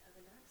 you'd have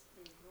an axe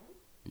blade, no?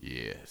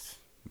 Yes,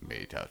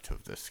 made out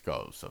of the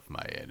skulls of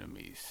my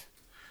enemies.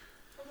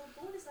 Although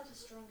bone is not as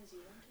strong as you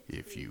want it to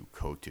If be. you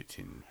coat it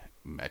in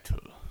metal.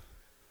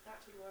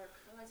 That would work.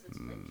 Otherwise it's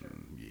splinter.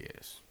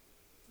 Yes.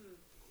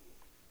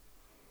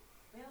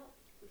 Well,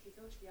 we could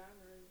go to the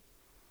armor and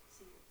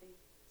see what they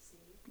say.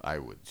 I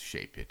would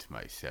shape it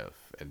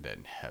myself and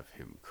then have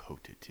him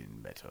coat it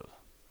in metal.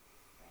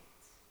 Right.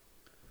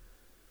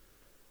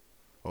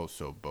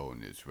 Also,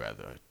 bone is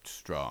rather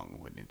strong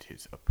when it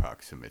is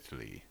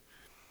approximately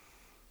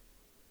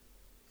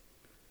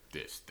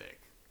this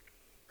thick.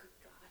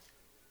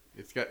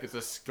 Good God. It's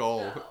a skull,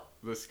 No.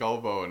 the skull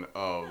bone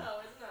of. No,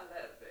 it's not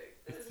that big.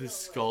 It's There's the no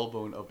skull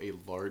bone of a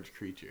large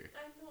creature, way.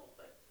 I know,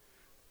 but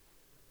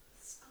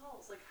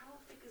skulls, like how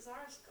thick is our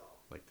skull?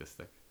 like this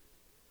thick.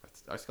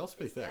 Our skull's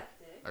pretty Is thick. that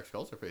thick? Our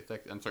skulls are pretty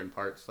thick, and certain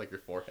parts, like your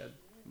forehead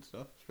and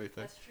stuff, it's pretty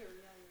thick. That's true,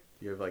 yeah.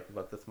 You have like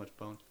about this much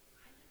bone.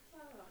 I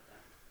never thought about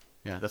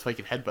that. Yeah, that's why you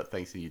can headbutt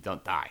things and you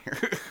don't die.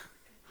 It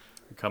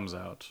comes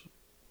out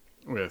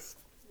with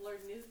Learn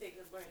new things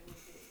and learn new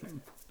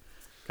things.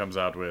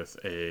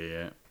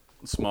 a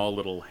small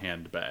little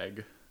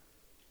handbag,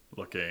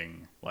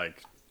 looking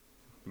like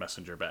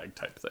messenger bag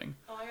type thing.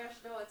 Oh my gosh,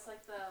 no, it's the,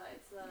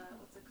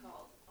 what's it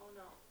called? Oh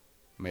no.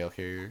 Mail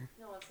carrier.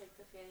 No, it's like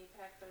the fanny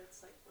pack, but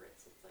it's like where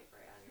it's like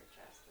right on your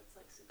chest. It's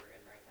like super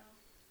in right now.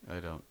 I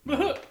don't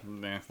know.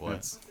 Nah, What?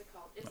 it's- What's it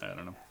called? It's I a don't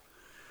fanny know. pack.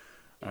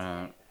 It's a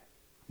fanny pack.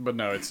 But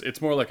no,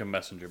 it's more like a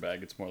messenger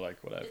bag. It's more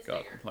like what I've It's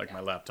got, bigger, like yeah.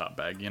 my laptop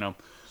bag, you know.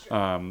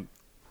 Sure.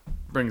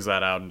 Brings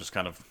that out and just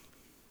kind of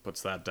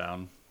puts that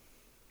down.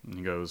 And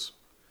he goes,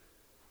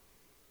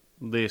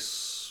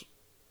 "This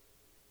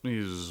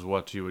is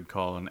what you would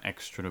call an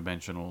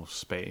extra-dimensional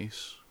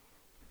space.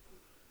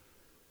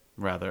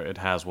 Rather, it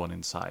has one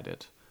inside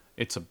it.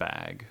 It's a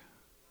bag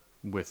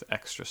with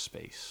extra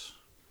space."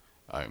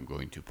 I'm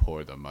going to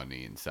pour the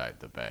money inside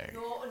the bag.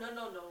 No,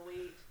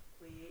 wait.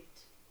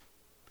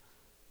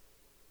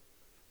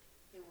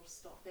 It will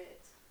stop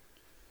it.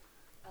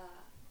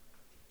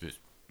 Just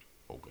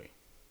okay.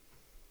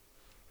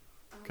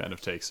 Kind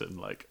of takes it and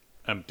like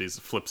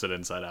flips it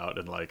inside out,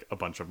 and like a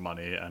bunch of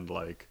money and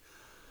like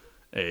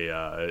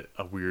a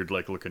weird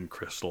like looking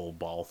crystal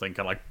ball thing, kind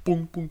of like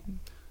boom boom.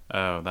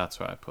 Oh, that's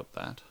where I put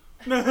that.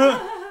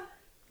 Draft.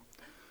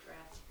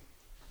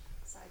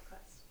 Side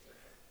quest.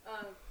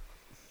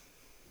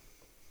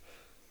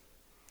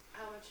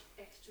 How much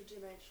extra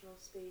dimensional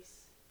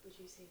space would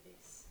you say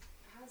this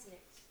has in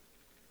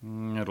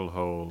it? It'll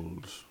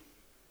hold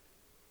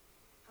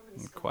How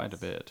many quite a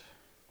skulls? bit.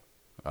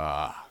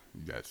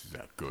 That's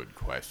a good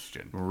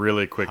question.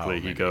 Really How quickly,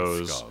 he many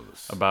goes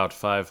skulls? about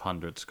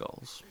 500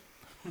 skulls.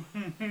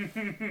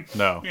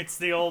 No. It's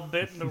the old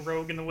bit, the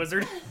rogue and the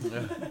wizard.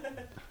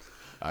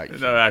 I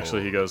can No,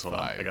 actually, he hold goes, hold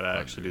on, I gotta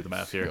actually do the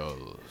math here.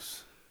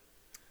 skulls.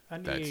 I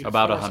That's need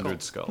About 4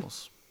 100 skulls.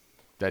 skulls.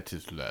 That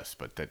is less,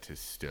 but that is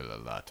still a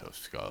lot of More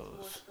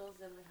skulls. skulls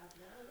than we have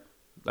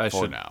now.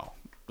 For now.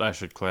 I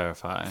should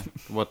clarify.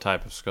 What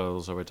type of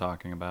skulls are we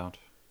talking about?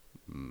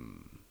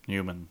 Hmm.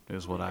 Human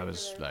is what I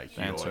was Like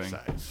answering. your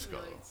size skull.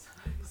 Really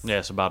size.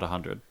 Yes, about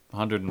 100.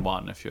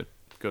 101 if you're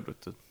good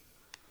with the...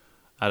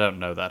 I don't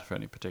know that for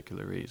any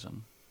particular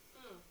reason.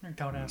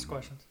 Don't ask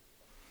questions.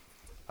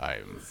 I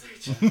Be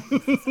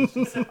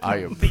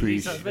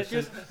appreciate.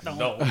 suspicious.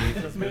 Don't be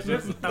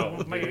suspicious.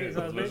 Don't be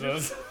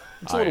suspicious.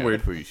 It's a little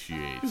weird.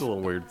 Appreciate. He's a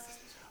little weird.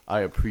 I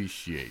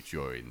appreciate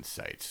your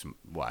insights,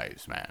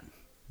 wise man.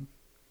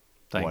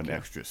 Thank One you.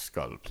 extra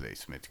skull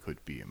placement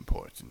could be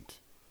important.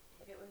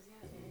 It was,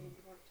 yeah, very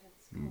important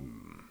skull.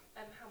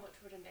 How much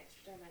would an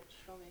extra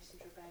dimensional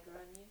messenger bag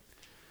run you?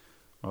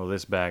 Well,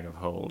 this bag of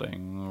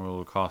holding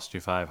will cost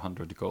you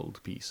 500 gold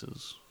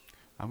pieces.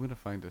 I'm gonna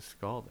find a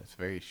skull that's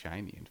very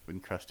shiny and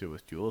encrusted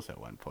with jewels at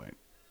one point.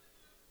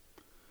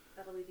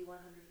 That'll be the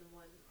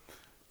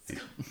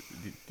 101.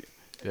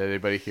 Did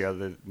anybody here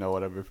know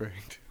what I'm referring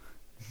to?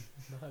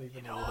 Not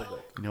even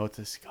You know it's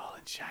a skull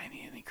and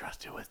shiny and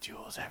encrusted with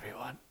jewels,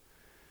 everyone?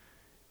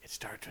 It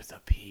starts with a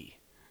P,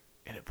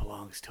 and it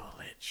belongs to a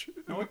lich.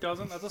 No, it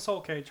doesn't. That's a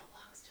soul cage.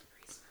 Belongs to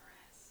Priest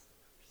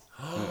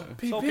Caress.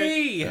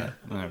 PP!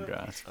 Oh,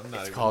 God. I'm not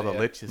It's even called a gonna-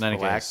 lich's In any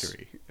case-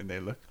 phylactery, and they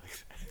look like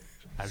that.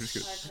 I'm just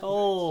gonna...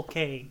 Soul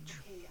cage.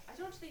 Okay, I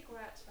don't think we're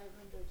at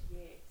 500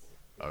 yet.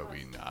 Are we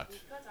because not?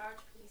 We've got arch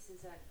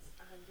pieces at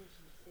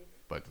 150.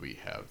 But we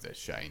have the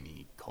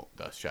shiny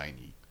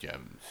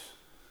gems.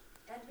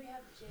 And we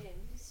have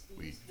gems.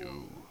 We use for-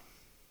 do.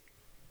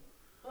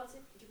 What's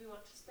it? Do we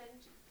want to spend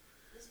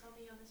this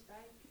money on this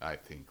bag? I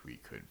think we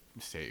could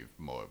save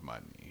more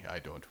money. I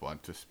don't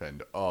want to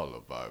spend all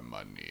of our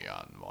money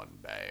on one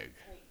bag.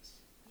 Right.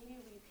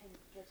 Maybe we can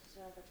get it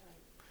another time.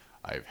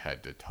 I've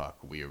had to talk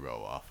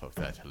Wero off of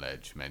that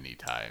ledge many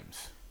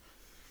times.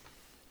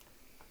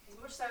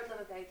 How much sound on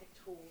a bag that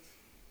holds?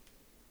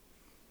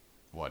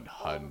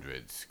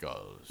 100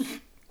 skulls.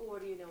 Or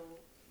do you know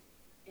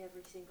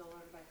every single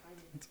herb I find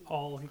in the It's tea?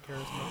 all he cares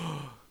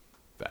about.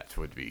 That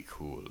would be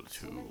cool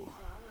So many too.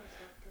 flowers,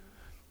 Malcolm.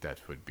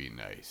 That would be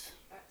nice.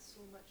 That's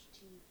so much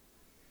tea.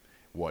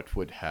 What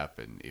would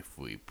happen if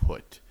we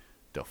put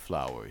the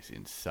flowers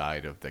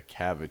inside of the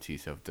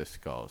cavities of the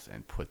skulls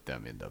and put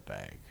them in the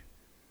bag?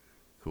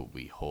 Could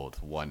we hold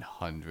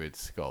 100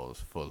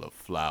 skulls full of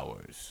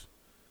flowers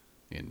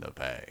in the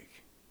bag?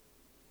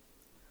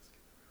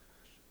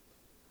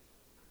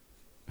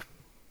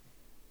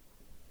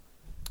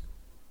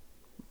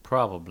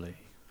 Probably.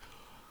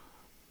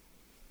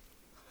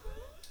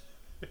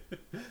 No,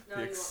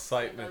 The you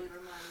excitement.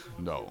 Won't.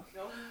 No, you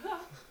No. won't. No.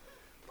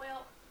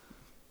 Well,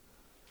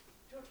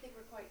 don't think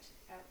we're quite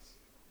at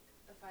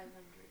the 500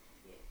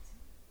 yet.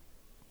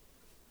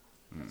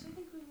 But I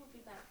think we will be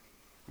back.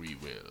 We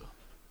will.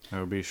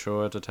 Oh, be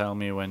sure to tell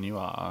me when you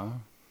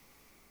are.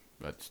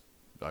 But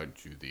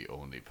aren't you the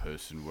only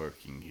person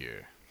working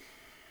here?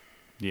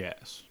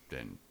 Yes.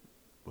 Then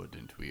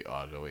wouldn't we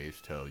always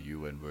tell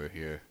you when we're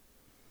here?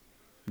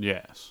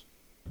 Yes.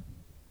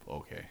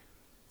 Okay.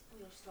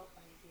 We'll stop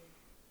by again.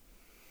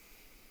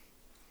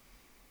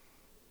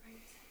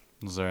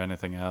 Right. Is there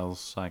anything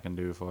else I can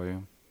do for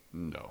you?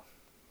 No.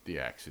 The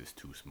axe is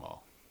too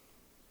small.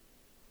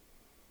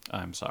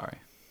 I'm sorry.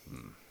 The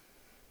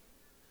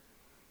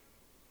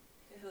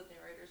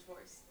narrator's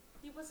voice.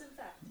 He was in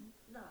fact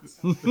not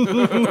sorry.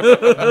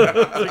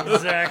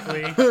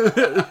 Exactly.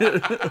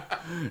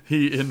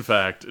 He, in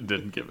fact,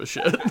 didn't give a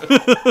shit. Right.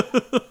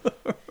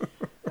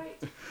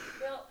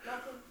 Well,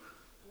 Malcolm,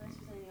 unless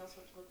there's anything else to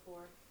look for.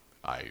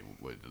 I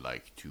would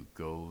like to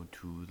go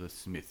to the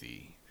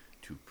smithy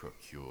to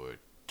procure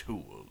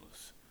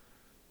tools.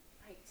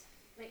 Right.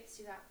 Let's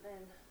do that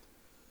then.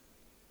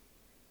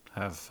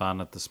 Have fun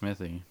at the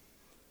smithy.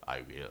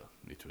 I will.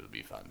 It will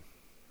be fun.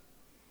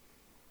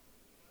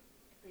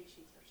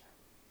 Appreciate your time.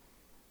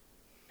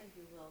 And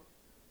we will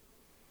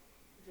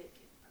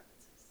vacate the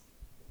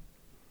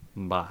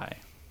premises. Bye.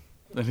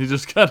 And he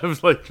just kind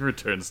of like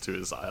returns to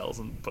his aisles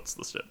and puts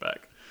the shit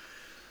back.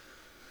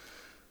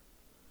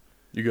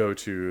 You go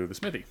to the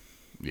smithy.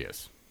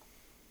 Yes.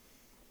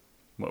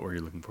 What were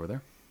you looking for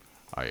there?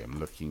 I am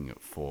looking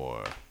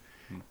for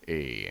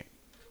a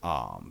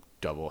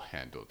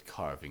double-handled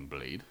carving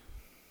blade.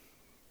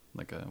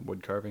 Like a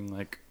wood carving,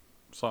 like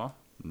saw?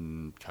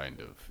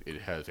 Kind of.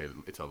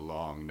 It's a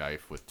long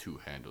knife with two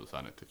handles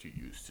on it that you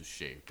use to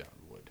shave down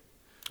wood,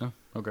 Oh,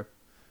 okay.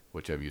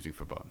 which I'm using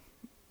for bone.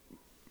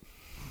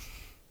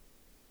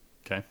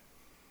 Okay.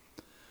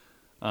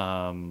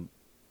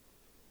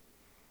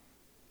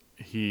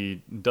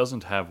 He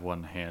doesn't have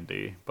one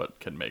handy, but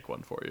can make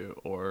one for you.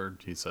 Or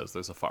he says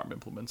there's a farm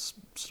implements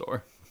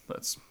store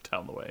that's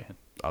down the way.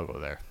 I'll go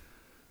there.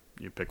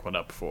 You pick one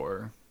up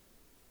for,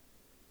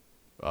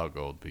 A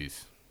gold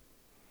piece.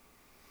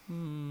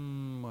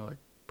 well, like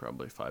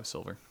probably 5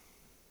 silver.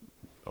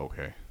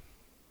 Okay.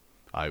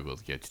 I will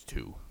get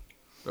 2.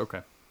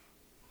 Okay.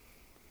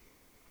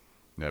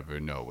 Never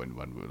know when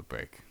one will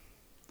break.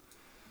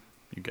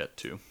 You get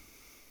 2.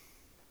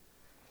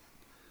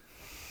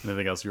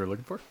 Anything else you were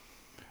looking for?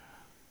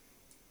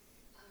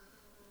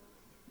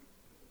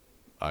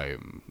 I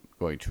am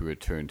going to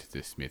return to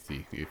the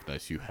smithy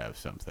unless you have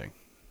something.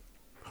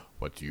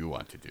 What do you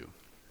want to do?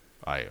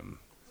 Well, I was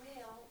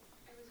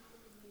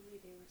hoping maybe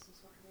there was some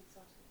sort of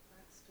exotic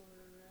plant store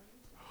around.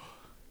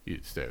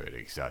 Is there an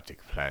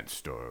exotic plant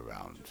store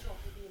around? Would you thought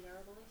maybe an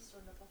herbalist or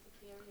an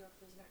apothecary, or if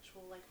there's an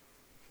actual, like,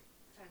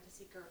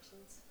 fantasy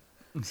gherkins?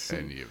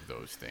 Any of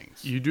those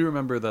things. You do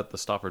remember that the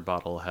stoppered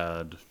bottle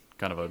had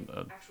kind of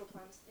a Actual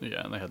plants thing?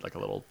 yeah, and they had like a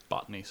little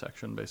botany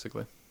section,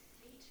 basically.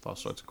 All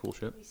sorts of cool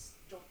shit. We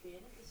stop in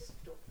at the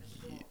store.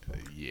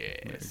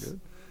 Yes. Very good.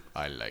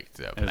 I like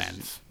the As-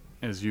 plants.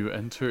 As you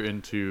enter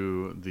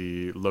into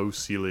the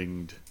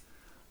low-ceilinged,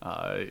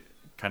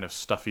 kind of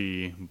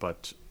stuffy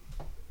but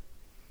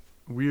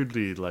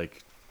weirdly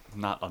like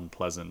not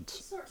unpleasant,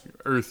 Sort of.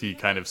 earthy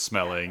kind of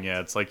smelling. Yeah,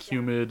 it's like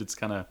humid. It's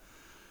kind of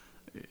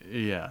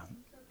yeah.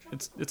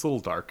 It's a little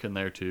dark in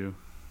there too.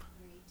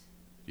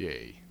 Great.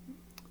 Yay.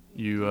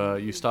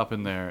 You stop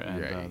in there, and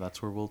Yay.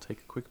 that's where we'll take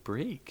a quick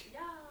break.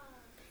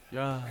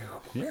 Yeah.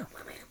 Yeah.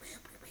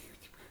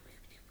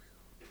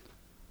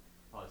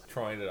 I was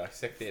trying to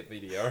dissect that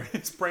video.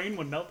 His brain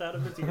would melt out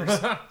of his ears.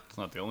 It's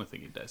not the only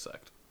thing you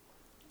dissect.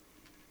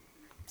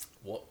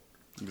 What?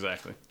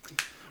 Exactly.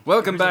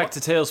 Welcome back to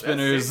Tail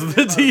Spinners,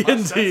 the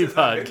D&D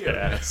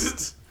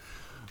podcast,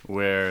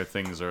 where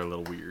things are a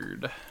little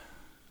weird.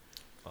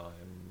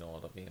 I'm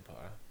not a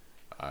vampire.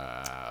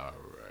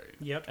 Alright.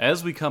 Yep.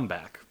 As we come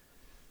back,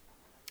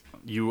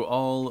 you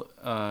all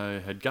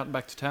had gotten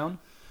back to town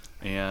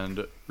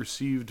and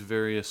received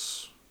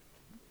various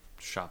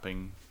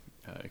shopping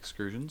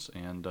excursions,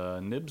 and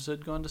Nibs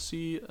had gone to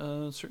see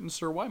a certain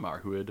Sir Weimar,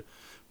 who had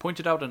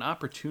pointed out an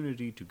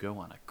opportunity to go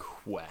on a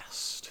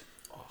quest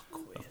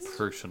of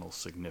personal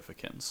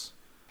significance.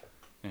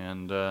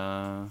 And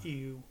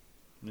You.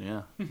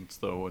 yeah,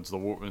 it's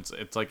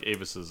like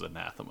Avis's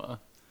anathema.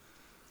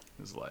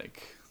 It's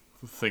like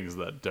things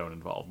that don't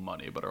involve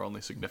money but are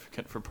only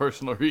significant for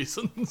personal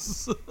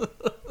reasons.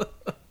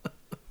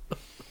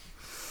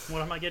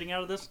 What am I getting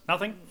out of this?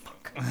 Nothing.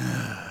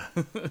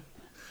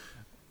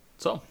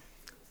 So,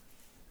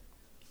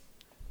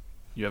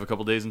 you have a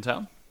couple days in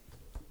town.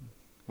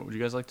 What would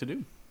you guys like to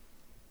do?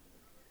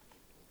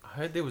 I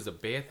heard there was a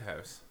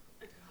bathhouse.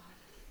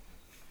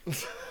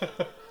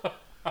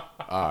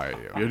 I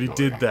We already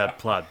did that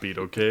plot beat,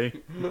 okay?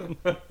 Well, you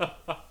wanted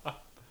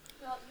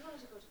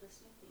to go to the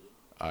smithy.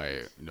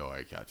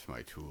 I got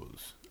my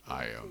tools.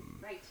 I am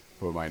Right.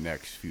 for my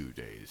next few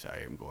days. I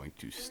am going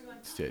to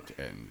sit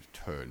and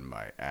turn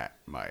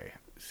my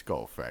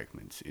skull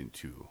fragments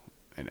into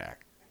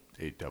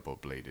a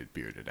double-bladed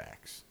bearded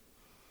axe.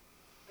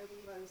 I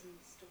believe I was in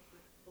the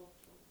Stoker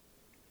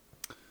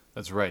Bolton.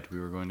 That's right, we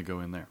were going to go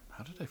in there.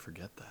 How did I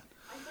forget that?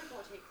 I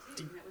forgot it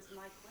too, and it was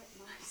my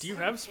Do you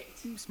have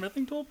sidekick.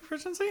 smithing tool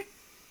proficiency?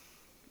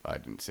 I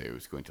didn't say it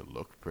was going to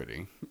look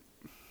pretty.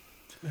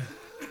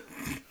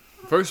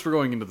 First, we're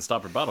going into the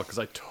stopper battle, because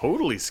I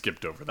totally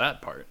skipped over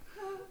that part.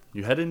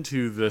 You head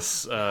into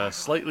this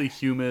slightly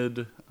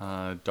humid,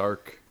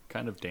 dark,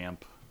 kind of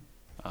damp,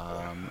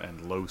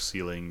 and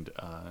low-ceilinged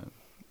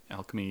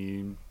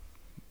alchemy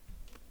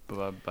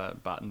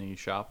botany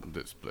shop.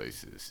 This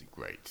place is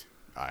great.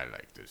 I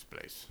like this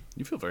place.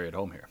 You feel very at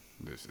home here.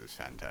 This is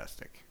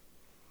fantastic.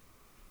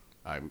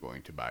 I'm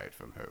going to buy it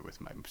from her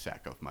with my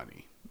sack of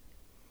money.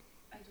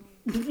 I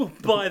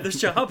don't Buy the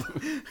shop. I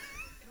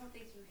don't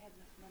think you have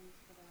enough money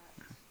for that.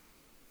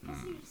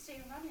 Plus, you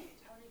stay run it.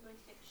 How are you going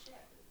to get a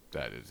ship?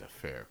 That is a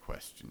fair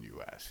question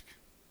you ask.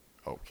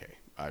 Okay,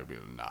 I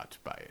will not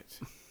buy it.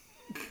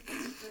 That's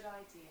a good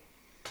idea.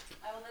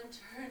 I will then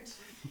turn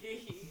to the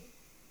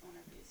owner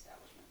of the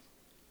establishment,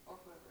 or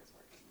whoever is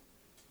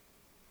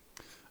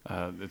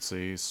working. It's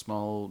a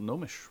small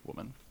gnomish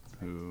woman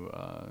who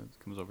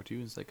comes over to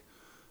you and is like,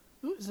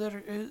 "Oh, is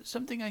there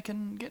something I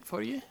can get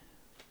for you?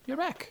 You're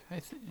back,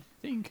 I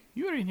think.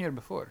 You were in here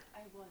before.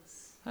 I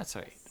was. That's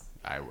right. Yes.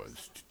 I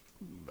was,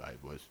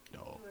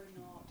 no. You were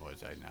not.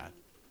 Was I not?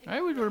 I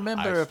would I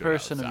remember a stood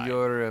person of outside.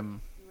 your, You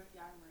were at the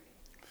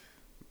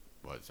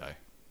armory. Was I?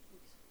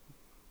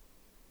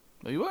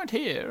 well, you weren't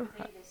here.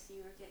 Davis,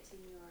 you were getting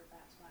your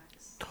bat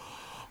wax.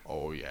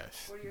 Oh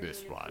yes, Or you're this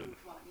doing a one. fruit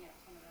one. Yeah,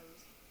 one of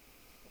those.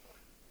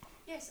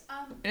 Yes,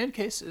 In any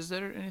case, is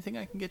there anything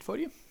I can get for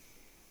you?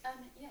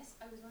 yes,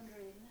 I was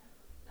wondering,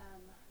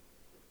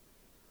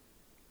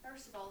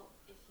 first of all,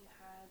 if you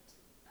had,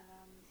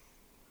 any,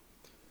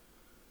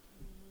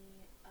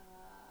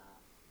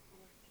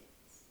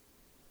 orchids.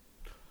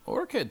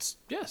 Orchids.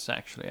 Yes,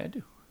 actually, I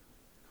do.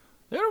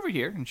 They're over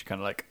here. And she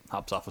kind of like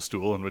hops off a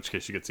stool, in which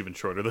case she gets even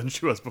shorter than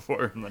she was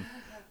before, and then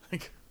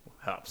like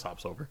hops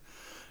over.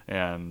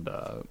 And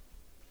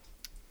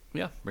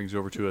yeah, brings you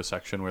over to a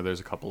section where there's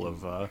a couple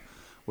of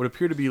what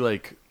appear to be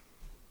like,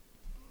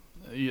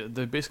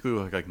 they basically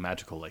look like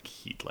magical like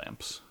heat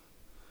lamps,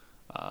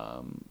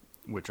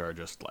 which are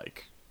just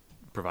like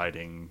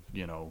providing,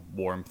 you know,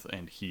 warmth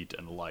and heat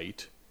and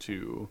light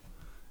to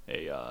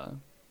a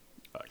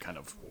kind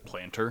of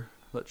planter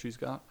that she's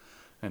got,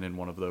 and in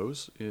one of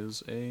those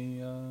is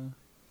a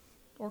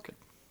orchid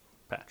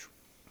patch.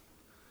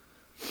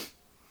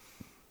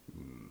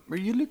 Were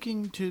you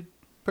looking to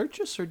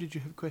purchase, or did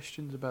you have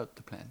questions about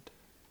the plant?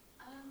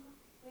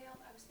 Well,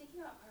 I was thinking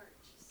about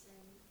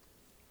purchasing,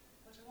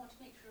 but I want to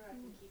make sure I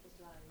can keep it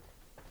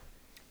alive.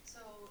 So.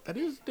 That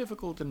is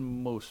difficult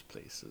in most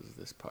places,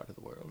 this part of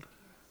the world.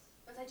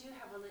 But I do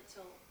have a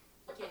little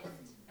gift,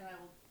 and I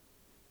will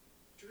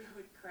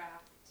druid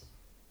craft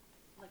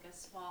like a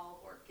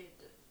small orchid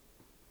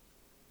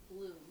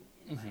bloom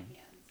in my hands.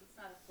 It's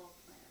not a full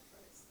plant,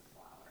 but it's the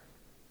flower.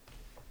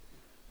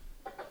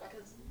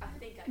 Because I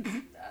think I can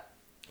do that.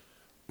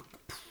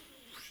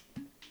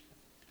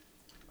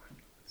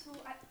 So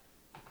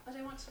but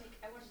I wanted to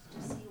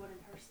just see one in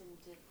person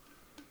to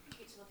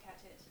get to look at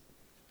it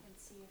and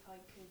see if I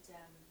could,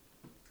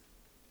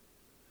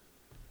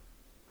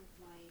 with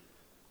my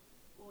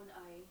own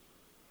eye,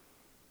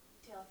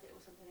 tell if it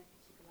was something I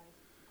could keep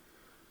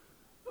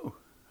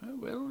alive.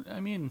 Well, I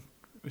mean,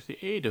 with the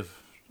aid of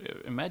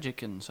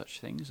magic and such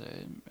things,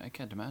 I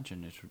can't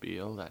imagine it would be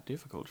all that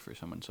difficult for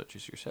someone such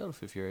as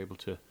yourself if you're able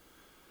to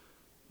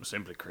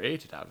simply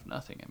create it out of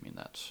nothing. I mean,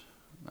 that's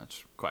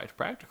quite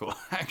practical,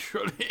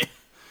 actually.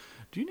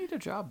 Do you need a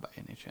job by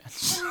any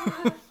chance?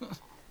 Not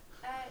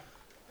at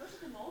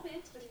the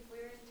moment, but if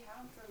we're in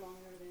town for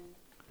longer than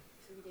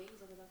 3 days,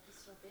 I would love to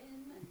stop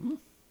in and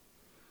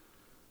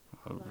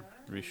Well, learn.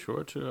 be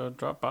sure to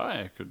drop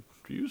by. I could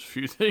use a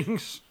few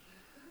things.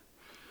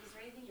 Is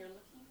there anything you're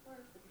looking for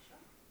the shop?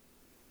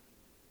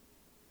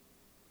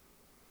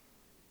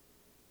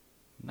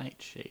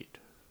 Nightshade.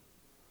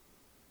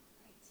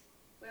 Right.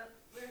 Well,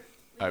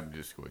 we're I'm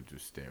just going to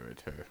stare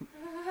at her.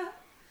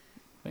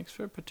 Makes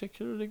for a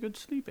particularly good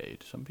sleep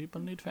aid. Some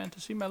people need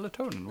fantasy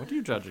melatonin. What are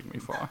you judging me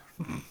for?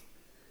 oh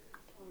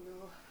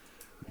no.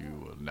 You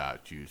will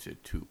not use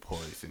it to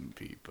poison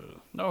people.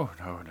 No,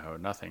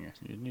 nothing.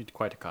 You need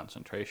quite a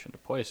concentration to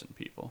poison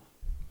people.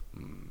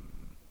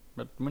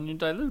 But when you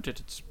dilute it,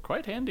 it's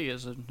quite handy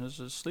as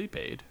a sleep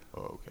aid.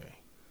 Okay.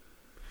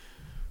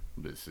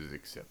 This is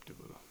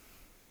acceptable.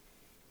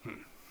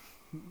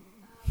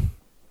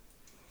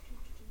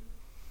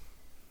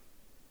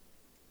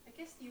 I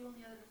guess the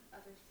only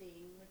other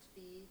thing would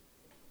be,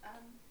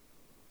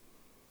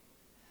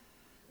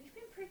 we've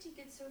been pretty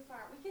good so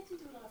far. We get to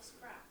do a lot of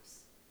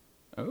scraps.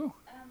 Oh.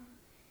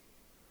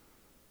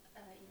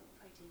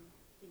 Fighting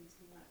things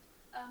and that.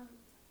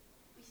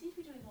 We seem to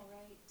be doing all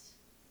right.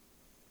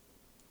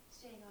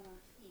 Staying on our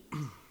feet.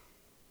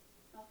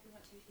 Malcolm,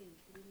 what do you think?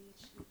 Do we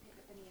pick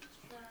up any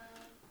extra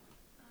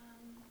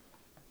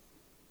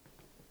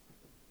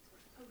sort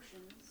of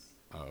potions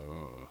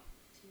Oh.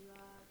 to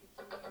give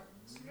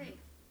you strength?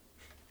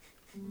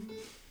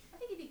 I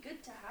think it'd be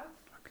good to have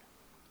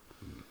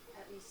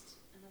at least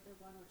another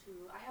one or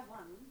two. I have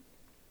one.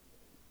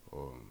 Do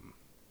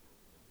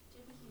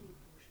you have any healing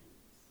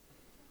potions?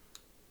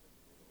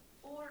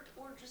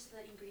 Or just the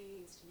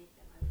ingredients to make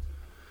them? I would take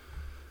them.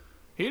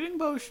 Healing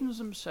potions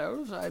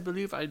themselves, I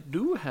believe I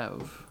do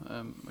have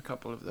a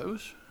couple of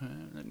those.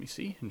 Let me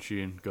see. And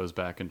she goes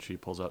back and she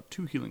pulls out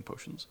 2 healing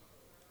potions.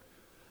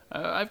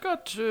 I've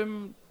got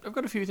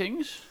a few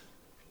things.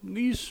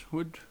 These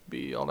would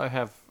be all I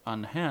have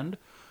on hand.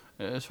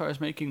 As far as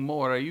making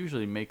more, I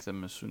usually make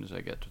them as soon as I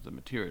get to the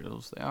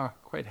materials. They are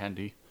quite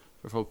handy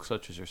for folks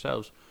such as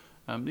yourselves.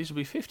 These will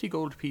be 50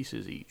 gold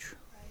pieces each.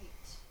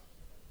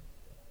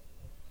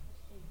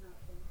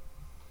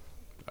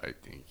 I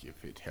think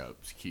if it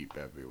helps keep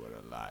everyone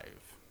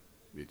alive,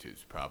 it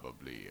is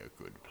probably a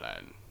good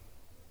plan.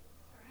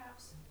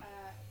 Perhaps,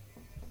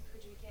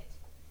 could we get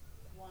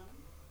one?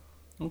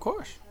 Of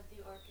course. Have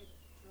the orchid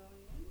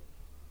thrown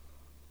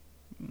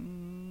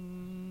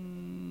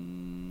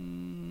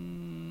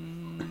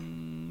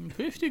in?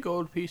 50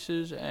 gold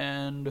pieces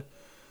and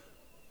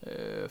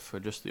for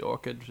just the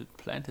orchid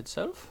plant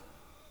itself?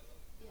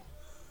 Yes.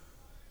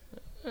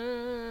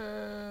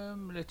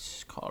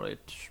 Let's call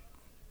it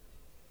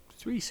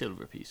 3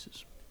 silver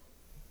pieces.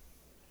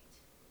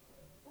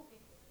 Okay.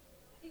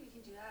 I think we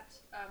can do that.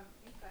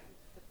 We've got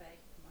the bag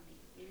of money.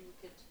 Maybe we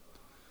could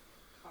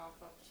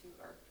cough up 2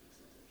 art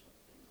pieces or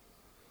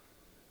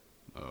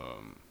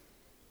something.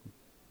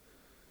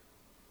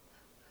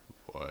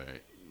 Why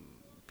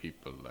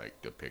people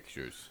like the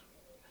pictures?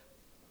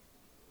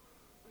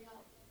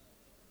 Well,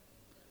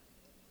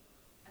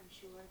 I'm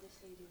sure this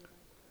lady would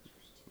like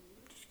pictures too.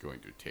 Just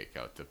going to take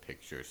out the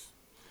pictures.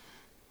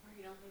 Or,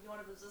 maybe one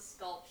of them's a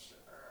sculpture.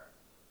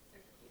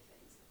 There's a few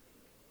things, I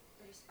think.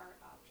 They're just art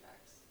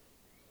objects.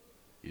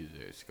 Is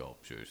there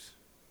sculptures?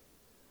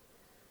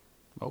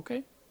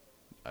 Okay.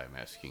 I'm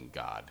asking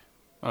God.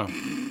 Oh.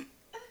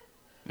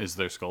 Is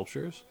there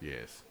sculptures?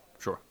 Yes.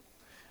 Sure.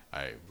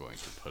 I'm going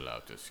to pull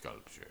out a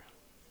sculpture.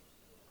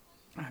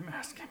 I'm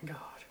asking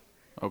God.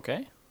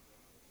 Okay.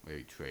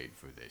 We trade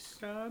for this.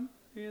 God,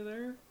 are you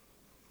there?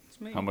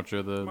 It's me. How much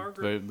are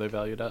Margaret. they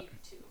valued at? Need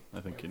 2.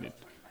 I think you need.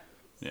 25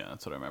 apiece. Yeah,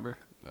 that's what I remember.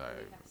 We I have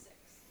 6.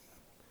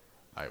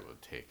 I will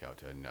take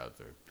out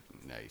another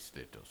nice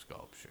little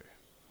sculpture.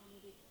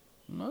 Maybe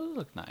No, those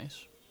look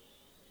nice.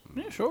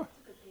 Yeah, sure.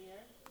 it's a good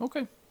pair.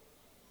 Okay.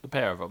 The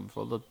pair of them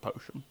for the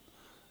potion.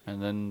 And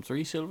then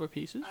 3 silver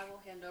pieces. I will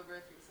hand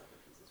over 3 silver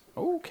pieces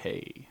for you.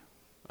 Okay.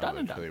 I'm Done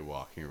and actually done.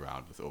 walking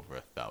around with over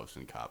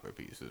 1,000 copper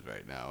pieces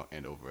right now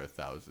and over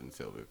 1,000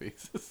 silver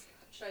pieces.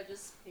 Should I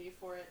just pay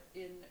for it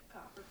in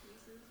copper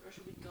pieces, or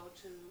should we go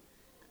to?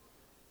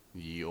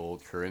 Ye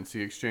old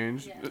currency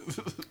exchange. Yes.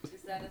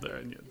 Is that a There,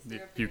 thing? Is there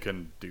a you thing?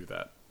 can do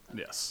that.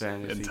 Yes.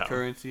 Fantasy in town.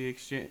 currency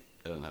exchange.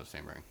 It doesn't have the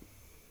same ring.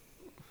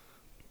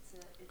 It's a.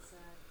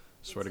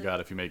 Swear to it's God,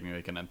 if you make me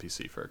make an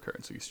NPC for a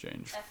currency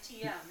exchange.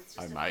 FTM. It's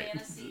I just a might.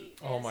 fantasy.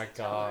 Oh my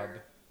God.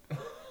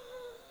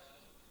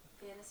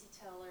 Fantasy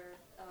teller.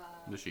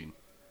 Machine.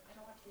 I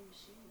don't want to be a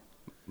machine.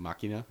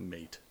 Machina.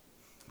 Mate.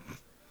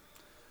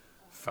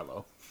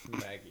 Fellow.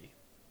 Maggie.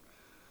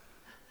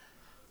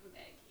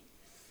 Maggie.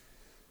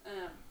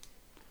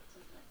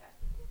 Something like that.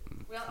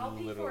 Well, I'll pay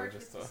for Literally it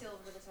with just the a-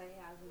 silver that I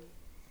have, and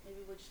maybe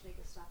we'll just make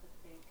a stop at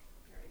the bank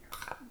during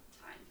our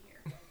time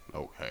here.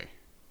 Okay.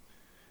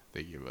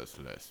 They give us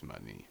less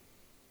money.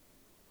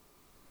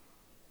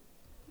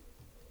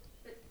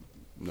 But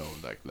No,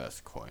 like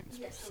less coins.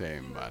 yes, so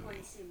Same fewer money.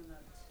 coins, same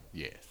amount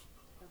Yes.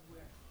 of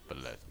worth. But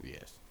less.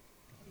 Yes.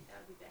 I think that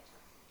would be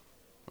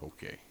better.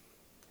 Okay.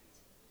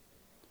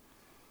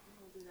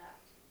 We'll do that.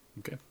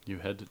 Okay. You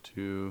head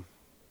to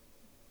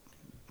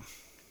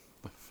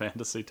the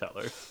fantasy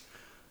teller.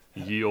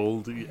 Ye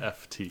olde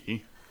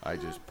FT. I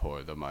just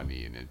pour the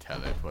money in and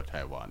tell it what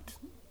I want.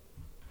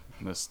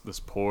 This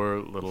poor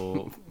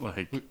little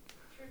like Sure,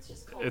 it's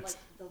just called It's-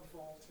 like the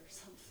vault or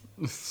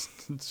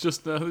something.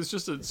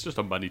 it's just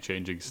a money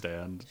changing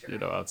stand,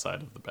 Sure.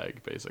 outside of the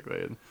bank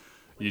basically, and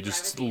When you drive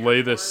just at the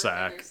lay this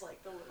airport, sack, There's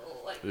like the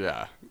little like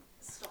Yeah.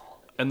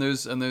 stall. and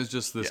there's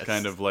just this Yes.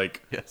 kind of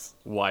like Yes.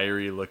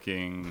 wiry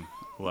looking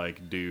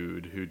like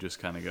dude who just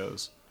kind of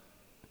goes,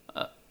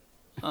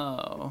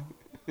 oh,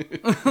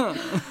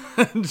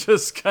 and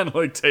just kind of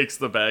like takes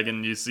the bag,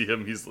 and you see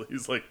him. He's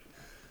like,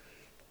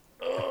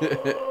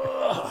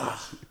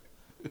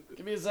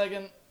 Give me a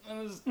second.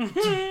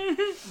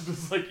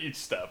 Just like each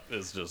step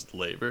is just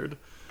labored,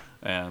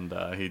 and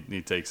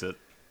he takes it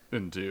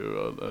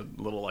into a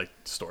little like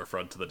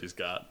storefront that he's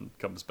got, and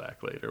comes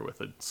back later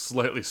with a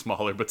slightly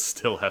smaller but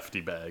still hefty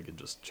bag, and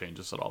just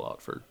changes it all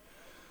out for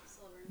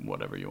Silver.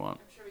 whatever you want.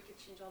 I'm sure we could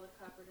change all the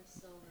copper to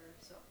silver,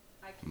 so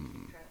I can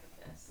keep track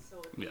of this. So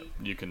it would Yeah,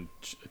 be. you can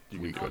We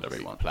do could whatever you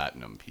make want.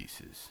 platinum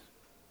pieces.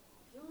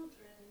 You don't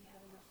really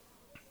have enough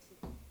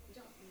to. You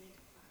don't need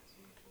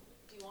platinum.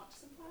 Do you want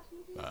some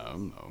platinum pieces? I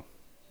don't know.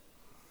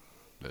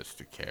 That's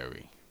to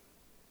carry.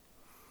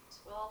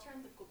 Well,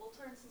 we'll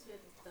turn since we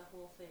have the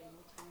whole thing.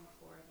 We'll turn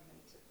 4 of them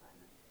into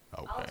platinum.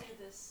 I'll Okay.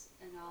 do this,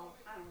 and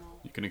I don't know.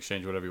 You can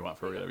exchange whatever you want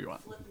for whatever you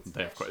want. Flip and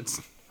They have switch. coins.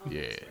 Oh,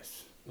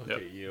 Yes. Look Yep.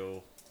 at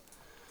you.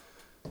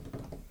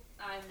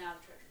 I'm now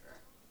the treasurer.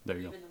 There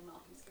you go. Even though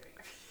Malcolm's carrying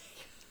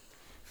everything.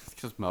 It's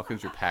because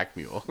Malcolm's your pack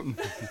mule.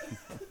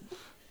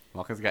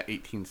 Malcolm's got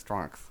 18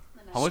 strength.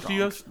 And How I'm much do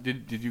you have?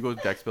 Did you go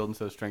dex build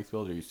instead of strength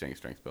build, or are you staying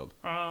strength build?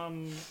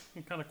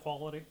 Kind of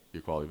quality.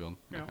 Your quality build?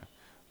 Yeah. Okay.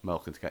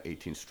 Malcolm's got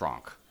 18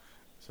 strong.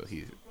 So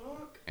he's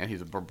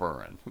a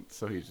barbarian.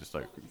 So he's just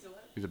like He's a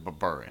what? he's a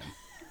barbarian.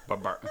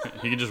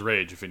 He can just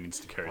rage if he needs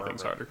to carry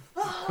things harder.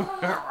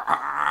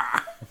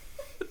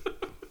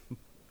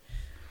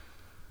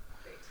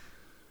 Great.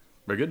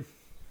 Very good. You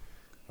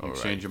All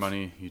exchange right. your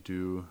money, you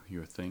do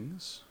your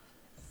things.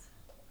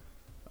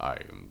 I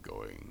am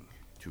going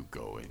to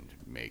go and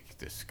make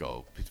the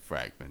skull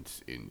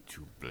fragments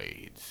into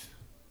blades.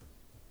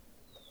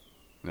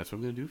 And that's what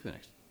I'm going to do for the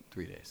next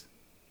 3 days.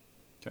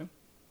 Okay.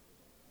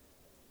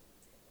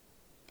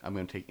 I'm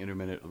going to take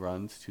intermittent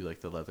runs to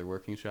like the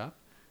leatherworking shop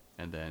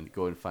and then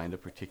go and find a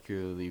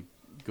particularly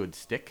good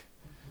stick.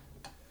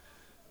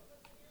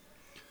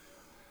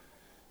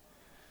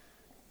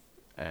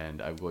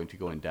 And I'm going to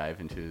go and dive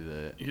into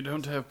the... You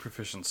don't have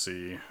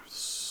proficiency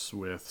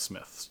with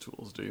smith's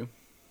tools, do you?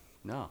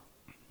 No.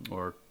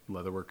 Or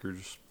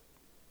leatherworkers,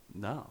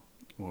 No.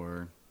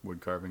 or wood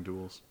carving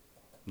tools?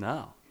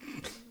 No.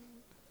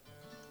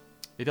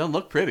 It don't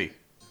look pretty.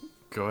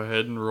 Go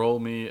ahead and roll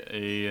me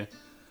a... It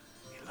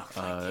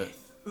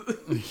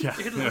looks like Yeah,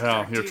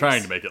 well, you're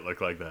trying to make it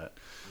look like that.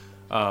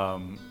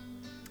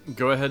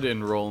 Go ahead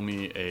and roll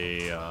me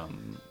a,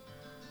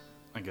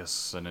 I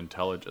guess, an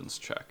intelligence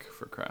check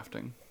for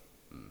crafting.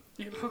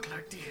 You look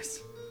like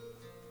this.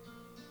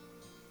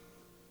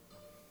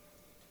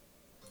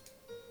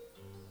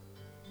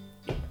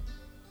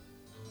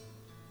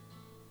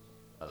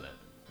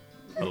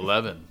 it.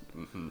 11.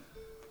 Mm-hmm.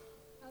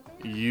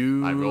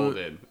 You... I rolled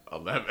in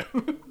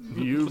 11.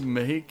 You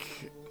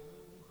make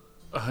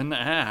an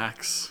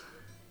axe.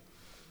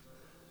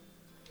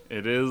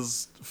 It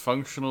is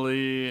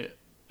functionally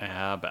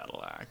a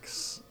battle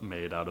axe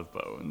made out of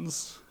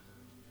bones.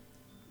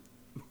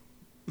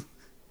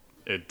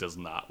 It does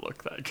not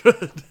look that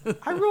good.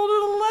 I rolled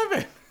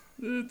an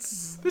 11.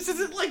 It's This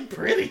isn't like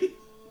pretty.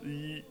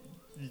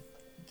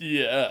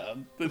 yeah.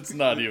 It's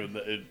not even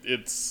that.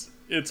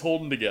 It's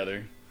holding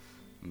together.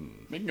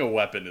 Making a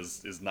weapon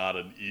is not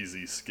an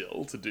easy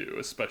skill to do,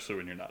 especially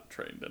when you're not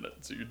trained in it.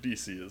 So your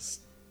DC is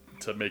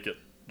to make it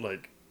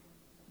like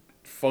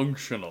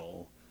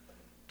functional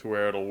to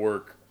where it'll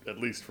work at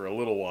least for a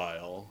little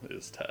while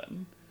is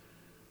 10.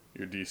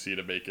 Your DC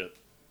to make it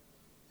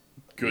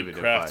good Even if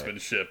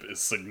craftsmanship is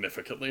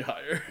significantly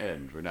higher.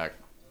 And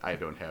I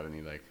don't have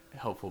any like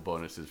helpful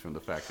bonuses from the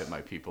fact that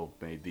my people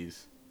made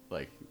these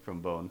like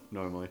from bone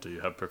normally. Do you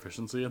have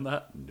proficiency in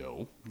that?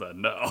 No.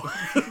 Then no.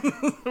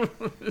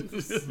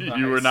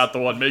 You were not the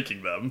one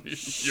making them.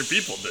 Your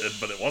people did,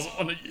 but it wasn't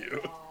one of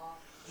you.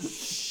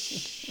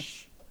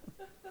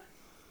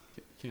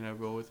 Can I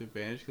roll with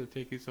advantage because it's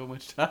taking so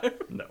much time?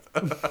 No.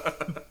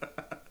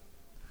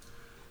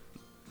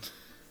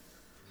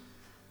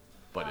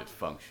 But it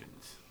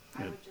functions.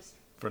 I Yeah, would just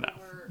for now.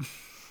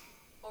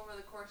 over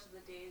the course of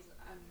the days,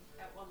 I'm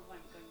at one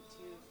point going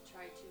to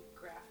try to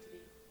graft the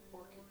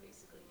orchid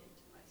basically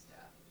into my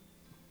staff.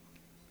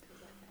 'Cause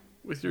I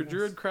can. With your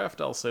druid craft,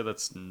 I'll say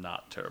that's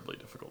not terribly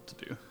difficult to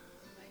do.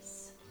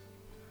 Nice.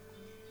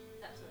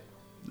 That's what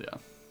I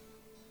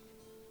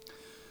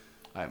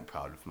Yeah. I'm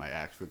proud of my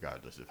axe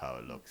regardless of how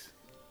it looks.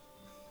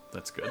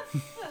 That's good.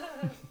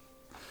 No,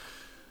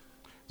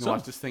 So-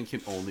 watch, this thing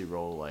can only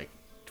roll like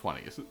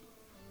 20s.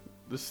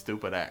 This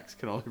stupid axe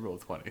can only roll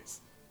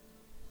 20s.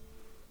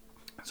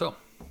 So,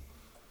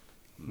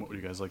 what would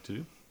you guys like to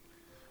do?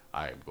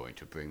 I am going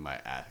to bring my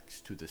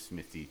axe to the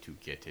smithy to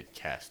get it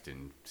cast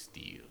in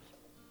steel.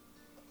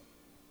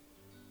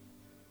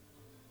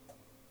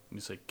 When you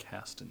say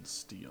cast in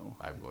steel.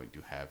 I'm going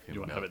to have him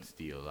You wanna melt have it-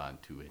 steel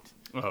onto it.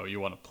 Oh, you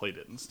want to plate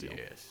it in steel.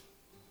 Yes.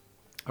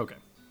 Okay.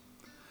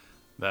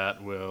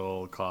 That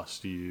will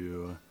cost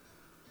you,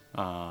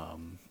 we'll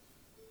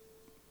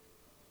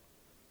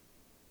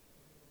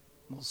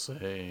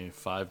say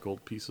 5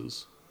 gold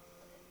pieces.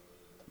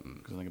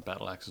 Because I think a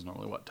battle axe is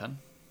normally, what, 10?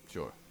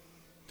 Sure.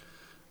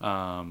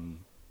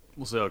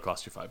 We'll say it'll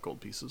cost you 5 gold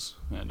pieces,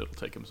 and it'll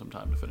take him some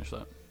time to finish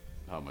that.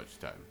 How much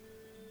time?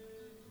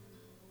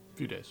 A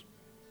few days.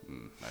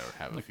 I don't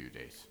have a few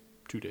days.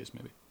 2 days,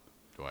 maybe.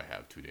 Do I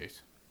have 2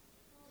 days?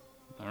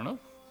 I don't know.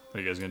 Are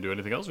you guys going to do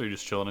anything else, or are you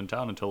just chilling in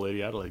town until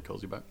Lady Adelaide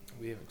calls you back?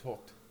 We haven't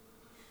talked.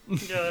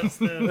 Yeah, that's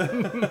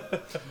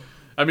the.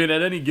 I mean,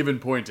 at any given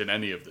point in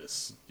any of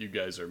this, you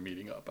guys are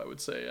meeting up, I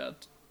would say,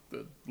 at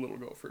the Little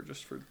Gopher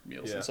just for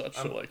meals Yeah, and such.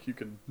 So, like, you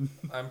can...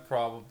 I'm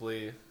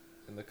probably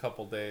in the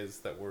couple days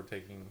that we're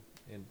taking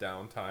in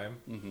downtime,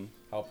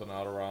 helping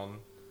out around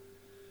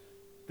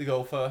the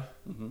Gopher,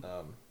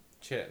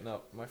 chatting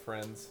up my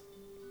friends,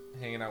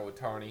 hanging out with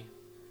Tarny,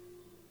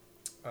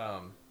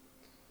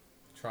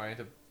 trying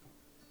to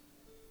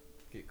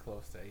get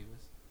close to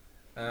Avis.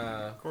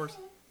 Of course.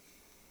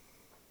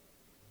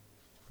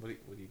 What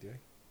are you doing?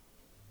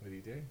 What are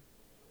you doing?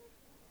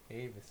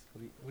 Avis,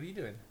 what are you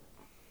doing?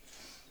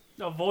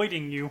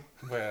 Avoiding you.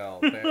 Well,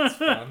 that's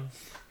fun.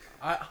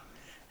 I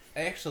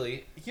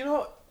actually,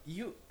 have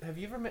you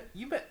ever met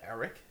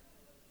Eric?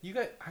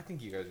 I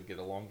think you guys would get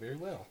along very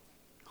well.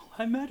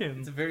 I met him.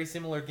 It's a very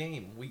similar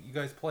game. You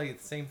guys play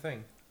the same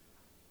thing.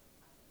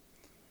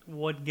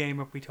 What game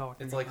are we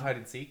talking It's about? like hide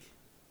and seek,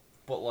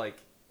 but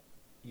like,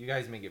 you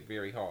guys make it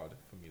very hard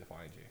for me to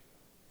find you.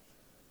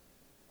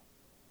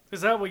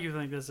 Is that what you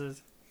think this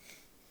is?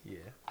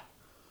 Yeah.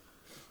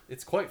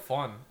 It's quite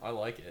fun. I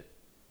like it.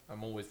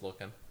 I'm always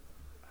looking.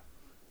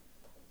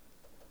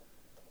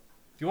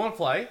 Do you want to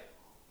play?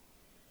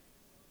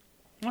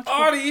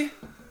 Artie!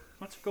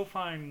 Let's go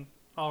find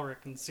Ulrich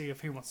and see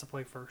if he wants to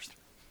play first.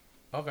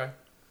 Okay.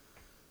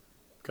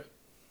 Okay.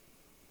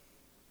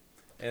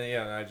 And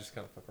yeah, I just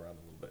kind of fuck around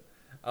a little bit.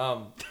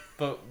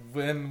 But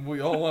when we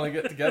all want to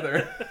get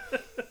together...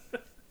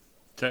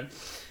 Okay.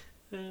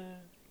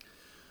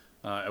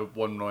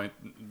 One night.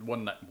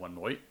 One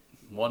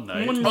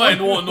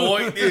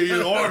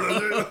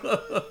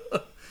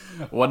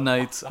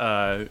night,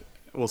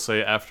 we'll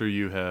say after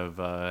you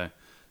have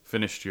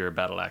finished your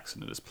battle axe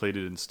and it is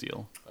plated in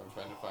steel. I'm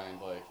trying to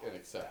find like an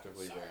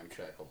acceptably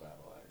ramshackle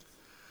battle axe.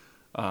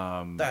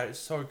 that is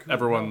so cool.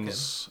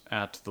 Everyone's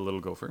at the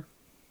Little Gopher. Malkin.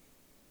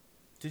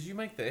 Did you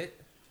make that?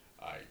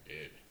 I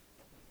did.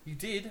 You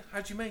did?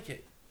 How'd you make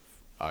it?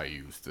 I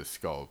used the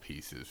skull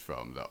pieces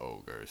from the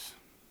ogres.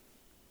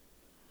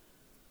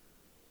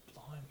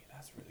 Blimey,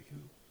 that's really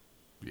cool.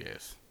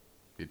 Yes,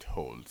 it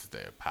holds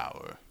their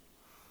power.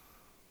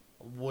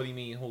 What do you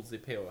mean holds the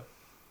power?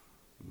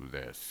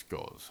 Their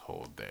skulls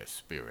hold their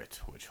spirit,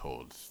 which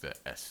holds the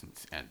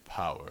essence and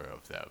power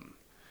of them.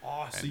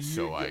 Oh, And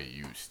so I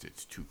used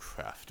it to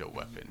craft a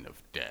weapon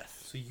of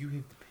death. So you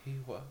have the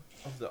power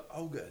of the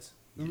ogres.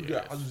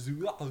 Yes.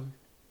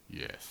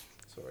 Yes.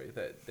 Sorry,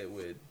 that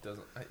word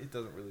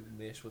doesn't really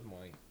mesh with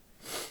my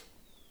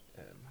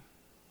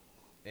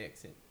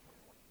accent.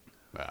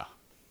 Ah,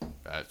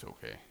 that's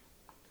okay.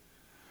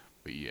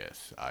 But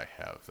yes, I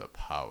have the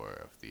power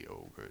of the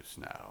ogres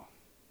now.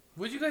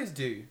 What'd you guys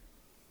do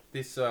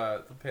this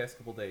the past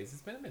couple days?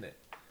 It's been a minute.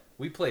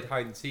 We played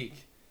hide and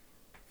seek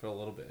for a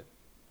little bit.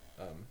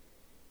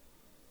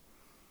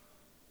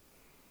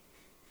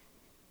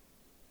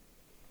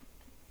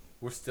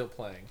 We're still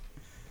playing.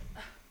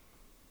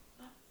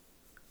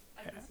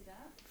 I can see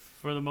that.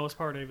 For the most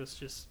part, Avis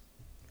just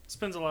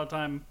spends a lot of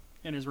time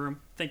in his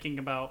room thinking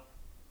about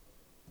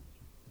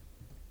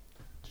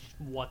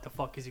what the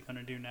fuck is he going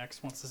to do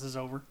next once this is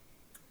over.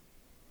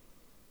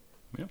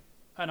 Yeah.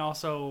 And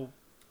also,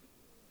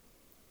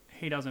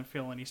 he doesn't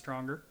feel any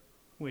stronger,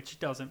 which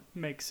doesn't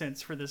make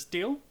sense for this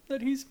deal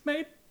that he's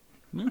made.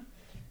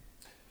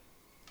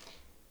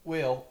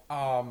 Well,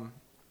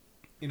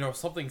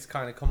 something's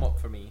kind of come up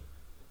for me.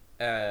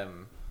 I've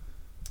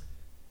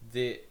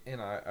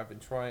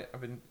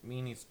been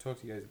meaning to talk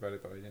to you guys about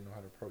it, but I didn't know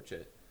how to approach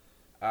it.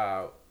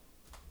 I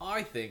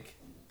think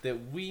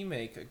that we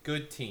make a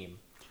good team.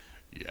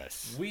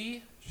 Yes.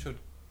 We should,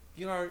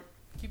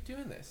 keep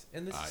doing this,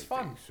 and this is I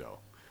fun. think so.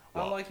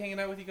 I like hanging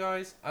out with you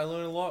guys. I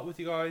learn a lot with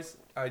you guys.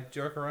 I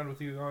joke around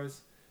with you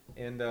guys,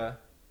 and I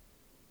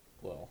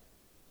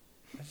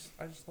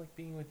just like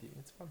being with you.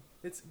 It's fun.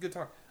 It's a good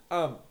time.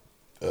 I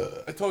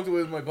talked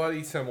with my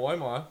buddy Sam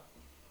Weimar,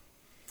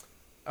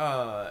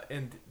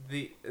 and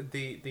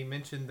they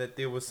mentioned that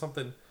there was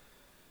something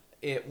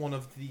at one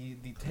of the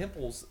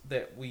temples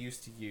that we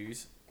used to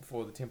use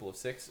for the Temple of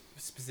Six,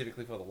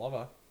 specifically for the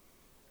lover,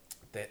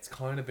 that's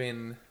kind of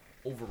been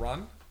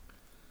overrun.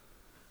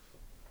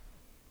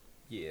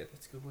 Yeah,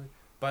 that's a good word.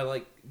 By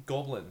like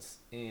goblins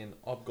and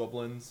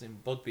hobgoblins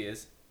and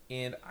bugbears,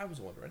 and I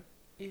was wondering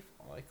if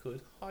I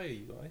could hire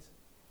you guys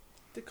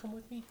to come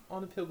with me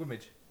on a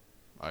pilgrimage.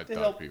 I to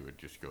thought help. we would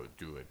just go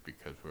do it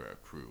because we're a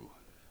crew.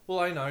 Well,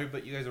 I know,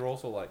 but you guys are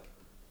also like,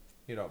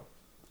 a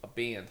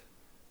band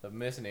of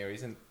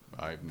mercenaries, and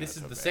this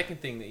is the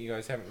second thing that you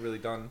guys haven't really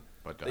done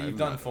but that I'm you've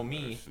done not a for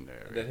me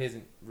mercenary. that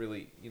hasn't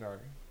really,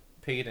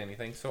 paid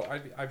anything. So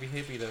I'd be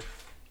happy to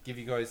give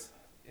you guys,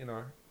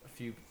 a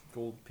few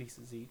gold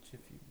pieces each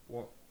if you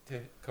want to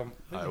come.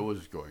 I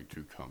was going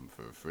to come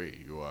for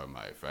free. You are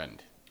my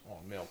friend. Oh,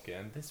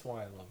 Milken, that's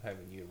why I love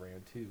having you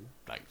around too.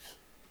 Thanks.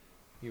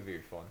 You're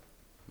very fun.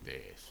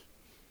 Yes.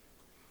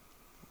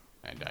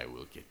 And I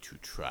will get to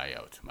try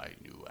out my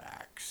new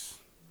axe.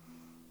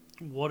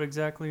 What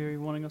exactly are you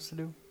wanting us to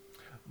do?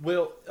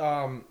 Well,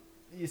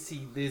 you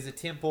see, there's a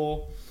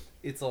temple.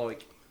 It's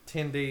like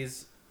 10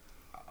 days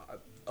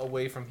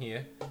away from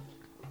here.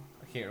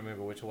 I can't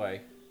remember which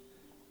way.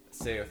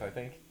 South, I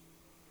think.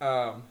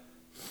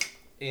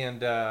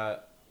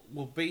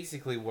 Well,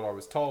 basically, what I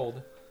was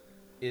told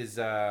is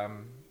the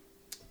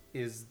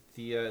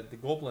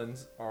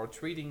goblins are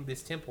treating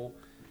this temple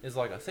as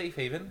like a safe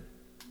haven.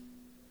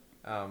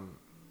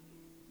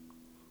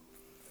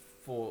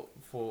 For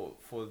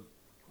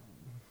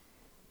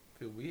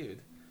feel weird.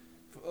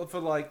 For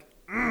like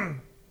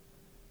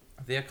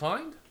their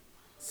kind,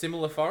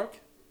 similar folk.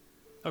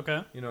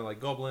 Okay. You know, like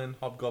goblin,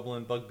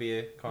 hobgoblin,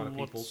 bugbear kind of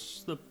people.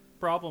 What's the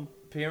problem?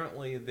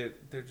 Apparently,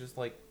 they're just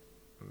like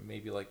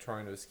maybe like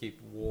trying to escape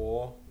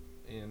war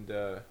and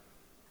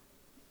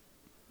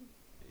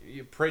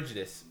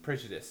prejudice.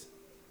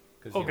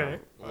 Because Okay.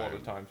 a lot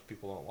of times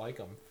people don't like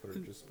them for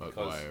just But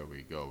because. why are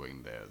we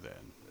going there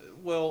then?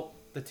 Well,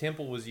 the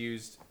temple was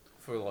used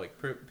for like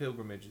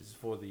pilgrimages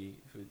for the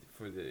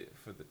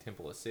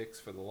Temple of Six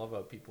for the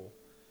Lava people.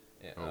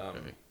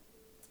 Okay.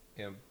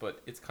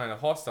 But it's kind of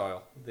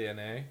hostile there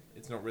now.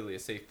 It's not really a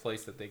safe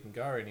place that they can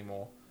go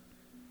anymore.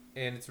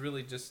 And it's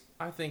really just,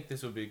 I think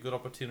this would be a good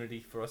opportunity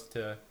for us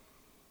to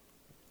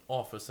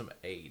offer some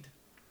aid.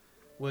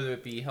 Whether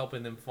it be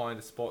helping them find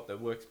a spot that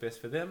works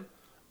best for them,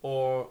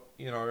 or,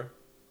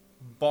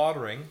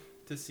 bartering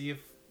to see if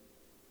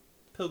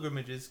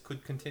pilgrimages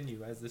could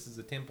continue, as this is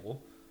a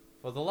temple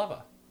for the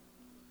lover.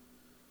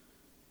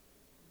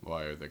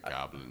 Why are the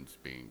goblins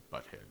being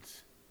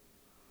buttheads?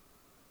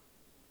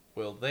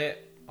 Well,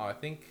 that, I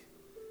think,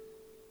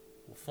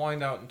 we'll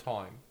find out in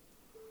time.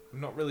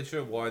 I'm not really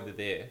sure why they're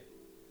there.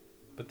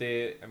 But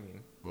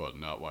Well,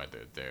 not why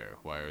they're there.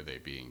 Why are they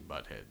being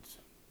buttheads?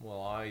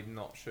 well, I'm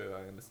not sure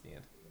I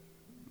understand.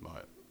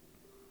 But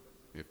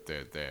if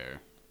they're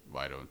there,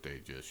 why don't they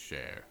just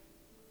share?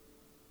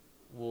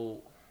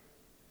 Well,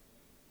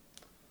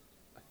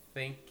 I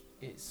think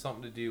it's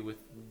something to do with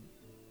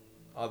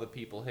other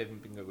people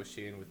haven't been good with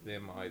sharing with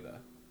them either.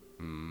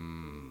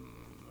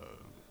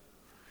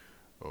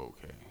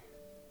 Okay.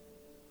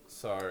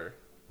 So,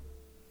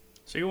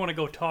 So you want to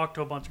go talk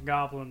to a bunch of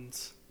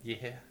goblins?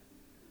 yeah.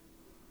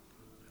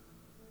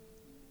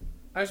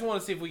 I just want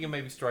to see if we can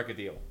maybe strike a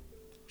deal.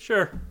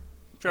 Sure.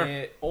 Sure.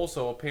 And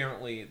also,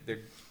 apparently, they're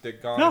No,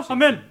 garnishing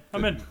I'm in. some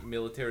I'm good in.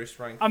 military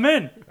strength. I'm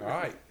in. All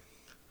right.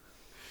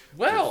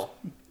 Well,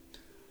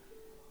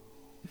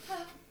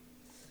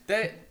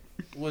 that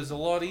was a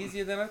lot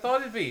easier than I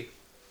thought it'd be.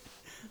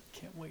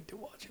 Can't wait to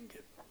watch him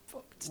get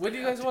fucked. Where do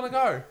you guys want to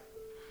go?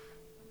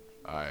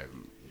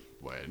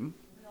 When?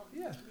 Well,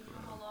 Yeah. do we know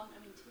how long?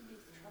 10 days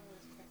to travel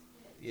is quite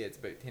a bit. Yeah, it's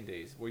about 10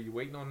 days. Were you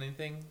waiting on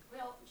anything?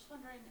 Well, just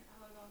wondering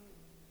how long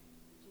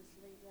does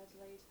Lady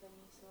Adelaide have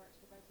any sort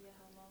of idea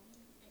how long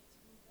it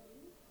will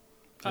be?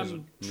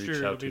 I'm Reach sure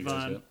it'll out to be you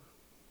guys fine. yet?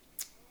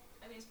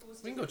 I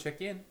suppose We can go check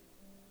in.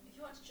 if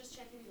you want to just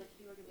check in, like, if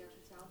you were going to be out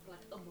of town for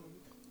like a month.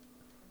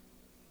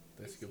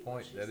 That's a and good see what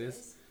point. she That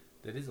says.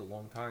 is a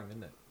long time,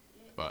 isn't it?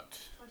 Yeah, But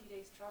 20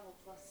 days travel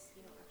plus,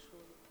 actual.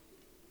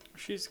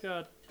 She's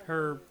got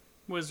her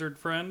wizard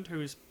friend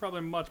who's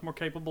probably much more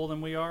capable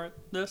than we are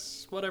at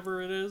this,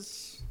 whatever it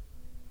is.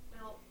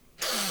 Well,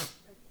 her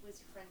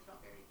wizard friend's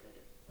not very good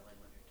at knowing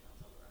when her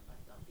town's overrun by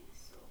zombies,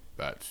 so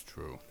that's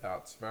true.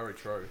 That's very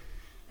true.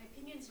 my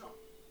opinion's not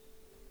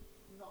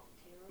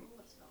terrible.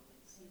 It's not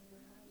like super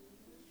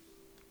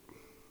high.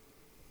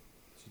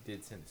 She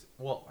did sense.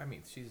 Well,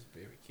 she's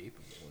very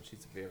capable and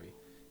she's a very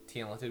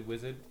talented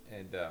wizard,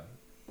 and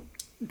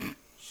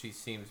she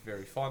seems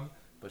very fun.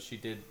 But she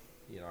did,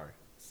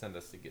 send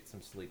us to get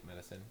some sleep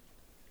medicine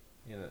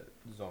in a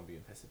zombie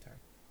infested town.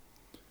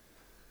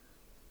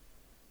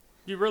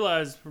 You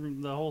realize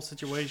from the whole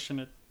situation,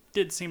 it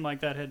did seem like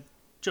that had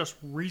just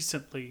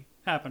recently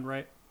happened,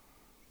 right?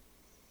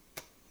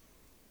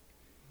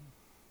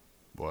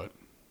 What?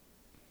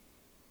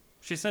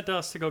 She sent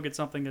us to go get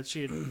something that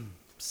she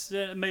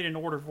had made an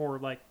order for,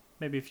 like,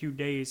 maybe a few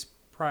days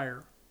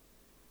prior.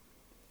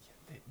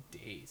 Yeah,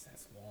 days,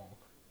 that's long.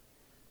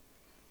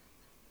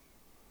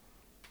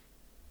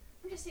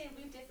 I'm just saying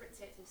we have different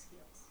sets of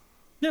skills.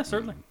 Yeah,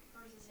 certainly.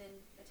 Hers is in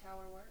the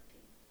tower work,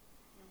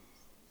 and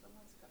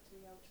someone's got to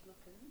be out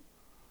looking.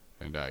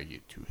 And I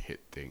get to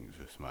hit things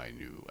with my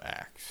new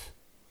axe.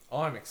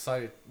 I'm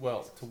excited,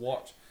 to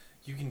watch.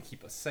 You can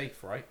keep us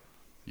safe, right?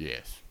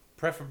 Yes.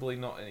 Preferably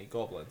not any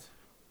goblins.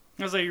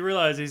 So you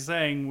realize he's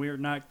saying we're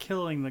not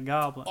killing the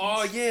goblins.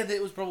 Oh yeah,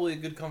 that was probably a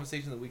good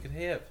conversation that we could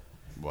have.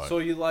 What? So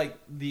you like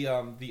the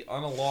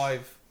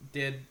unalive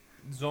dead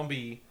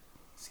zombie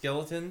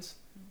skeletons?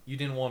 You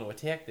didn't want to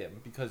attack them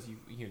because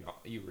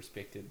you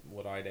respected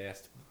what I'd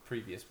asked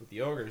previous with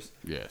the ogres.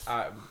 Yes.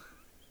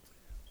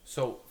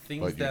 So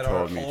things But you that are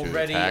told me to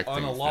already attack things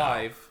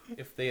unalive,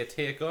 if they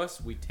attack us,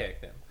 we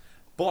attack them.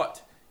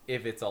 But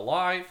if it's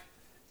alive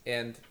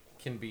and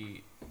can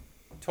be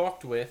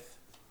talked with,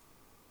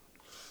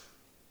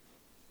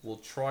 we'll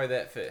try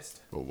that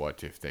first. But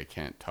what if they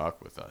can't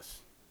talk with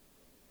us?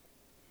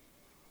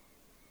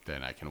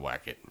 Then I can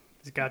whack it.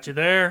 He's got you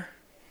there.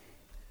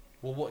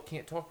 Well, what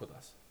can't talk with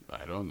us?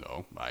 I don't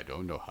know. I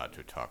don't know how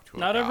to talk to a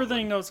Not goblin.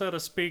 everything knows how to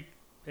speak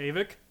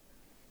Avic.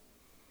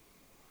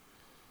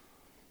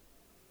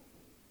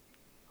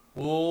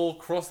 We'll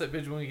cross that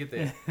bridge when we get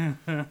there.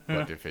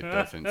 What if it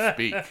doesn't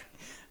speak?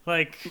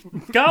 Like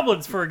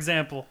goblins, for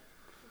example.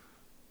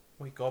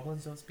 Wait,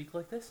 goblins don't speak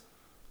like this?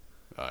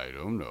 I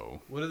don't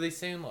know. What do they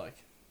sound like?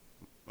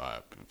 Uh,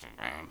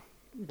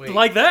 Wait,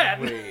 Like that.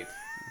 Wait.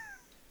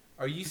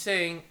 Are you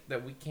saying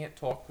that we can't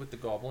talk with the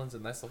goblins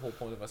and that's the whole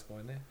point of us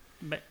going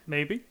there?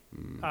 Maybe.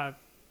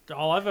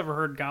 All I've ever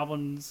heard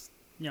goblins,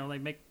 they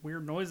make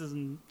weird noises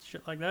and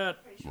shit like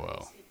that. Pretty sure Well.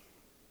 they speak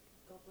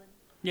Goblin.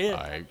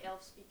 Yeah. And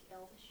elves speak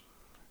Elvish.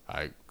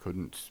 I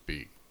couldn't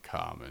speak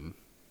common.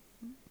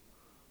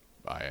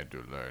 I had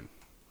to learn.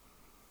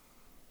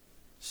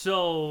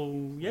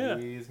 So, yeah.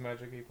 Please,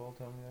 magic people,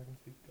 tell me I can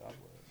speak goblin.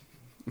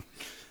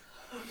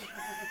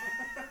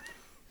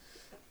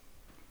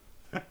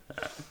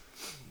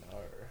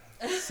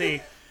 No.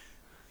 See,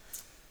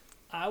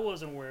 I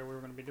wasn't aware we were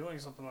going to be doing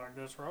something like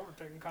this, where we're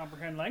taking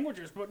comprehend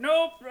languages, but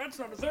nope, that's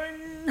not a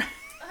thing.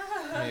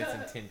 I mean,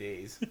 it's in 10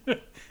 days.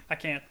 I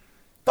can't.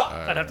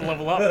 I'd have to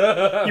level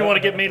up. You want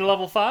to get me to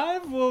level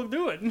 5? We'll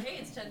do it. Hey,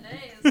 it's 10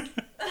 days.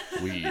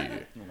 We.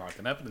 Not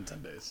gonna happen in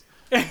 10 days.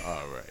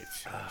 Alright.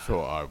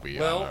 So are we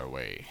Well- on our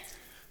way?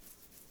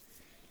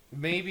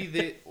 Maybe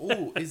they.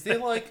 Ooh, is there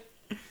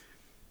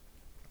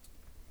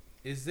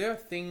a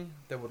thing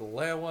that would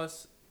allow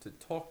us to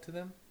talk to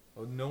them?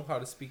 Or know how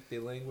to speak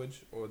their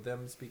language? Or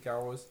them speak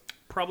ours?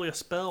 Probably a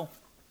spell.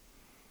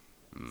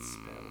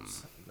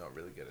 Spells. I'm not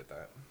really good at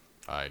that.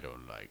 I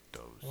don't like I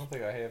those. don't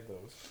think I have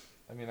those.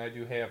 I mean, I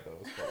do have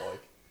those, but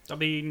like, I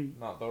mean,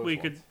 not those we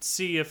ones. could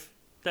see if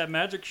that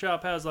magic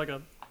shop has like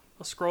a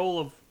scroll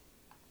of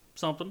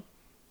something.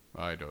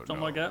 I don't Something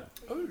know. like that.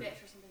 Ooh. Bet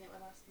for something that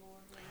would last more.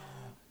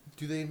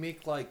 Do they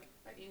make like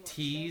Might be more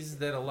teas expensive.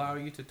 that allow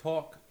you to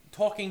talk?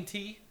 Talking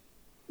tea?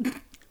 Maybe.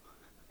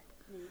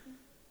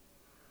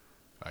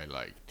 I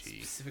like tea.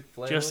 Specific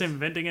flavors? Just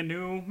inventing a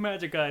new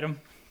magic item.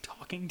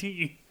 Talking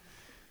tea.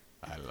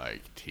 I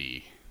like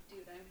tea. Dude,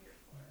 I'm here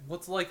for it.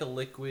 What's like a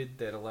liquid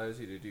that allows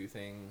you to do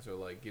things or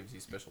like gives you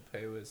special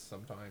powers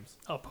sometimes?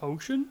 A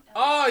potion?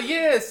 Oh,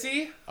 yeah,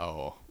 see?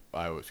 Oh,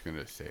 I was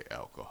gonna say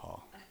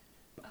alcohol.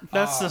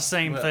 That's Ah, the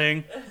same well,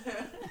 thing.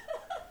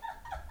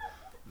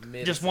 Just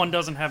medicine. one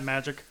doesn't have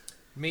magic.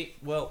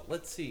 Well,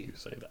 let's see. You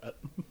say that.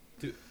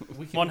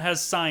 We can, One has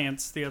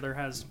science, the other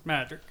has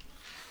magic.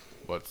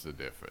 What's the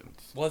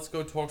difference? let's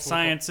go talk to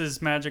Science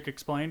is magic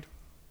explained.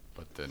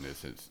 But then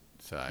isn't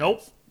science?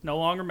 Nope. No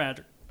longer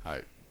magic.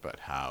 But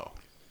how?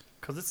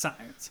 Because it's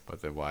science.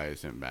 But then why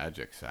isn't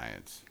magic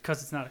science?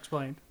 Because it's not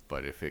explained.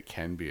 But if it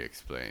can be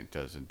explained,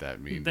 doesn't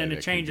that mean Then that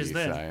it changes can be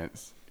then.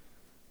 science?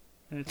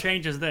 And it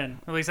changes then.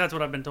 At least that's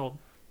what I've been told.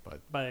 But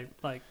By,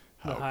 like,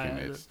 the, how can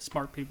the it-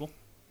 smart people.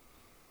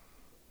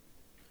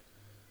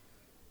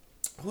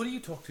 Who do you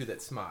talk to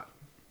that's smart?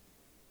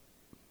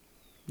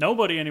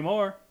 Nobody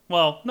anymore.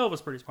 Well,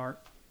 Nova's pretty smart.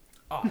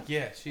 Oh,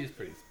 yeah, she's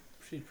pretty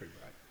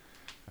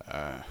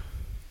bright.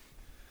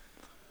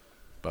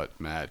 But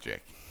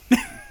magic. We'll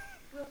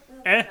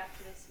Eh? get back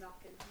to this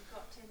knocking. We've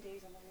got 10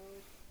 days on the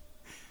road.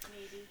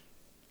 Maybe.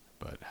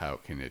 But how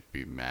can it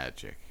be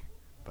magic?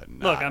 But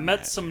not Look, I met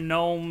magic? some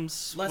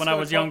gnomes Let's when go I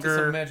was talk to some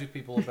younger. magic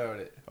people about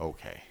it.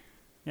 Okay.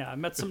 Yeah, I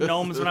met some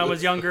gnomes when I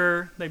was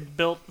younger. They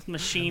built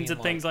machines I mean,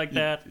 and things like, like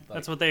that. like-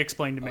 That's what they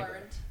explained to me.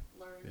 Learned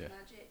Yeah.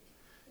 magic.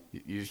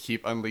 You just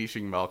keep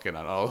unleashing Malkin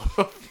on all of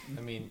them.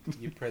 I mean,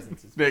 your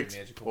presence is pretty Makes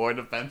magical. poor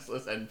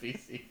defenseless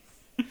NPCs.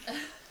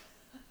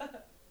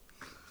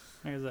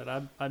 Like I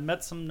said, I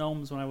met some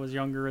gnomes when I was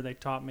younger. They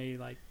taught me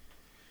like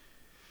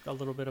a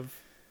little bit of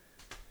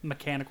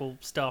mechanical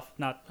stuff,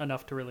 not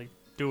enough to really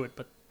do it,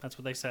 but that's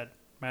what they said.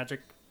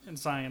 Magic and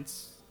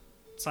science.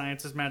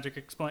 Science is magic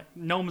explain.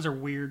 Gnomes are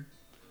weird.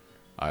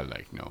 I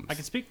like gnomes. I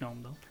can speak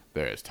gnome though.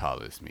 They're as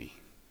tall as me.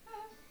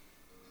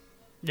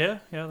 Yeah,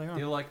 they They're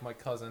are. like my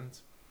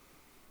cousins.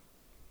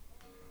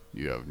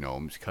 You have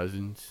gnomes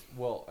cousins?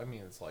 Well, I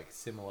mean, it's like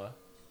similar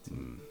to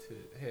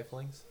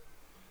halflings.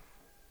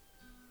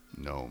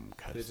 Gnome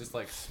They're cousins. just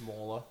like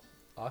smaller.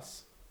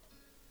 Us.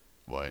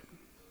 What?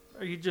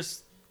 Are you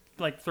just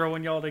like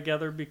throwing y'all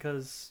together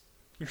because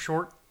you're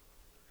short?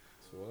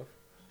 Sort of.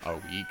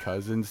 Are we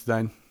cousins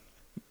then?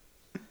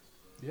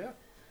 Yeah.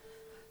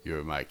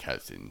 You're my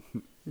cousin.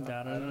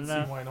 Da, I da, don't da,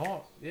 da. see why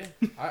not. Yeah.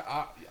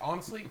 I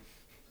honestly,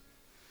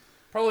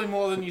 probably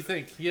more than you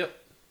think. Yep.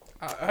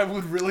 I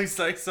would really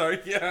say so.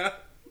 Yeah.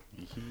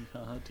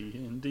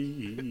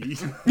 D&D.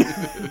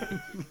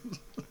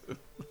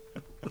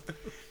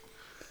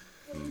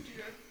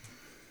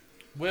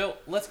 Well,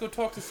 let's go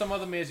talk to some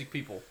other magic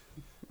people.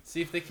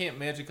 See if they can't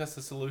magic us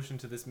a solution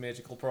to this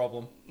magical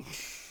problem.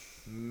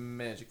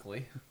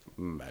 Magically.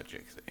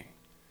 Magic thing.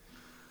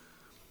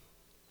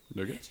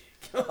 Okay.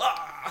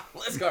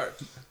 Let's go.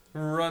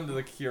 Run to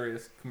the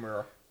curious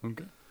Chimera.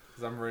 Okay.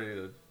 Because I'm ready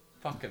to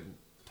fucking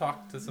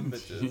talk to some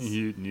bitches.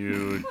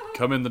 You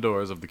come in the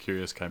doors of the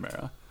Curious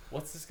Chimera.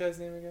 What's this guy's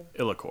name again?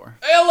 Illacor.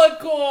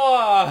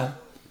 Elacor!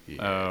 Yes.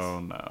 Oh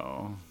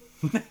no.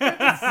 See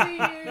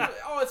you.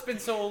 Oh, it's been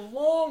so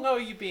long. How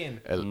you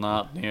been?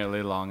 Not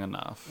nearly long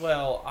enough.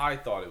 Well, I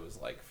thought it was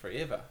like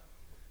forever.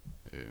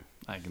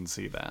 I can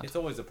see that. It's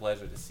always a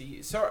pleasure to see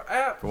you. So,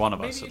 For one of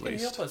maybe us, you at can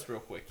least. help us real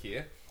quick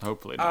here.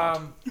 Hopefully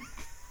not.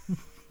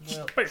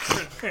 Well,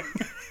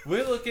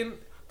 we're looking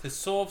to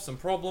solve some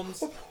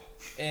problems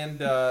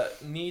and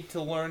need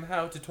to learn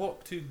how to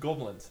talk to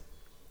goblins.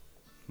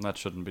 That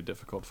shouldn't be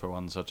difficult for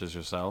one such as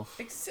yourself.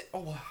 Oh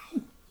wow,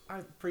 I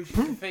appreciate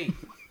the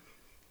faith.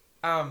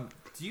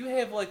 Do you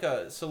have like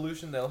a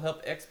solution that'll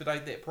help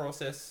expedite that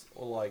process,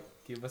 or like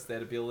give us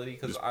that ability?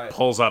 Because Just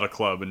pulls out a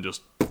club and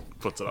just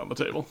puts it on the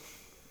table.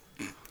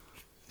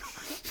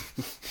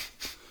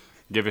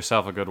 Give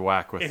yourself a good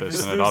whack with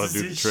this, and it ought to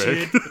do the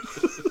trick.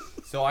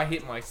 so I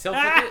hit myself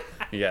with it,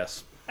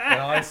 Yes.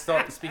 and I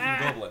start speaking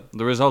goblin.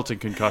 The resulting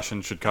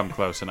concussion should come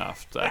close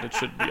enough that it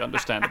should be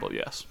understandable,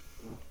 yes.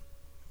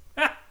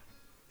 I'm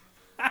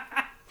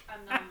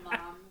not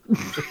mom.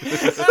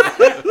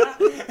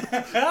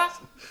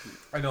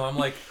 I know. I'm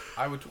like,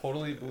 I would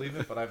totally believe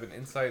it, but I have an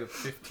insight of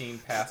 15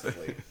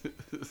 passively.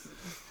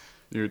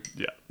 No.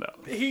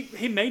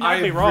 He may not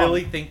I be wrong.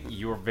 really think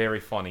you're very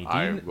funny.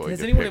 I'm going has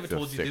to anyone pick ever the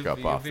told you stick that up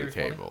you're off the very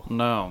funny? table.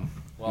 No.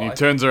 Well, He I-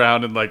 turns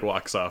around and like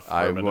walks off. For a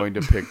I'm minute. going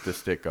to pick the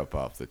stick up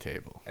off the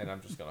table. And I'm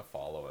just gonna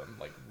follow him,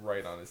 like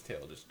right on his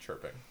tail, just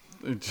chirping.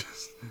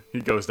 He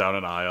goes down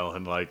an aisle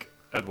and like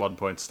at one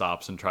point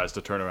stops and tries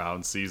to turn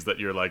around, sees that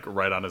you're like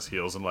right on his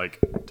heels and like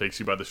takes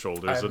you by the I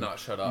shoulders have and not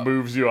shut up.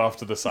 moves you off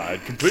to the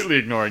side, completely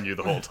ignoring you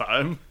the whole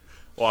time.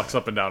 Walks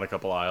up and down a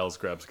couple aisles,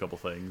 grabs a couple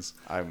things,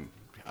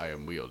 I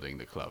am wielding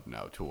the club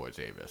now towards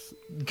Avis.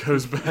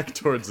 goes back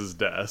towards his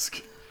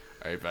desk.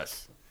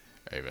 Avis,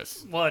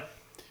 What?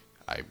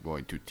 I'm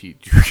going to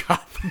teach you.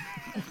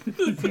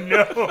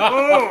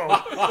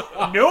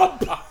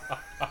 Nope.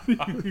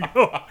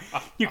 No.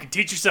 You can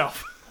teach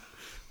yourself.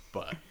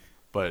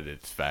 but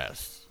it's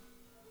fast.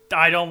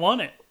 I don't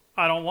want it.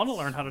 I don't want to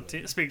learn how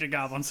to speak to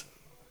goblins.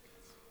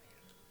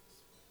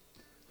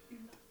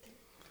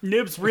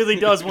 Nibs really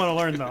does want to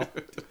learn, though.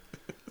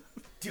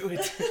 Do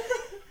it.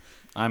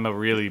 I'm a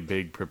really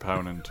big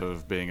proponent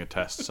of being a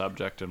test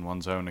subject in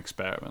one's own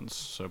experiments,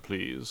 so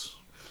please.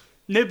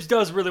 Nibs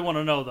does really want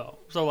to know, though.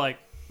 So, like,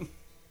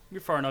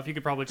 you're far enough. You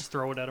could probably just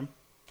throw it at him.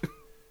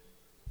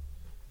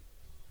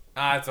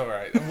 It's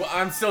alright. Well,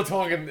 I'm still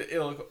talking to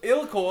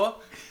Illicor.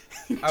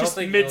 I don't Just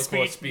think Illicor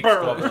mid-speech, speaks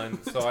brr.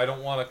 Goblin, so I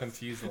don't want to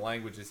confuse the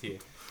languages here.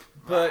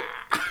 But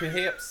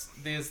perhaps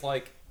there's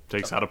like...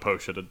 Takes out a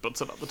potion and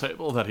puts it on the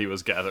table that he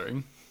was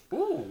gathering.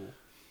 Ooh.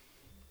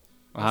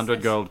 100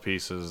 nice. gold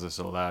pieces. This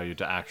will allow you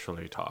to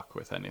actually talk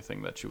with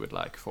anything that you would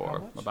like How for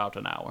much? about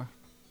an hour.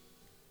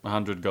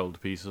 100 gold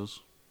pieces.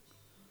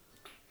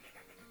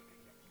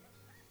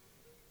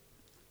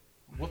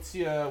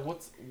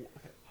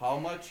 How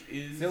much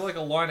Is there like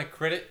a line of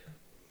credit?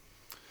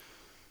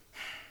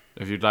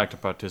 If you'd like to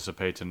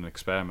participate in an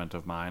experiment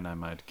of mine, I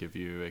might give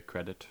you a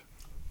credit.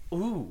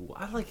 Ooh,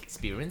 I like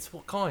experience.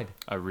 What kind?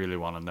 I really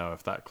want to know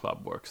if that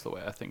club works the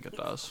way I think it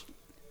does.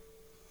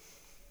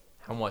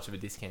 How much of a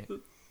discount?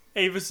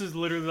 Avis is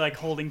literally like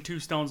holding two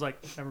stones, like,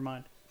 never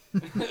mind.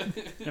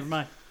 Never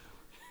mind.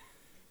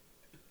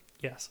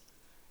 Yes.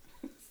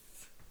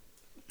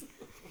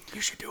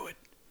 You should do it.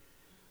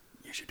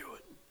 You should do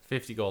it.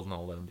 50 gold and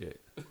I'll let him do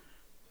it.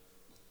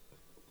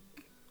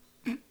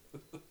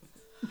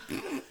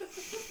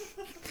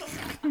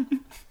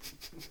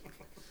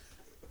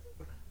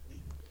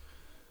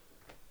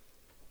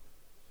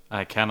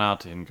 I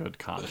cannot, in good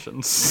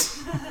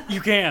conscience, You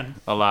can.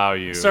 allow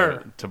you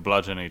Sir. to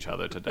bludgeon each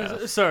other to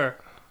death. Sir,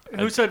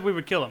 who said we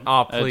would kill him?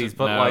 Oh, please,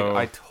 but like, no.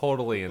 I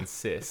totally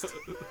insist.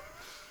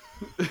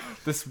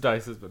 This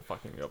dice has been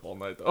fucking me up all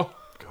night, though.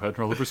 Go ahead and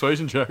roll a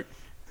persuasion check.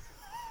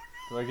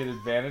 Do I get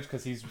advantage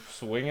because he's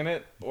swinging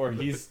it, or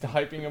he's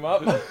hyping him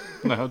up?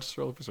 No, just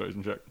roll a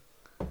persuasion check.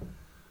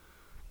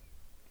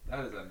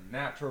 That is a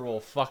natural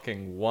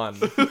fucking 1.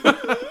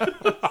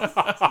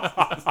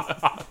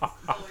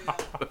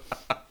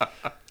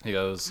 He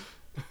goes,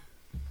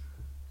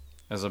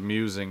 as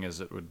amusing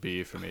as it would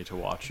be for me to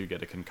watch you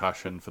get a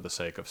concussion for the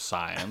sake of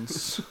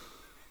science,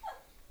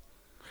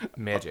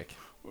 Magic.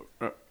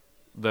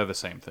 they're the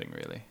same thing,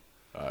 really.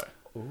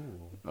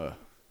 Ooh.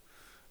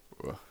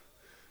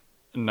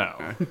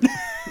 No.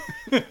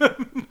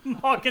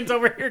 Hawkins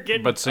over here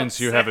getting But since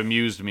you upset. have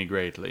amused me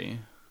greatly,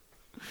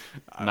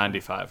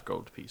 95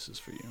 gold pieces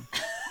for you.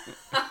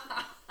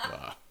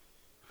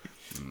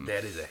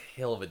 That is a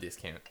hell of a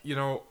discount. You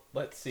know,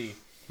 let's see.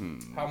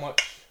 How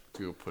much?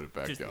 We'll put it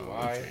back Just down on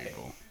why- the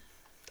table.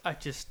 I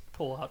just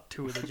pull out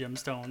 2 of the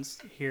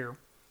gemstones. Here.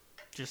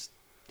 Just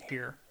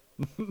here.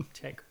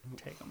 Take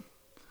them.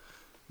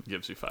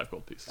 Gives you 5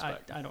 gold pieces I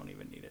back. don't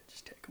even need it.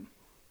 Just take them.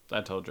 I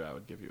told you I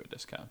would give you a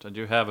discount, and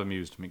you have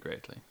amused me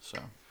greatly, so.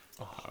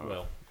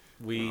 Well,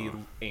 we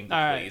aim to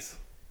All right. please.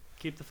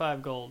 Keep the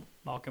 5 gold.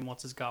 Malcolm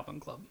wants his goblin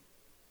club.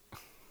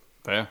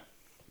 Fair.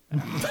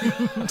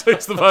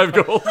 Takes the 5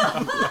 gold.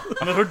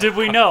 Little did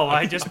we know,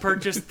 I just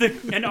purchased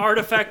an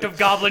artifact of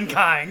goblin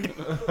kind.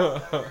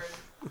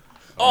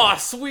 Oh,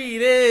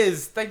 sweet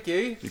is. Thank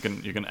you. You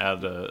can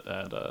add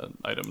a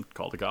item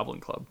called a Goblin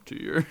Club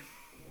to your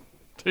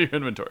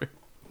inventory.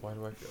 Why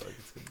do I feel like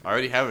it's gonna I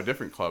already have a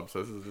different club,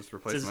 so this is just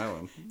replacing Just- that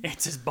one.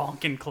 It's his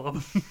bonking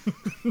club.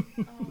 Oh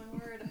my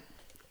word.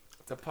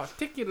 It's a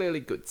particularly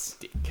good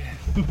stick.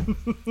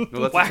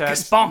 No, that's Wackus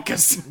attached.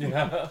 bonkus.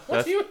 Yeah.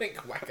 What do you think,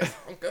 Wackus?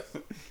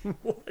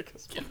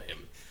 Kill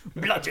him.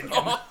 Bludgeon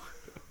him.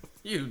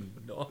 You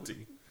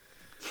naughty.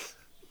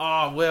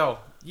 Ah,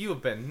 well, you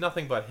have been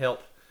nothing but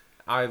help.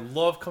 I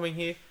love coming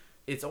here.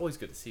 It's always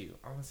good to see you.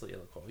 Honestly,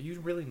 Illico, you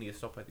really need to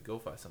stop by the Go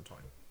Fest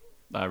sometime.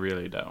 I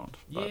really don't.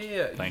 But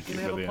Yeah, thank you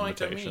you can for have the a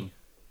pint at me. invitation.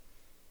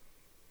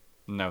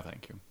 No,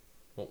 thank you.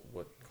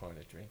 What kind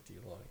of drink do you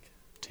like?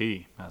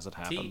 Tea, as it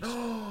happens.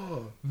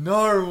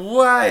 No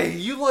way!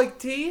 You like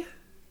tea?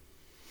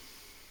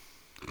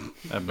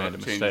 I've made a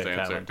Change his mistake,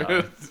 answer. haven't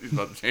I? He's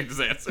about to change his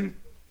answer.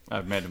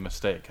 I've made a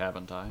mistake,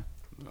 haven't I?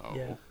 No.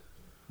 Yeah.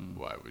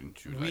 Why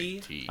wouldn't you We-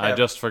 like tea? I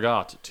just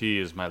forgot. Tea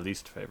is my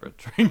least favorite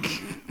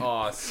drink.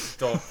 Oh,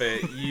 stop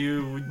it,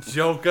 you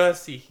joker!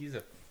 See, he's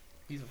a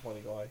funny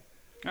guy.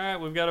 All right,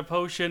 we've got a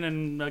potion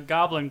and a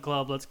goblin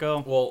club. Let's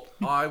go. Well,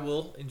 I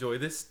will enjoy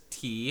this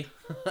tea.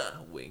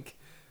 Wink.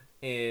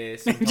 You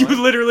Sometime.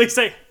 literally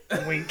say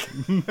wink.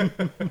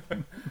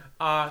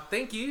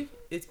 Thank you.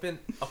 It's been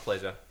a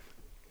pleasure.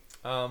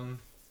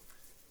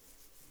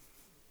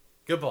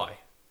 Goodbye.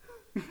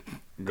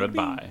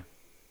 Goodbye.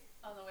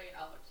 On the way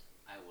out,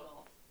 I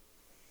will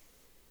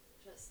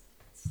just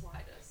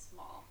slide a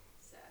small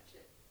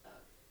sachet of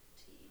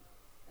tea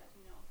that,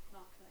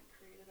 Knock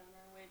created on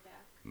our way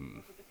back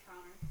over the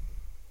counter.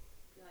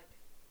 Be like,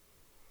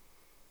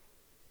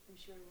 I'm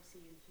sure we'll see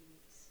you in a few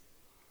weeks.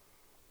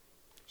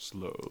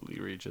 Slowly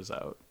reaches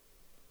out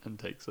and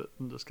takes it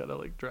and just kind of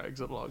like drags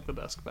it along the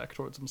desk back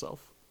towards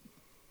himself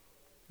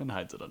and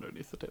hides it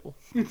underneath the table.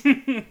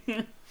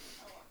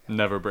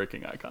 Never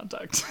breaking eye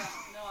contact.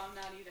 No, I'm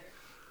not either.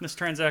 This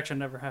transaction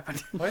never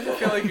happened. Why do I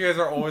feel like you guys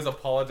are always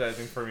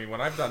apologizing for me when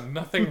I've done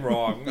nothing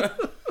wrong?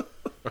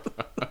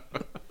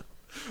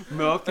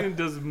 Malkin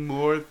does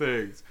more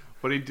things,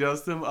 but he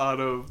does them out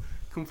of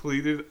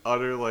completed,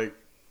 utter, like,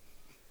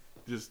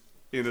 just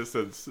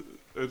innocence.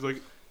 It's like,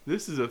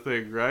 this is a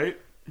thing, right?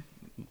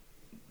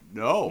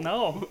 No.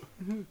 No.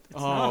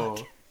 Oh.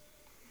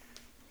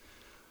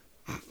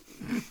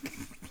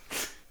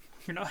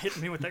 You're not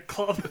hitting me with that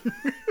club.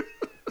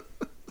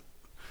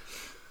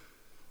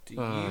 Do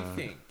you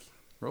think?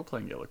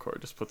 Role-playing Yellowcore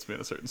just puts me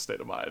in a certain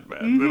state of mind,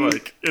 man. They're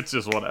like, it's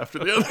just one after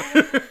the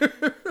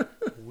other.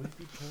 Would it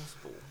be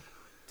possible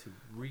to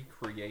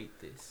recreate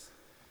this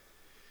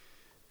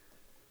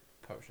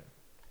potion?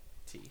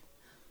 Tea.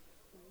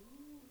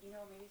 Ooh,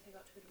 maybe take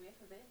out to a whiff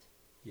of it.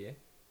 Yeah?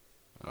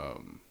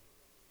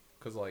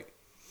 Because,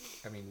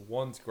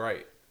 one's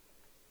great,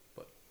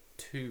 but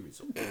two is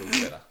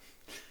always better.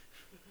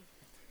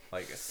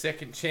 Like, a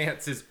second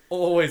chance is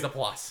always a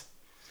plus.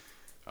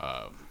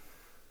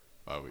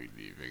 Are we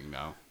leaving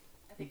now?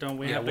 I think Don't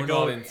we Yeah, have to we're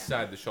go? not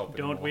inside the shop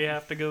anymore. Don't we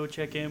have to go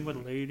check in with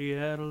Lady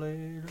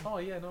Adelaide? Oh,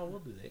 yeah, no, we'll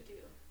do that. do.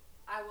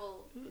 I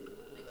will make you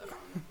on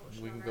the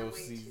potion We can on go our way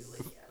see... to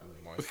Lady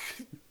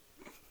Adelaide.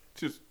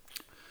 Just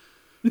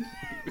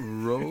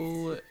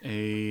Roll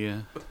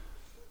a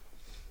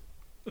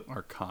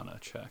Arcana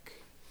check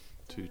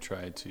to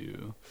try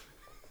to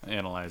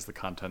analyze the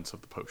contents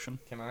of the potion.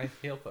 Can I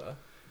help her?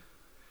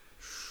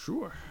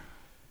 Sure.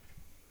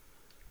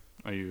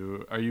 Are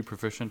you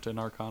proficient in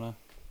Arcana?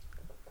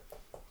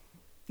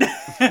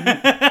 Then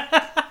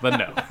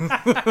no.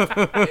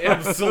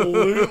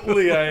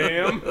 Absolutely, I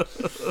am.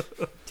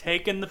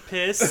 Taking the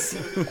piss.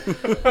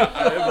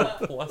 I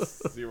have a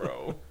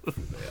 +0.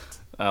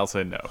 I'll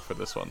say no for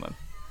this one then.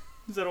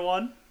 Is that a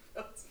 1?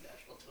 That's a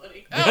natural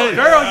 20. Oh,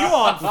 girl, you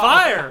on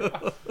fire!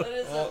 That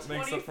is Well, a it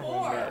makes up for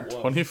 24. my nat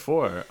 1.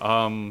 24.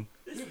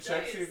 This is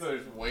check nice. see if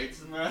there's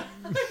weights in that.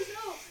 I know.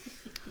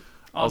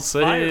 I'll On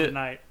say fire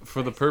tonight.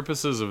 for the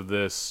purposes of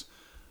this,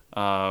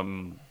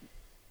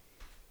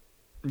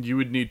 you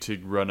would need to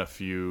run a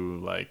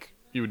few,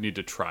 you would need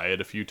to try it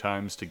a few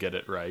times to get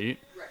it right.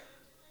 Right.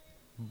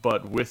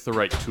 But with the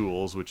right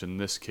tools, which in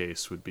this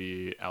case would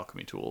be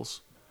alchemy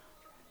tools,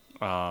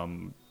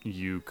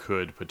 you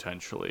could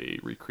potentially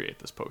recreate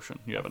this potion.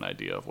 You have an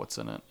idea of what's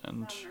in it,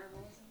 and Not an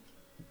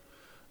herbalism.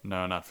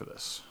 no, not for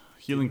this.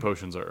 Healing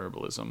potions are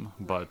herbalism,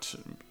 but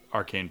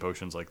arcane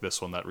potions like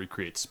this one that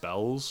recreate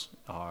spells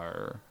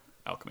are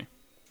alchemy.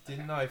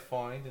 Didn't I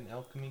find an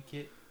alchemy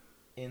kit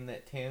in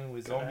that town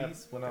with Could have-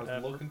 zombies when I was could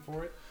have. looking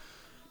for it?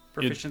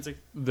 Proficiency.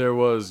 There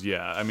was,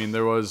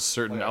 there was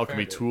certain Like I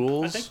alchemy found it. I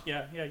tools, think,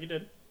 yeah, you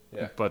did.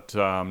 Yeah. but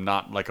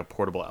not like a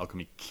portable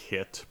alchemy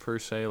kit per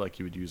se, like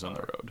you would use on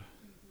the road.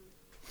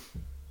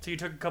 So you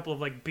took a couple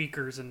of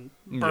beakers and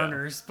Yeah.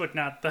 burners, but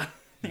not the Not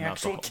the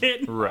actual whole-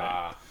 kit.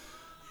 Right.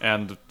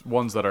 And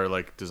ones that are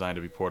designed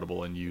to be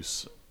portable and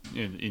use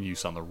in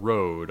use on the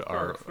road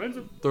are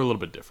expensive. they're a little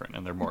bit different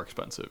and they're more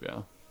expensive,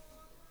 yeah.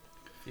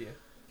 Yeah.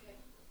 Okay.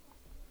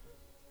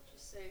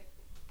 Just say,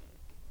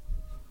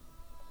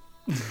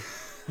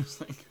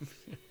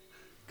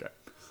 Okay.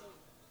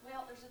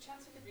 well, there's a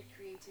chance I could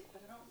recreate it, but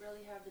I don't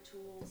really have the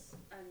tools,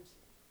 and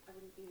I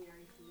wouldn't be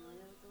very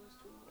familiar with those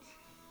tools.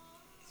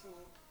 So,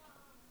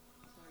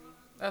 sorry.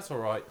 That's all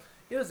right.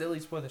 It was at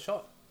least worth a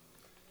shot.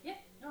 Yeah,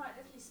 no, I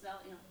definitely smell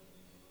it,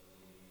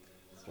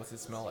 What's it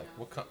smell like?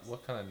 What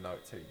kind of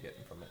notes are you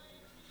getting from it?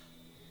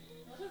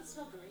 Well, it doesn't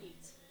smell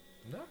great.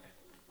 No. Well,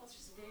 it's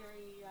just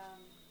very,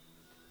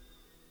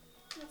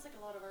 it's like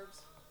a lot of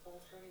herbs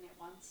all thrown in at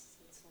once.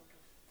 So it's sort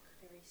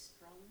of very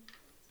strong.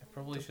 I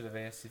probably should have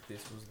asked if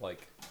this was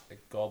like a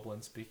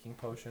goblin speaking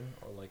potion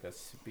or like a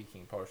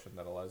speaking potion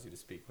that allows you to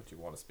speak what you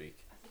want to speak.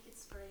 I think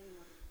it's for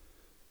anyone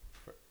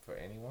For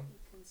anyone?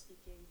 who can speak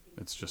anything.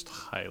 It's just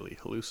highly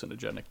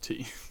hallucinogenic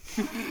tea.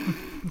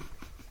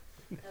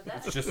 Now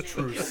that's It's just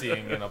amazing. true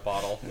seeing in a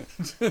bottle.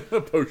 A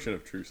potion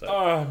of true sight.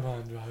 I'm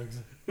on drugs.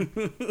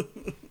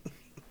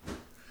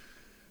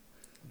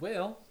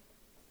 Well,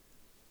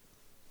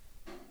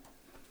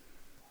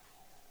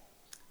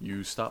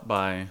 You stop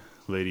by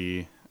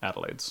Lady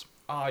Adelaide's,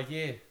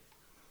 yeah.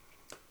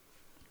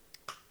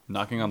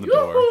 knocking on the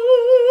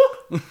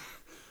door.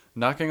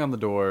 Knocking on the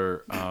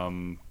door.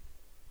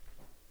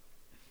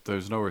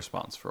 There's no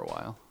response for a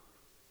while.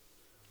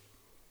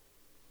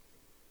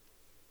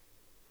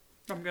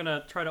 I'm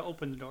gonna try to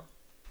open the door.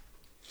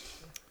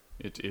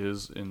 It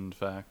is, in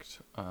fact,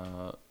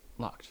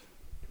 locked.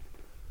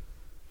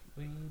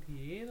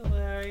 Lady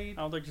Adelaide.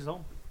 I don't think she's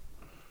home.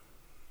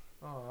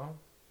 Oh.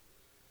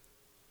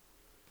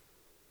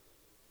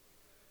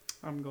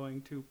 I'm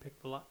going to pick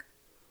the lock.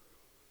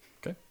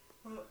 Okay.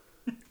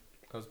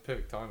 That was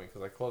perfect timing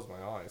because I closed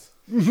my eyes.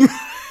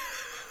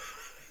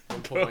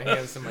 And put my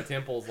hands to my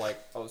temples like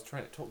I was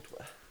trying to talk to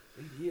her.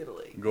 Lady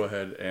Adelaide. Go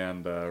ahead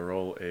and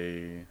roll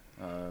a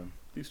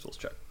Thieves' Tools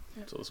check.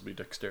 So this will be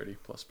dexterity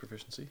plus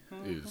proficiency.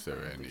 Is there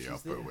any she's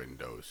upper there.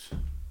 windows?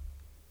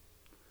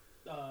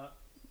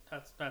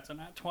 That's a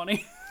nat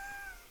 20.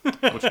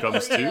 Which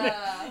comes to?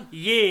 Yeah.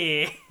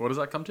 Yeah. What does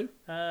that come to?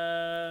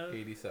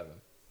 87.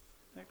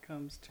 That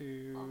comes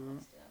to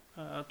Almost,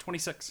 yeah.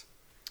 26.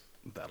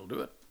 That'll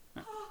do it.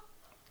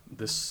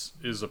 This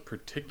is a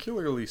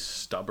particularly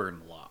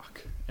stubborn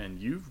lock, and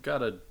you've got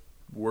to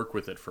work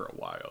with it for a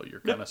while. You're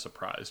kind of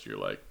surprised. You're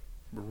like,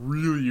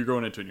 really, you're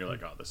going into it and you're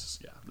like, oh, this is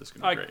going to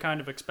be I great.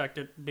 kind of expect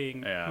it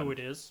being And who it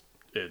is.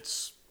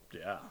 It's,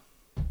 yeah,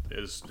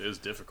 is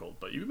difficult,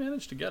 but you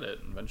manage to get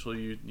it, and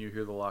eventually you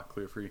hear the lock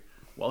clear free.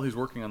 While he's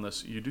working on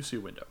this, you do see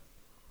a window.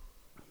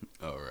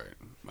 All right,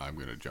 I'm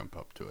gonna jump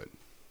up to it.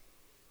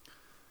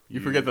 You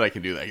forget that I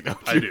can do that,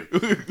 don't I you?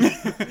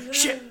 do.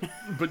 Shit!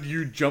 But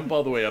you jump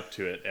all the way up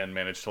to it and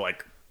manage to,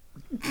 like,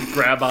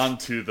 grab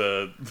onto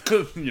the,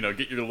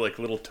 get your, like,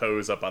 little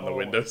toes up on the Oh,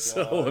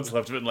 windowsill, God. what's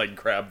left of it, and, like,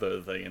 grab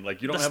the thing. And,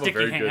 like, you don't The have a sticky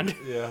very hand.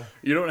 good... Yeah.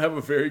 You don't have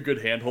a very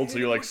good handhold, so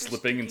you're, like, With the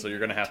slipping, and so sticky you're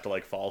going to have to,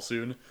 like, fall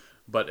soon.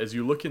 But as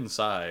you look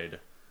inside...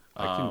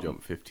 I can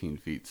jump 15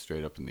 feet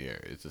straight up in the air.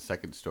 It's a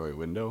second-story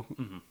window,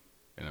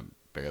 and I'm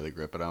barely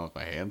gripping on with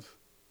my hands.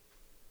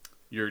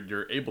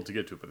 You're able to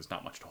get to it, but there's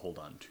not much to hold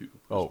on to.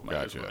 Oh, is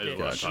gotcha. what I'm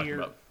Gotcha. talking Sheer.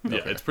 about. Yeah,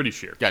 Okay. it's pretty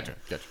sheer. Gotcha.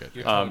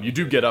 You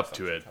do get up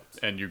to it,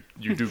 and you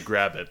do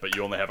grab it, but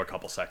you only have a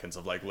couple seconds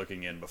of like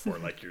looking in before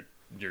like you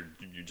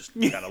just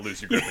kind of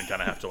lose your grip and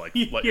kind of have to like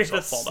You let hear the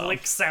yourself fall down.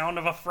 slick sound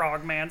of a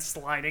frogman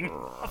sliding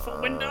off a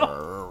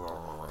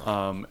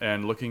window.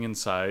 And looking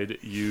inside,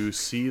 you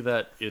see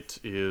that it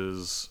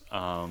is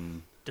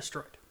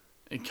Destroyed.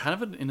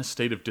 kind of in a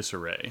state of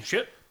disarray.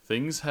 Shit.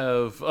 Things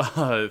have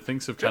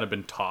kind of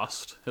been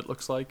tossed. It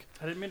looks like,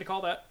 I didn't mean to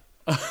call that.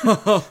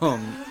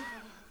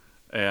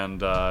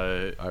 and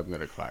I'm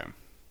gonna climb.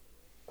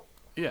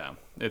 yeah,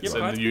 it's You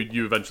have a and climb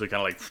you eventually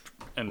kind of like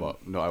and Well,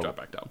 no, I drop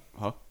back down.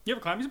 Huh? You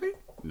have a climbing speed?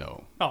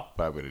 No. Oh.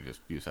 But I'm gonna just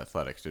use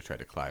athletics to try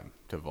to climb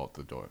to vault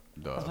the door,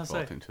 gonna vault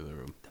say. into the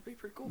room. That'd be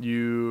pretty cool.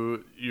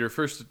 Your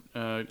first,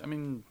 I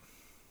mean,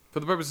 for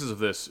the purposes of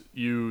this,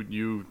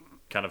 you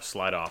kind of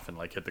slide off and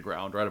like hit the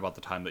ground right about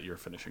the time that you're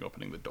finishing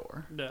opening the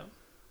door. Yeah.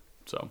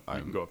 So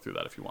you can go up through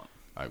that if you want.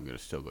 I'm gonna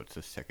still go to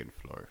the second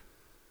floor.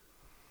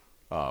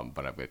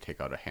 But I'm gonna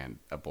take out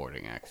a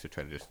boarding axe to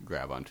try to just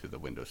grab onto the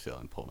windowsill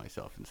and pull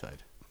myself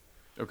inside.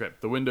 Okay,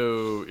 the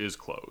window is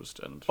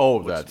closed and Oh,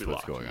 looks to that's be what's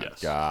locked. going on.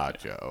 Yes.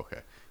 Gotcha. Okay.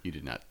 You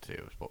did not say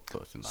it was both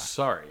closed and locked.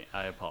 Sorry,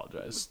 I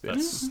apologize.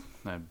 That's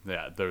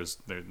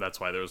that's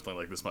why there was only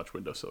like this much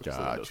windowsill because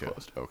the window's Gotcha.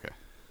 closed. Okay.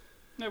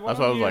 Hey, That's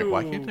why I was like,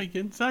 why can't I get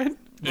inside?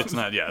 It's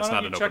not. Yeah, Why it's don't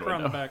not you an check open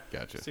around window. the back?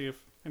 Gotcha. See if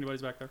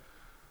anybody's back there.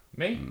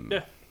 Me?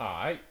 Yeah.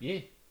 Alright, yeah.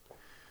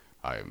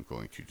 I am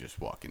going to just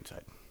walk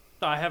inside.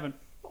 I haven't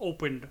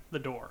opened the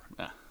door.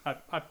 Ah.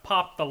 I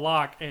pop the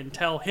lock and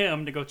tell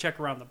him to go check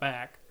around the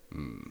back.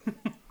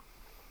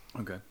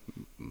 Okay.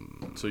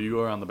 So you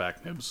go around the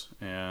back, Nibs,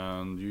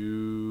 and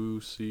you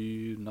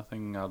see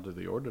nothing out of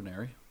the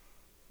ordinary.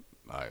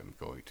 I am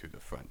going to the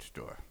front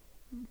door.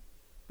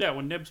 Yeah,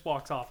 when Nibs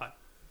walks off,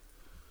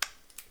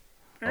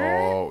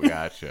 Oh,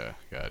 gotcha.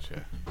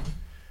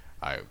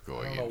 I am I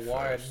going don't in know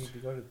why I first. need to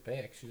go to the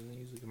back. She doesn't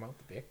usually come out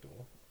the back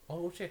door.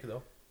 I'll go check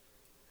though.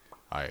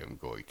 I am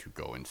going to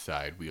go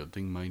inside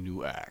wielding my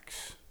new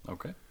axe.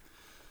 Okay.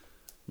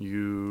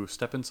 You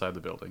step inside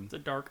the building. is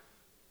it dark?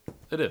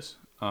 It is.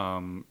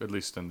 At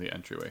least in the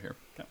entryway here.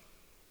 Okay.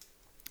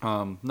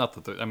 Not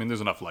that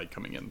there's enough light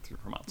coming in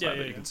from outside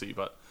that you can see,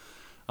 but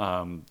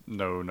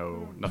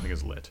nothing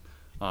is lit.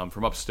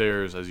 From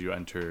upstairs, as you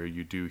enter,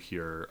 you do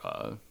hear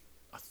a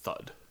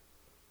thud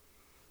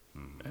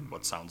and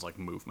what sounds like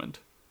movement.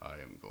 I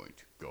am going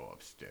to go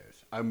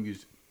upstairs. I'm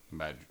using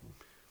magic.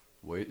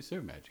 Wait, is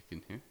there magic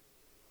in here?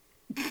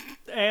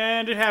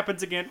 And it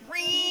happens again.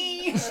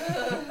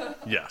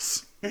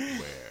 Yes. Where?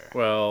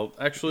 Well,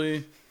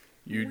 actually,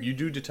 you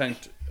do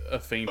detect a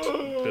faint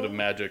bit of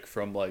magic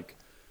from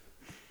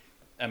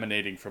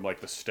emanating from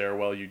the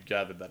stairwell. You'd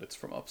gather that it's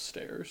from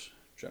upstairs,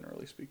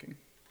 generally speaking.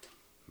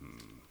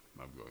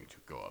 I'm going to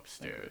go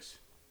upstairs.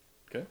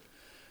 Okay.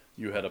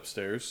 You head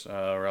upstairs.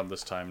 Around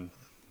this time,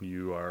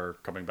 you are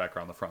coming back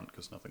around the front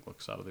because nothing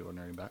looks out of the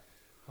ordinary back.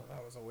 Oh,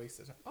 that was a waste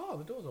of time. Oh,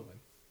 the door's open.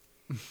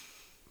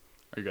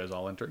 Are you guys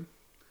all entering?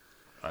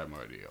 I'm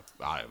already up.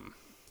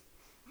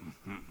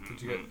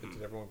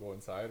 Did everyone go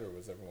inside, or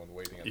was everyone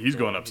waiting? At the He's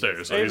door? going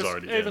upstairs, so he's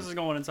already in. Avis is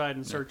going inside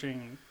and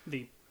searching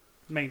the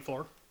main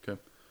floor. Okay.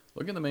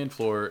 Looking at the main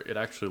floor, it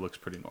actually looks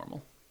pretty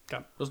normal.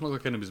 Okay. Doesn't look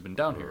like anybody's been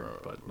down here,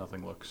 but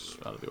nothing looks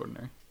out of the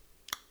ordinary.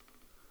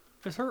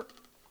 Is her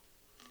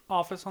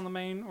office on the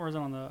main, or is it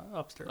on the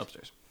upstairs?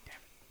 Upstairs.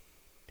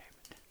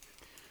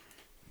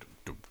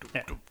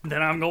 Yeah.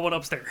 Then I'm going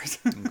upstairs.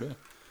 Okay.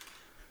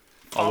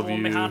 All of Following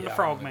you. behind the Yeah,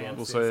 frog I'm gonna man.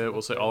 go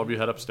We'll say all of you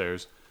head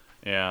upstairs,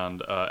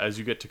 and as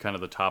you get to kind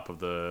of the top of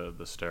the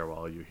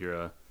stairwell, you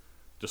hear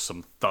just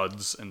some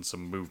thuds and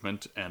some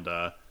movement, and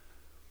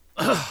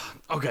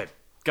okay,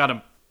 got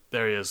him.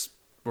 There he is.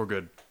 We're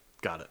good.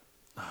 Got it.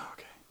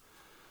 Okay.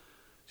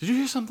 Did you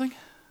hear something?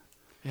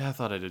 Yeah, I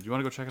thought I did. You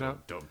want to go check it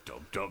out?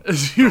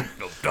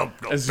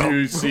 As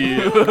you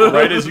see,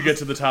 right as you get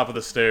to the top of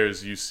the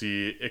stairs, you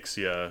see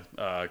Ixia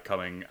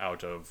coming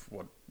out of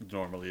what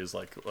normally is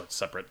a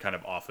separate kind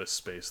of office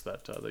space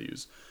that they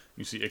use.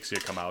 You see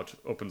Ixia come out,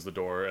 opens the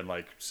door, and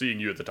seeing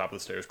you at the top of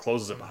the stairs,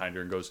 closes it behind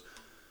her and goes,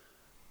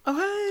 "Oh,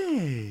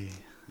 hey.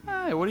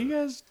 Hi, what are you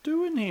guys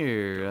doing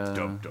here?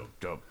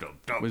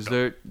 Was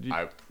there...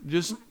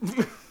 Just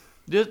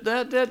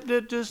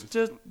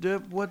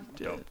what...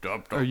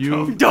 Are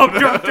you...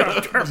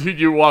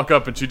 You walk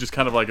up and she just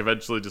kind of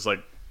eventually just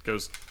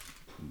goes...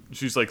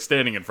 She's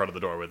standing in front of the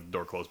door with the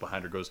door closed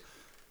behind her, goes...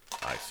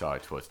 I saw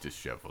it was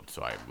disheveled,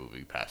 so I'm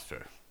moving past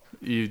her.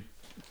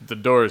 The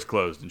door is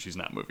closed and she's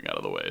not moving out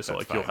of the way, so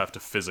That's you'll fine. have to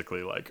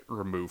physically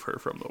remove her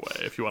from the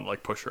way if you want to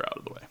push her out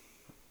of the way.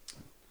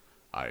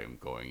 I am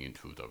going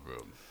into the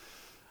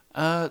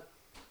room.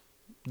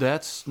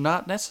 That's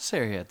not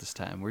necessary at this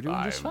time. We're doing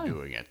I just am fine.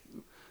 doing it.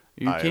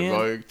 You I am can't.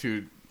 going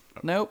to...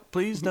 Nope,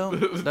 please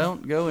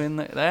don't go in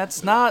there.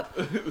 That's not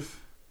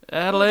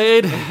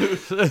Adelaide.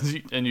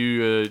 And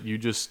you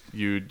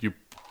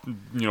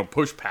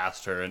push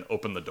past her and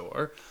open the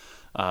door,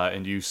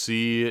 and you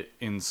see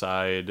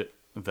inside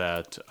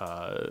that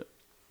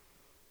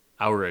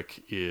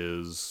Auric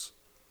is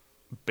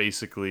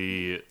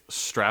basically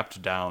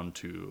strapped down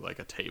to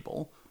a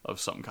table of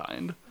some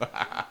kind.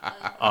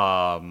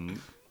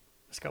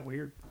 It's got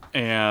weird.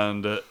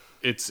 And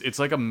it's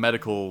like a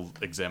medical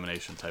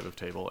examination type of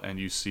table, and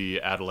you see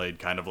Adelaide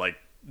kind of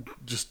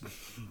just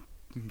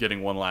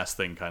getting one last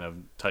thing kind of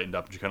tightened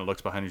up, and she kind of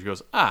looks behind her and she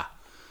goes,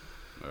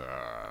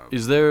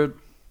 Is there a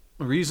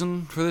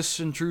reason for this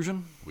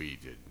intrusion? We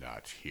did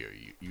not hear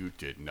you. You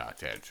did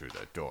not answer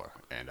the door,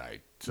 and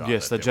I saw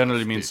Yes, that there generally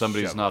was means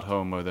somebody's not disheveled.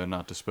 home or they're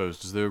not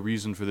disposed. Is there a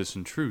reason for this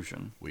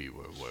intrusion? We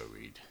were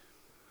worried.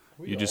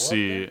 you just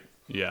see,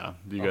 yeah,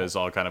 you guys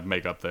all kind of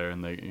make up there,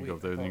 and you go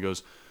up there, and he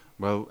goes,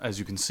 Well, as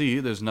you can see,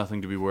 there's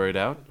nothing to be worried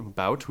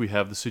about. We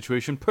have the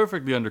situation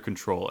perfectly under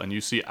control. and you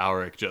see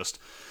Auric just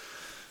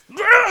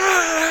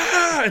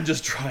and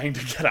just trying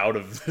to get out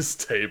of this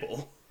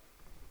table.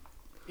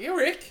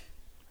 Eric,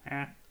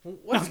 Eh.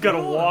 what's I'm gonna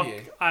going on walk.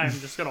 here? I'm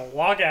just gonna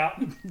walk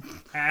out.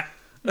 Eh.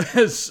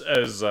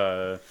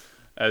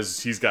 As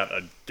he's got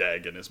a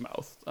gag in his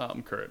mouth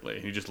currently,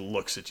 he just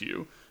looks at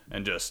you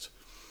and just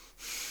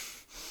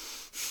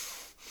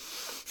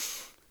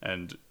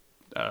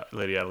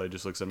Lady Adelaide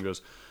just looks at him and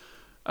goes,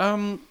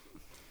 All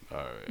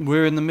right.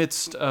 We're in the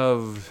midst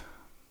of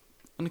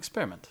an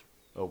experiment.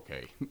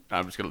 Okay.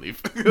 I'm just going to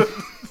leave.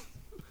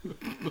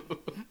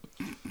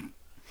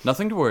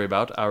 nothing to worry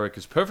about. Auric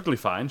is perfectly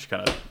fine. She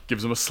kind of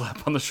gives him a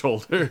slap on the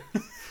shoulder,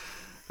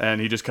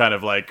 and he just kind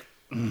of The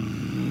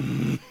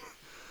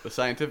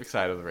scientific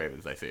side of the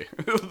Ravens, I see.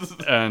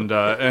 and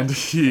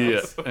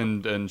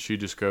she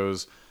just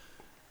goes,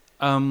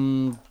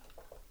 Like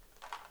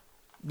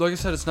I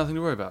said, it's nothing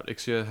to worry about.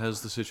 Ixia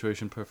has the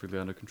situation perfectly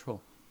under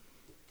control.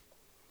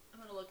 I'm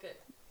gonna look at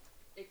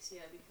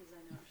Ixia because I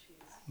know she's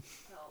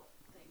felt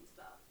things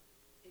about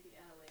maybe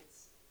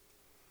Adelaide's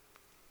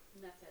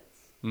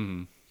methods.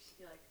 mm-hmm. Just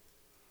be like,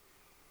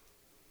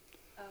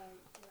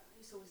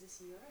 so was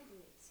this your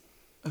idea,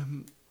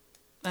 Ixia?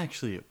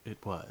 Actually,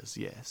 it was,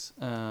 yes.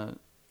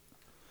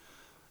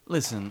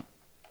 Listen,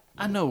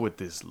 I know what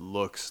this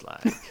looks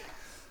like.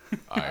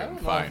 I I am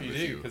don't know fine if you with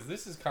do, you. because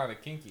this is kind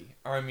of kinky.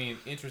 Or, I mean,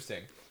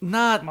 interesting.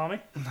 Not Mommy?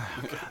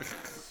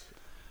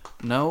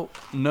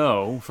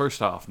 No.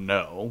 First off,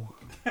 no.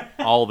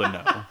 All the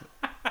no.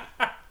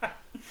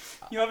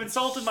 You have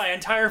insulted my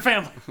entire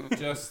family.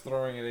 Just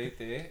throwing it out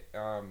there.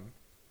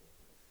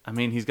 I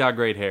mean, he's got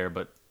great hair,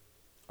 but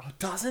Oh,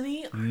 doesn't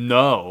he?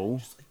 no.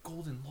 Just like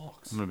golden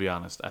locks. I'm gonna be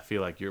honest. I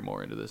feel like you're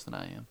more into this than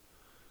I am.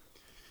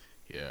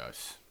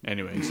 Yes.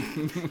 Anyways,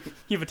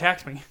 You've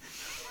attacked me.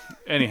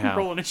 anyhow.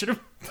 Roll initiative.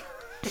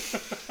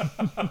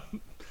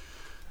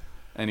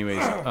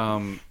 Anyways,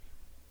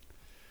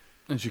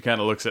 and she kind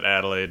of looks at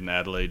Adelaide, and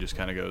Adelaide just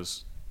kind of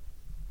goes,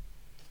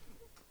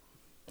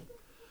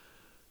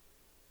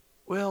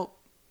 "Well,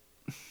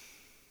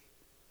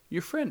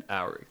 your friend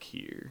Auric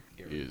here,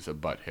 Is a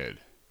butthead.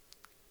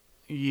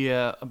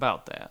 yeah,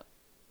 about that.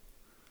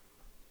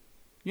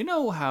 You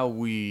know how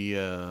we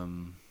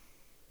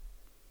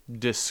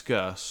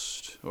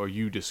discussed, or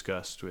you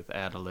discussed with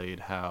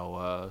Adelaide,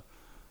 how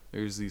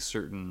there's these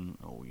certain,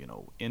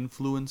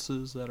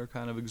 influences that are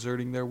kind of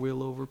exerting their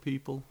will over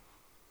people?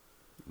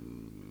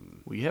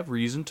 We have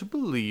reason to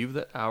believe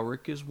that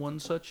Auric is one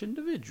such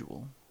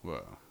individual,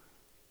 Well,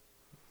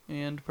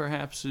 and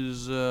perhaps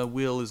his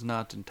will is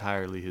not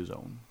entirely his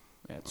own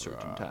at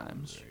certain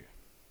times."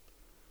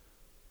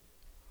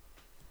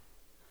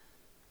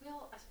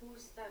 Well, I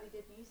suppose that would be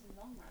good news in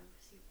the long run,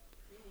 because he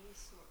really is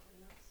sort of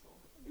an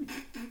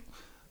asshole.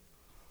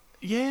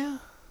 Yeah,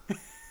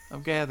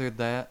 I've gathered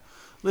that.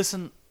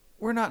 Listen,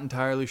 we're not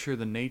entirely sure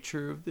the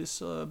nature of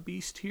this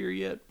beast here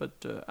yet,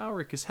 but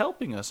Auric is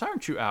helping us,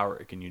 aren't you,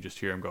 Auric? And you just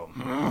hear him go,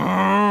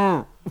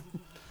 I'm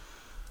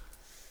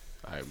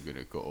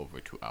gonna go over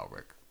to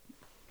Alric.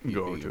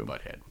 Go over to him.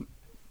 Butthead.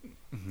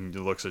 He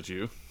looks at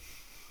you.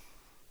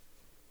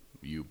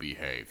 You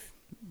behave.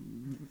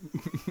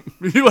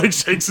 He like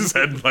shakes his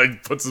head and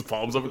like puts his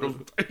palms up and goes,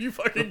 "Are you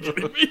fucking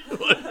kidding me?"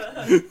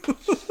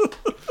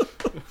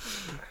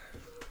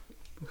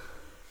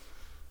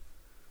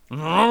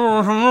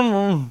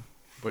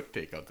 But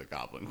take out the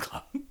goblin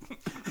club.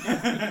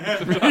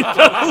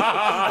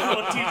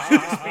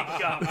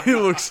 He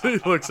looks at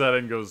it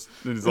and goes,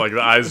 and he's like,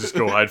 the eyes just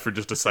go wide for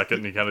just a second,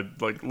 and he kind of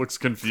like looks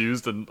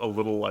confused and a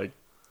little like,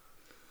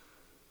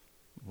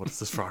 "What is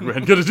this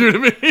frogman gonna do to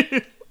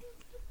me?"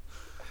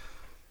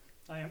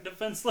 I am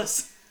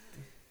defenseless.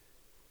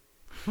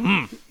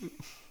 Right.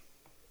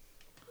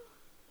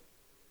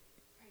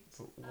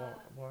 But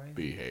why is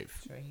Behave.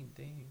 he stripped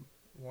down?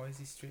 Why is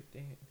he stripped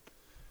down?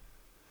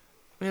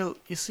 Well,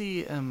 you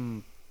see,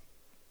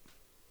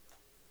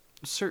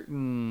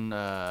 certain,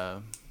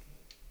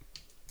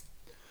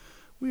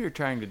 we are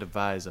trying to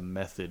devise a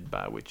method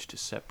by which to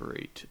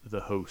separate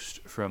the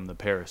host from the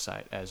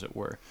parasite, as it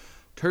were.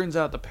 Turns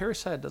out the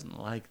parasite doesn't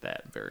like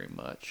that very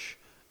much,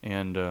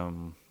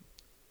 and,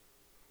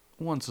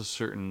 once a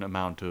certain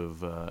amount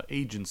of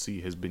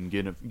agency has been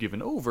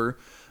given over,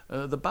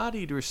 the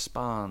body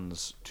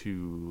responds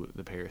to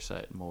the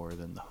parasite more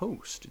than the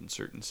host in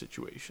certain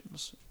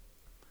situations.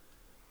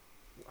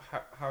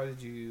 How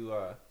did you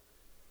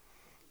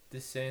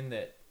discern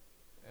that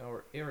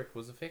our Eric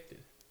was affected?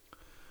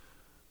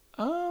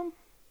 A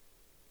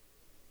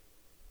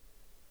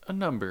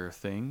number of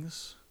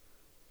things.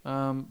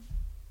 It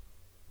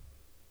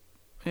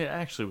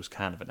actually was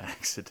kind of an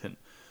accident.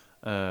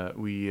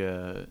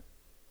 We're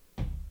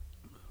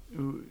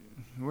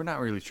not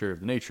really sure of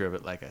the nature of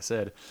it, like I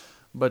said,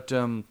 but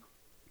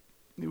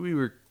we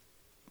were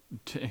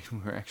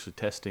actually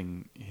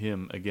testing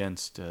him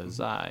against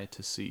Zai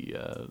to see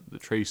the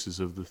traces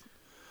of the,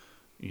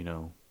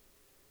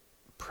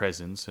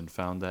 presence, and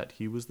found that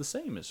he was the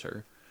same as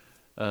her,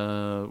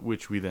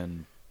 which we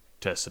then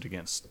tested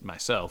against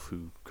myself,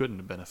 who couldn't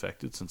have been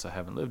affected since I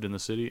haven't lived in the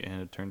city,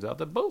 and it turns out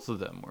that both of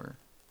them were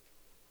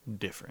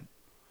different.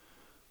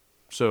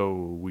 So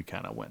we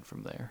kind of went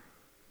from there.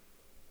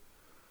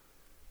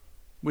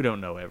 We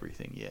don't know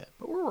everything yet,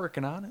 but we're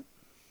working on it.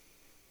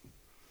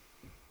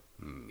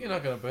 You're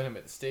not gonna burn him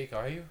at the stake,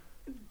 are you?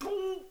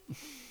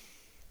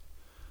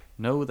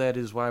 No, that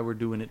is why we're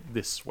doing it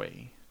this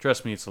way.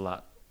 Trust me, it's a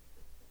lot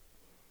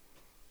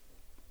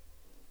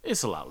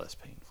less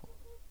painful.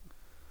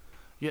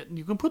 Yeah,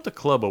 you can put the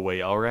club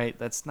away, all right?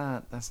 That's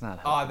not Ah,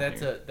 helping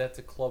here. that's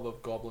a club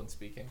of goblins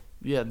speaking.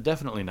 Yeah,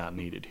 definitely not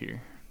needed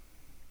here.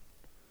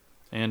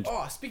 And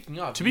Oh, speaking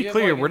of, to do be you have,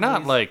 clear, like, we're not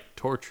these- like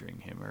torturing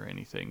him or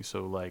anything,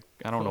 so like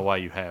I don't know why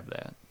you have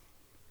that.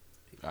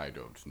 I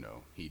don't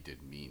know. He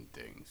did mean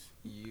things.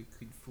 You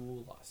could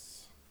fool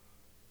us.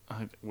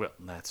 Well,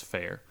 that's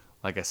fair.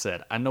 Like I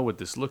said, I know what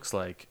this looks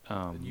like.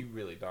 You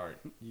really don't.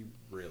 You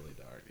really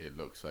don't. It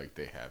looks like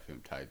they have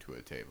him tied to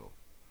a table.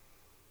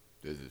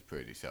 This is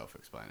pretty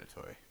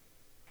self-explanatory.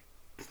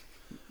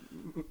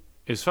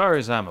 As far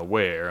as I'm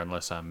aware,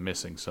 unless I'm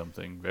missing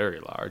something very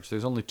large,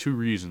 there's only two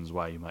reasons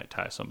why you might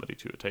tie somebody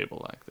to a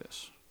table like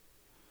this.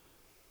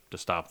 To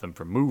stop them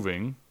from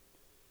moving,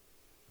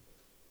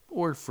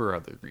 or for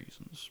other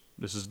reasons.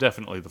 This is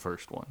definitely the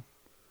first one.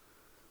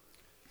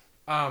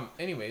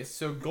 Anyways,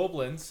 so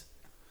goblins.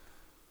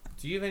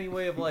 Do you have any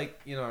way of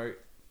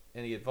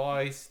any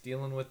advice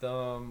dealing with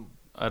them?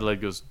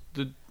 Adelaide goes,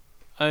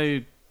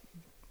 I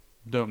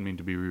don't mean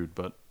to be rude,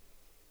 but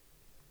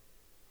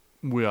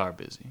We are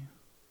busy.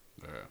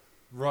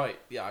 Right.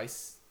 Yeah,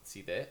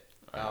 see that.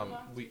 How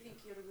long do you think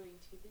you're going to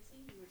be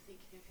busy? You were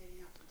thinking of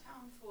heading out to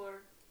town for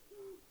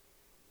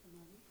a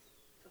month,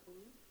 couple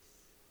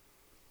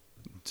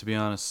weeks. To be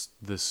honest,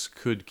 this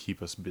could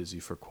keep us busy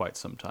for quite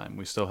some time.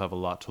 We still have a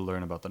lot to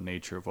learn about the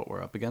nature of what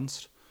we're up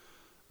against.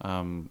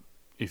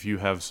 If you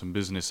have some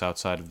business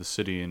outside of the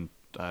city, and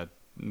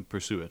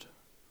pursue it.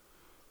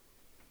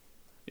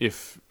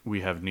 If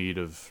we have need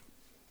of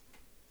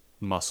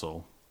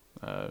muscle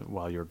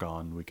while you're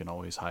gone, we can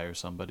always hire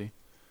somebody.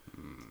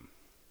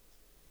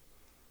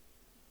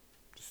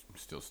 Just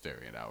still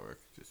staring at Alric.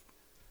 Just.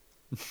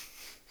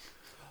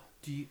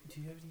 Do you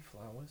have any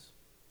flowers?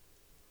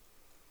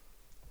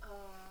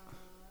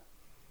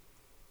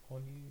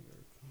 On you, or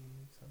can you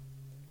make some?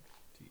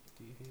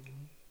 Do you have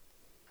any?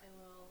 I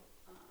will.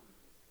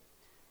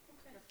 What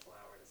kind of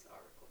flower does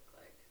Auric look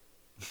like?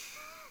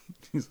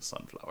 He's a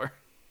sunflower.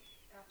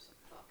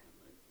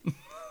 Absolutely.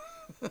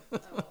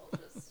 I will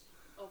just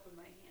open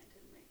my hand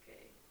and make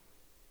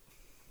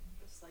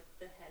just like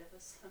the head of a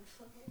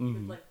sunflower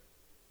with like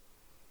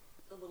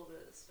a little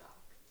bit of the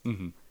stalk.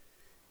 Mm-hmm.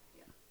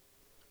 Yeah.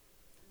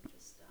 And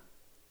just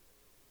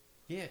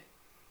Yeah.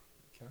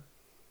 Okay.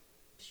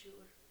 sure.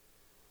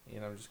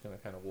 And I'm just gonna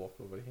kind of walk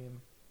over to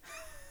him.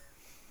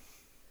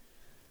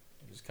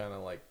 And just kind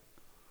of like,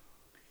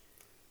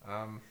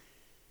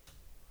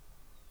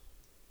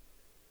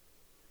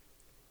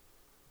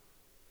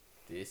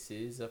 this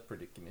is a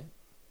predicament.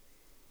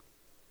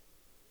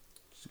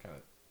 Just kind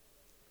of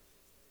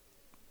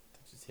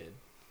touch his head.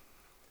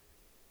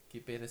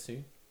 Get better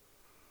soon.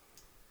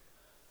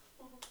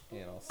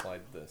 And I'll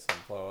slide the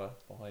sunflower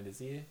behind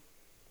his ear.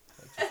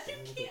 Like just a You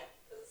little can't. bit.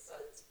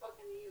 It's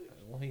fucking huge.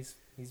 Well, he's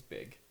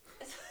big.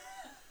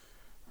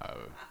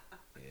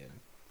 And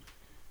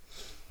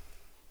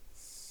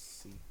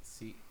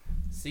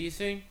see you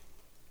soon.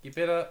 Get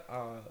better.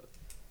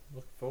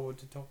 Look forward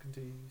to talking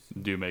to you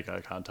soon. Do you make eye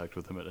contact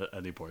with him at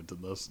any point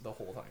in this? The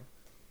whole time.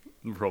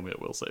 Roll me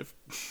a will save.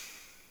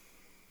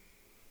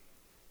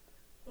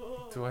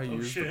 Do I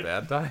use shit. the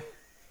bad die?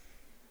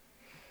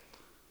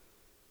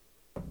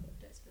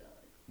 That's valid.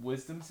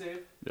 Wisdom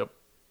save? Yep.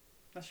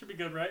 That should be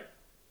good, right?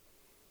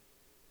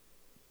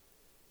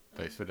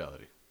 Base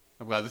fidelity.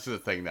 I'm glad this is a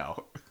thing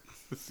now.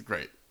 This is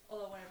great.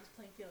 Although when I was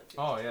playing Felix. it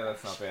Oh was yeah,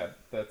 that's trash. not bad.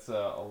 That's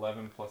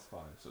 11 plus 5,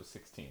 so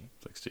 16.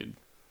 16.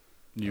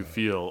 You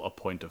feel a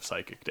point of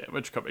psychic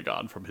damage coming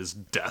on from his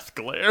death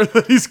glare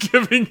that he's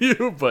giving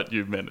you, but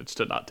you managed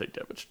to not take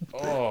damage.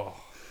 Oh.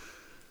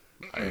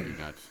 I do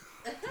not.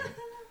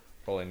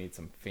 Probably need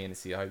some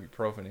fantasy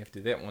ibuprofen after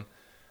that one.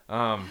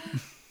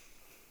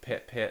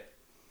 Pet.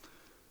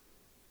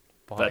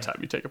 Bye. That time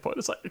you take a point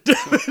of psychic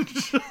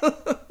damage.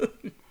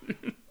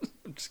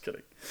 I'm just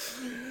kidding.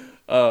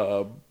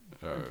 I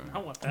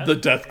want that. The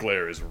death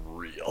glare is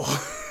real.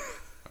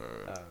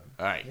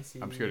 Alright. Miss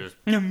I'm you. just gonna just,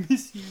 I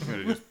miss you. I'm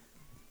gonna just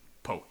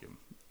poke him.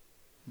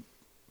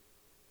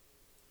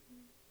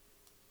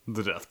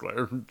 The death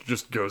glare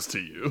just goes to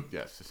you.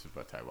 Yes, this is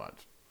what I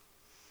want.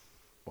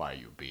 Why are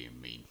you being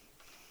mean?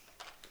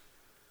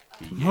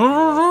 He gave you a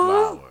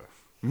flower.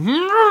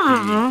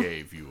 He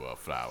gave you a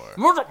flower.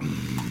 There's a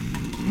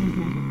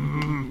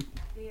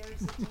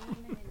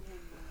demon in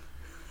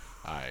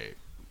him.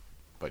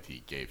 But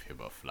he gave him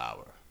a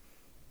flower.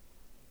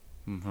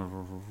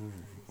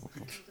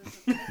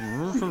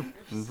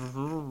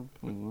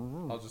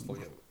 I'll just look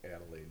at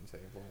Adelaide and say,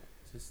 well,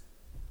 just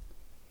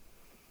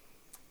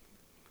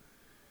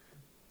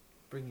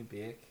bring him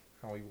back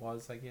how he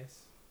was, I guess.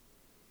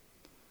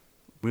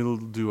 We'll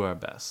do our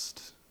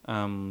best.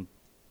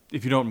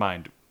 If you don't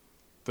mind,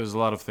 there's a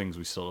lot of things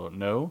we still don't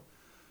know,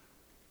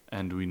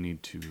 and we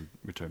need to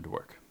return to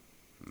work.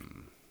 Thank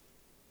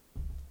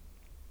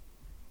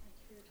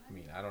you for your I time.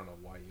 mean, I don't know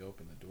why you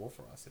opened the door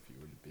for us if you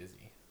were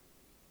busy.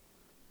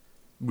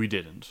 We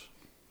didn't.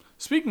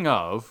 Speaking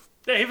of,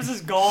 Davis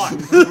is gone.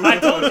 I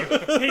told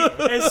you.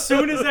 As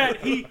soon as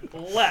that, he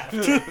left.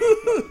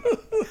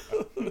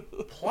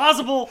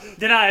 Plausible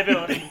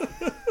deniability.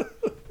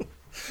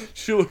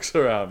 she looks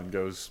around and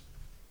goes,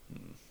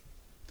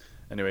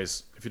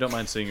 Anyways, if you don't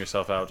mind seeing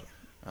yourself out,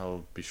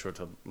 I'll be sure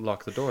to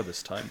lock the door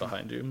this time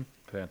behind you.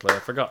 Apparently I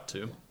forgot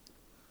to.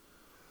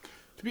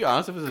 To be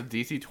honest, if it's a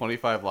DC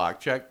 25 lock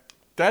check,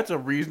 that's a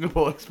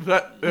reasonable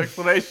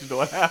explanation to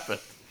what happened.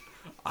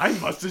 I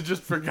must have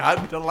just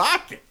forgotten to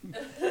lock it.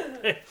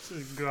 This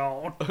is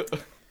gone.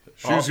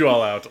 Shoos you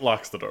all out,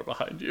 locks the door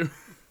behind you.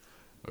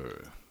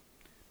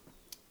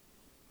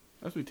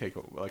 As we take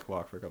a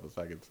walk for a couple of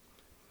seconds.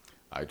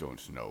 I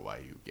don't know why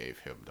you gave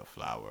him the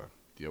flower.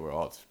 You were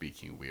all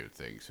speaking weird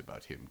things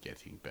about him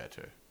getting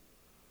better.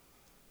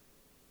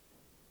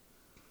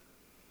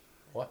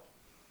 What?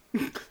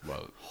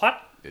 Well,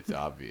 What? it's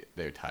obvious.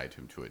 They tied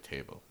him to a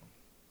table.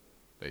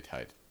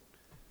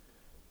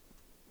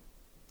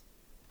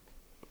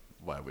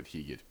 Why would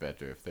he get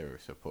better if they were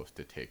supposed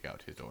to take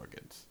out his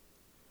organs?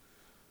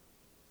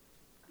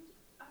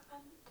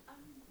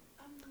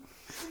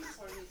 I'm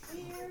sorry.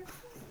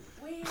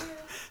 Where?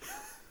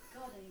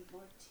 God, I need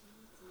more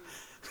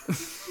tea.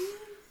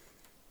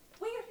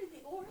 Where did they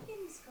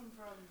organs come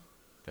from?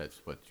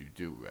 That's what you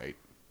do, right?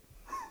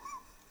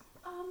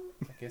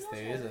 I guess not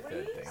there is a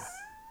third thing.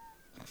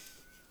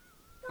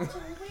 Not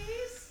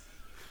always.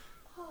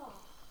 Oh,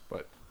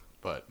 But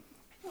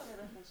I thought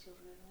I left my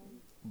children at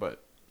home.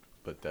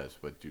 but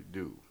that's what you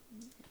do.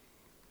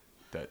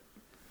 That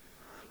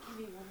It can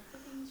be one of the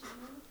things you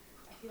do.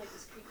 I feel like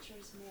this creature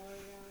is more,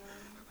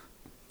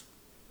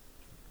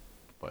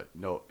 But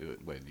no,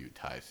 when you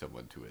tie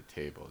someone to a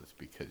table, it's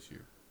because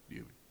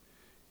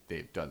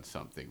they've done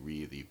something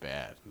really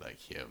bad, like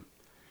him,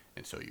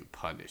 and so you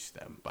punish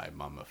them by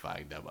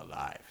mummifying them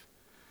alive.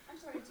 I'm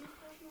sorry, do you have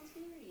personal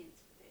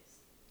experience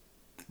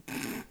with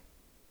this?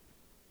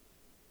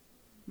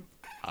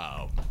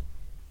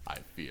 I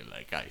feel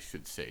like I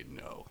should say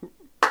no.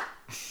 But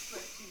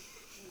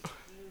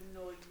you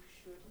know you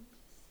shouldn't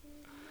say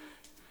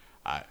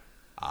no?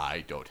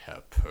 I don't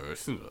have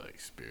personal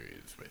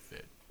experience with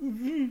it.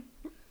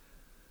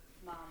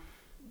 Mom.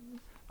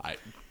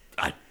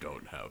 I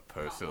don't have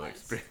personal Mom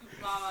experience.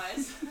 Mom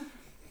eyes.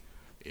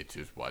 It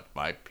is what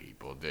my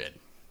people did.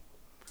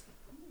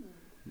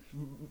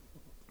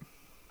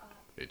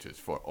 It is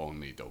for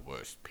only the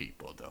worst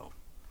people, though.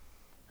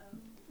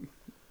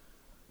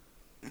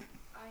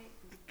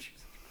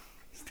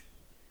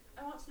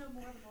 I want to know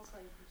more, but also I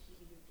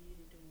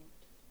really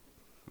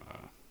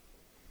don't.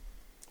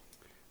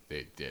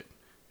 They did.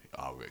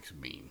 Auric's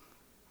mean.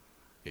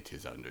 It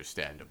is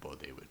understandable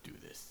they would do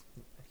this.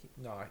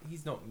 No,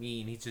 he's not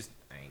mean. He's just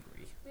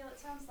angry. Well, it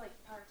sounds like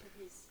part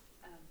of his,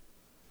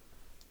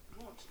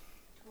 won't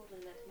totally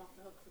let him off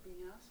the hook for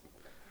being an asshole,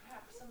 but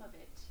perhaps some of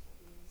it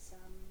is,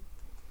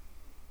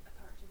 a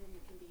part of him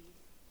that can be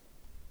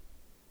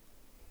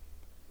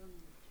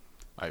removed.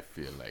 I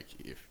feel like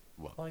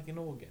Like an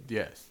organ.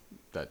 yes,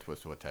 that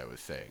was what I was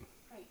saying.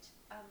 Right,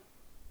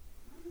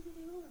 maybe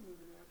they will remove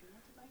an organ,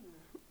 what did I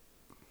know?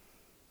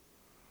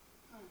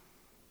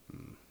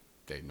 Huh.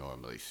 They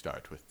normally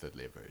start with the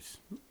livers.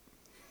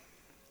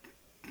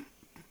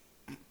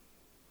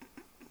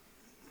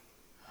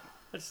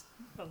 I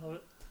love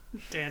it.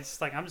 Dan's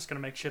just like, I'm just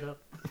gonna make shit up.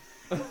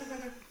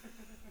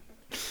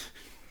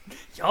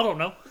 Y'all don't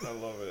know. I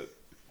love it.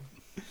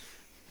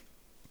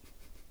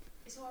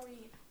 So are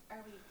we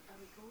going?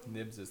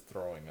 Nibs is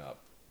throwing up.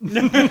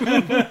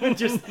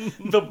 Just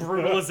the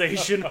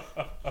brutalization. You're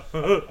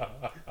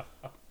not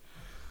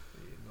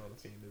a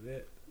fan of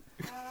it.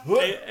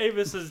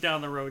 Avis is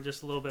down the road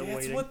just a little bit That's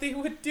waiting. what they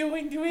were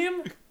doing to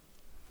him?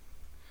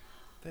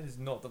 That is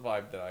not the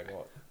vibe that I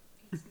got.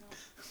 It's not what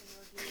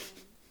they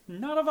were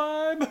doing. Not a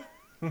vibe.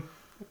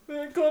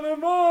 They got a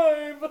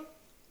vibe!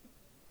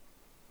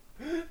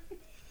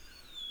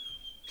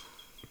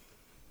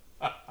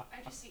 I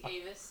just see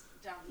Avis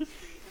down the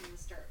street and I'm gonna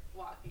start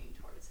walking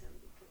towards him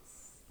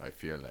because I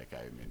feel like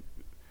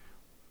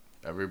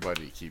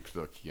everybody keeps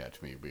looking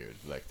at me weird,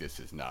 like this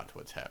is not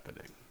what's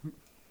happening.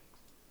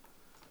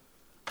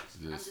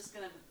 I'm just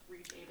gonna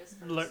reach Avis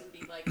first Le- and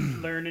be like,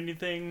 Learn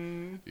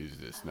anything? Is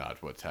this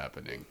not what's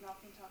happening? if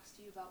Malcolm talks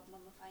to you about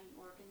mummifying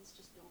organs,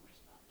 just don't respond.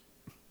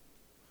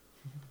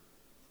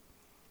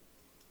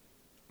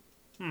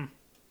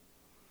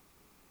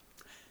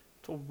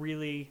 It's a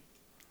really,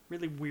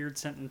 really weird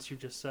sentence you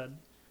just said.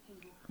 I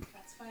know,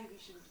 that's why we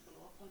shouldn't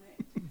follow up on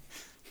it.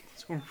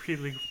 It's a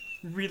really,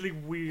 really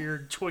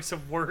weird choice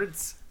of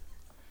words.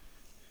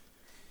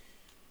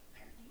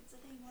 Apparently it's a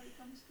thing where it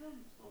comes from,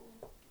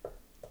 so...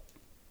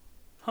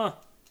 Huh.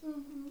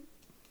 Mm-hmm.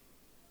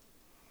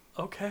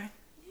 Okay.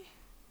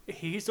 Yeah,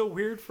 He's a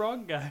weird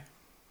frog guy.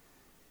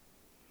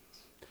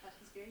 but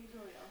he's very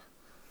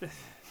loyal.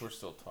 We're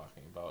still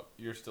talking about.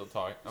 You're still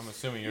talking. I'm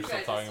assuming you're You still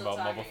guys are talking still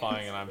about talking.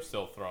 mummifying, and I'm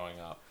still throwing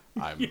up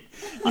I'm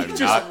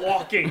Just not.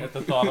 walking. at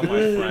the thought of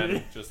my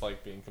friend just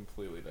like being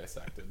completely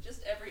dissected.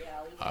 Just every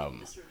alleyway,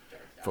 just sort of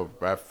dark down. For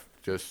ref,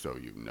 just so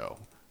you know,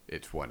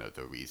 it's one of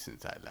the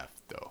reasons I left,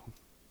 though.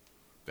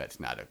 That's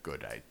not a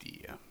good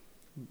idea.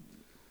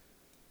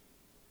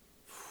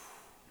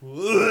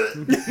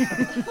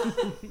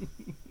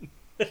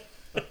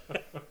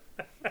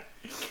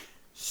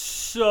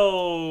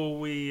 So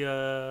we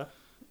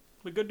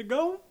good to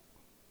go?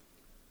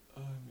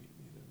 I'm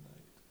eating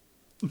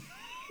tonight.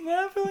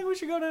 Yeah, I feel like we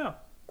should go now.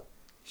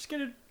 Just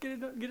get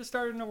it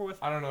started and over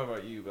with. I don't know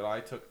about you, but I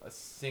took a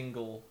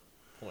single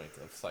point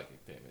of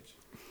psychic damage,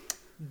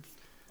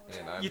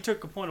 and I'm You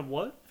took a point of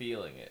what?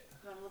 feeling it.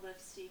 You want a little bit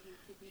of steak and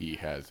kidney? He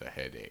has a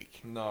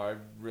headache. No, I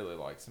really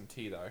like some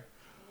tea though.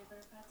 Peanut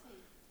butter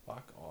pate?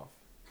 Fuck off.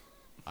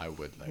 I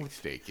would like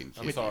steak and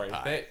I'm kidney sorry,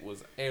 pie. that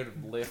was out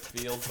of left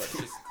field, but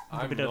just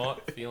I'm Bit of-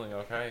 not feeling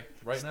okay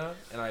right now,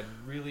 and I'd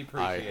really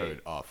I appreciate.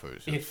 heard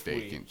offers of if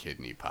steak we- and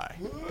kidney pie.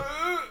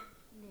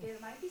 There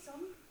might be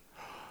some.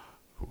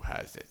 Who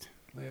has it?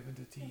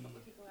 Lavender Yeah, tea, but we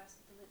could go ask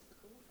the lids to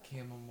go for.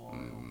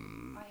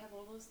 chamomile, I have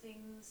all those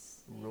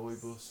things.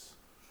 rooibos,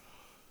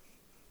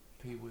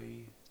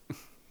 peewee,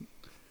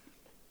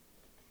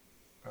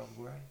 Earl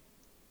Grey, I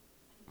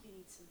think you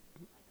need some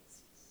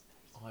hibiscus.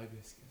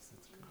 hibiscus.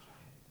 That's good.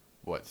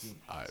 What's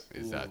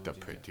is that the Ooh,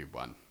 pretty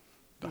one?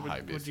 The Would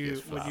hibiscus you-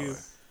 flower. would you-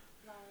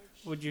 Large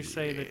would you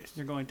say that Yes.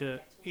 you're going to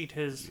eat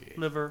his Yes.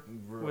 liver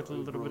with a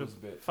little bit of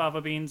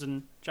fava beans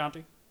and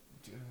Janti?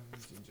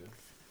 Ginger.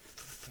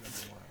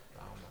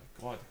 Oh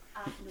my god.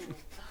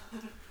 No.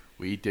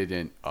 We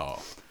didn't.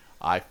 Oh,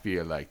 I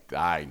feel like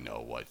I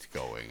know what's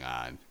going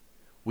on.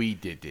 We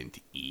didn't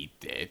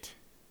eat it.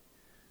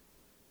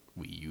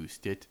 We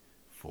used it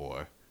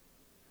for.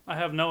 I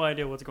have no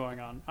idea what's going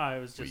on. I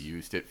was We just.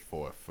 used it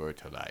for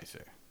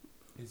fertilizer.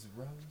 Is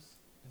Rose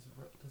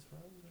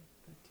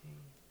the tea?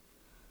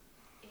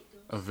 It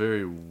goes. A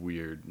very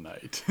weird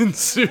night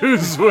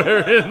ensues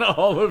wherein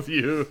all of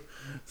you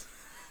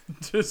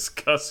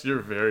discuss your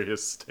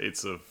various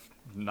states of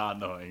not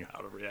knowing how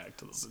to react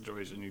to the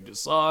situation you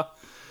just saw.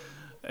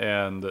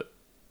 And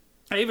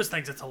Avis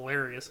thinks it's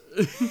hilarious.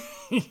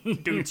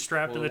 Dude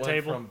strapped to the It went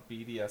table. from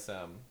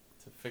BDSM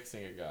to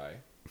fixing a guy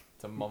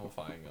to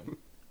mummifying him.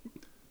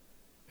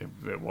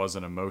 it was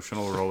an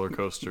emotional roller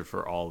coaster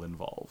for all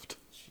involved.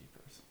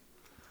 Jeepers.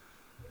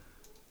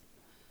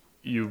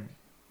 You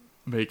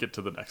make it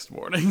to the next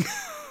morning.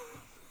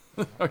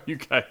 Are you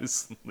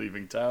guys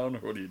leaving town, or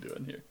what are you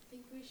doing here? I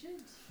think we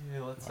should.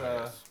 Yeah, let's.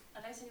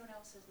 Unless anyone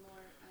else has more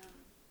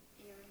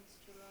errands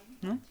to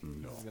run.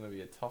 No. This is gonna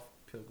be a tough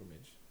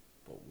pilgrimage,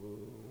 but we're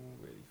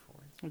ready for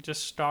it.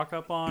 Just stock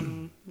up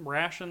on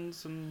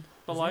rations and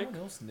the Is like.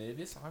 anyone else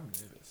nervous? I'm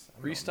nervous.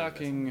 I'm not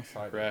Restocking nervous,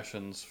 I'm excited.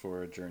 rations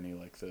for a journey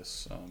like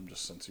this,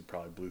 just since you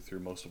probably blew through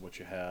most of what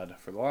you had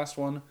for the last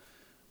one,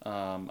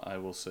 I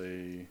will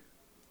say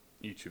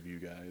each of you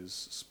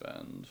guys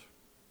spend.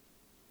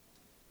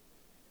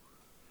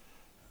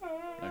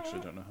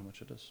 Actually, don't know how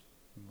much it is.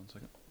 Give me 1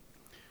 second.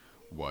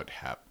 What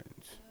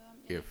happens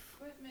if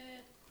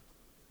Equipment.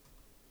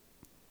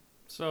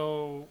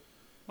 So,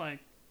 like,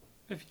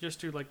 if you just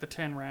do like the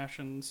 10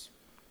 rations,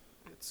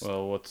 it's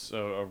Well, what's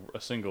a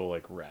single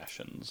like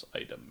rations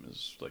item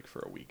is like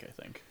for a week, I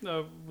think.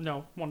 no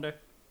 1 day.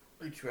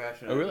 each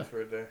ration? Oh, really?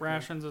 For a day.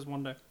 Rations is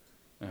 1 day.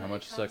 And how It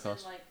much does that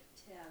comes cost? in, like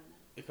 10.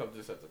 It comes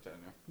just at the 10.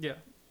 Yeah.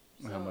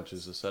 Yeah. How So much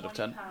is it's a set of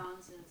 20 10?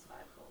 pounds and it's 5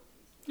 gold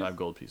pieces. 5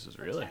 gold pieces,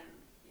 For really? 10,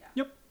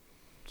 yeah.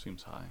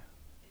 Seems high,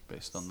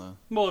 based on the.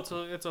 Well,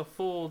 it's a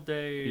full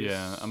day.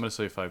 Yeah, I'm gonna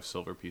say 5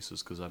 silver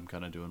pieces because I'm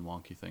kind of doing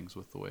wonky things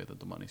with the way that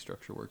the money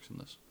structure works in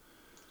this.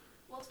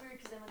 Well, it's weird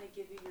because then when they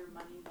give you your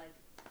money, like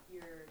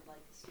your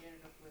like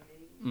standard of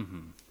living,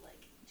 Mm-hmm.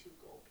 like 2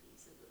 gold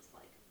pieces is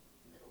like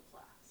middle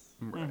class.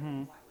 Right.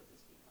 Mhm. Why would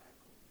this be 5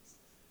 gold pieces?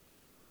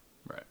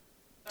 Right.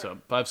 So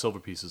 5 silver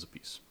pieces a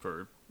piece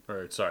for,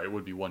 or sorry, it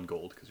would be 1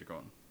 gold because you're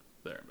going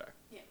there and back.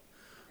 Yeah.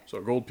 So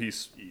a gold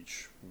piece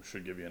each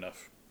should give you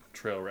enough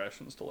trail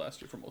rations to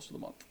last you for most of the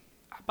month.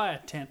 I buy a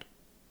tent.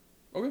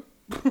 Okay.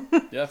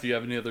 Yeah, if you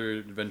have any other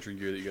adventuring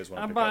gear that you guys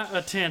want I to buy pick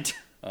a tent.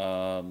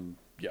 up.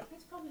 Yeah.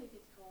 That's probably a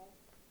good call.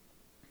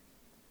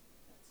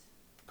 That's,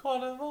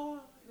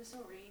 Carnival. it was so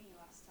rainy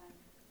last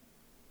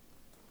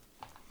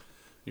time.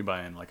 You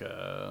buying like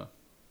a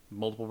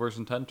multiple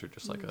person tent or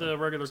just like The a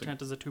regular single-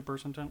 tent is a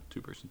 2-person tent.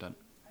 2-person tent?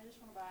 I just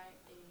want to buy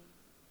a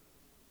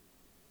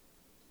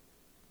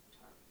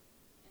tarp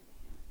and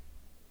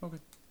a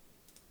hammock.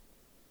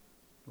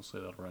 We'll say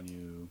that'll run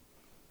you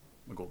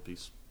a gold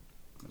piece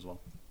as well.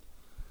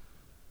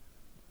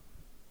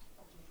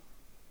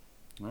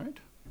 All right.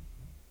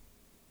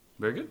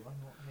 Very good. Why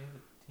not have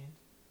a tent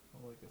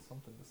or like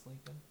something to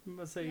sleep in?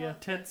 Let's say Yeah, yeah,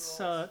 tents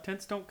bedrolls.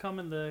 tents don't come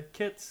in the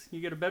kits.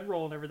 You get a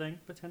bedroll and everything,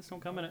 but tents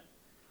don't come in it.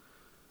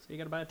 So you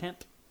got to buy a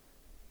tent.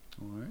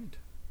 All right.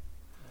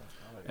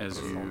 Oh, As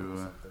something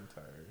you,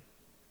 tired.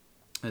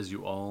 As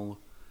you all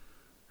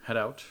head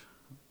out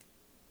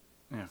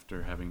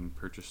after having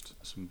purchased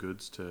some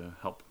goods to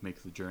help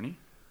make the journey,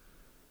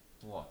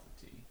 Lots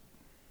of tea.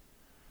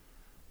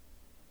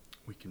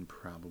 we can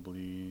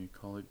probably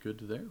call it good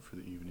there for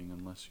the evening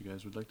unless you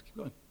guys would like to keep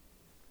going.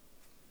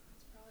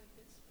 It's probably a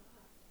good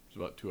spot. It's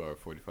about 2 hour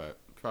 45,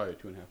 probably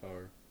 2.5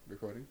 hour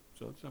recording,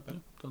 so it's not Yeah,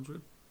 bad. sounds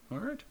good. All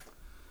right.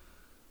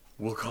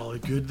 We'll call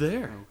it good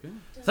there. Okay.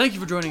 Thank you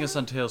for joining us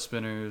on Tail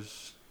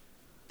Spinners.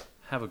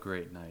 Have a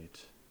great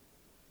night.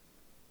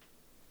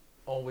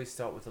 Always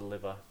start with the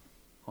liver.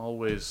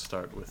 Always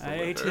start with the I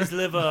ate liver. his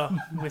liver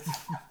with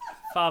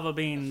fava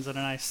beans and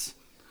a nice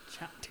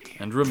Chianti.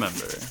 And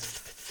remember,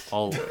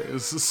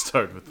 always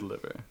start with the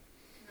liver.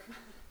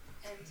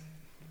 And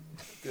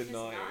Good if it's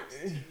night. not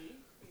tea,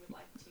 we would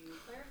like to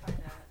clarify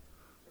that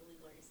for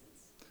legal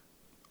reasons.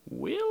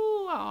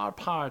 Will our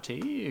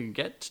party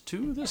get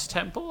to this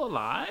temple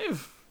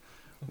alive?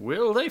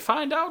 Will they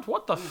find out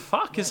what the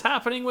fuck is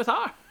happening with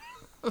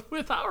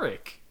with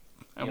Auric?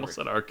 I almost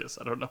said Arcus.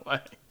 I don't know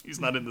why. He's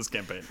not in this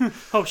campaign.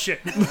 Oh shit!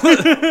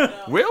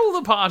 Will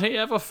the party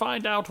ever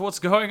find out what's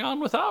going on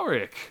with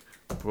Auric?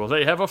 Will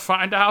they ever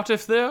find out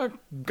if their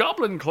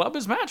goblin club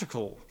is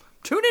magical?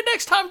 Tune in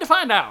next time to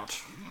find out.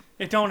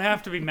 It don't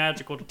have to be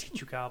magical to teach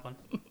you Goblin.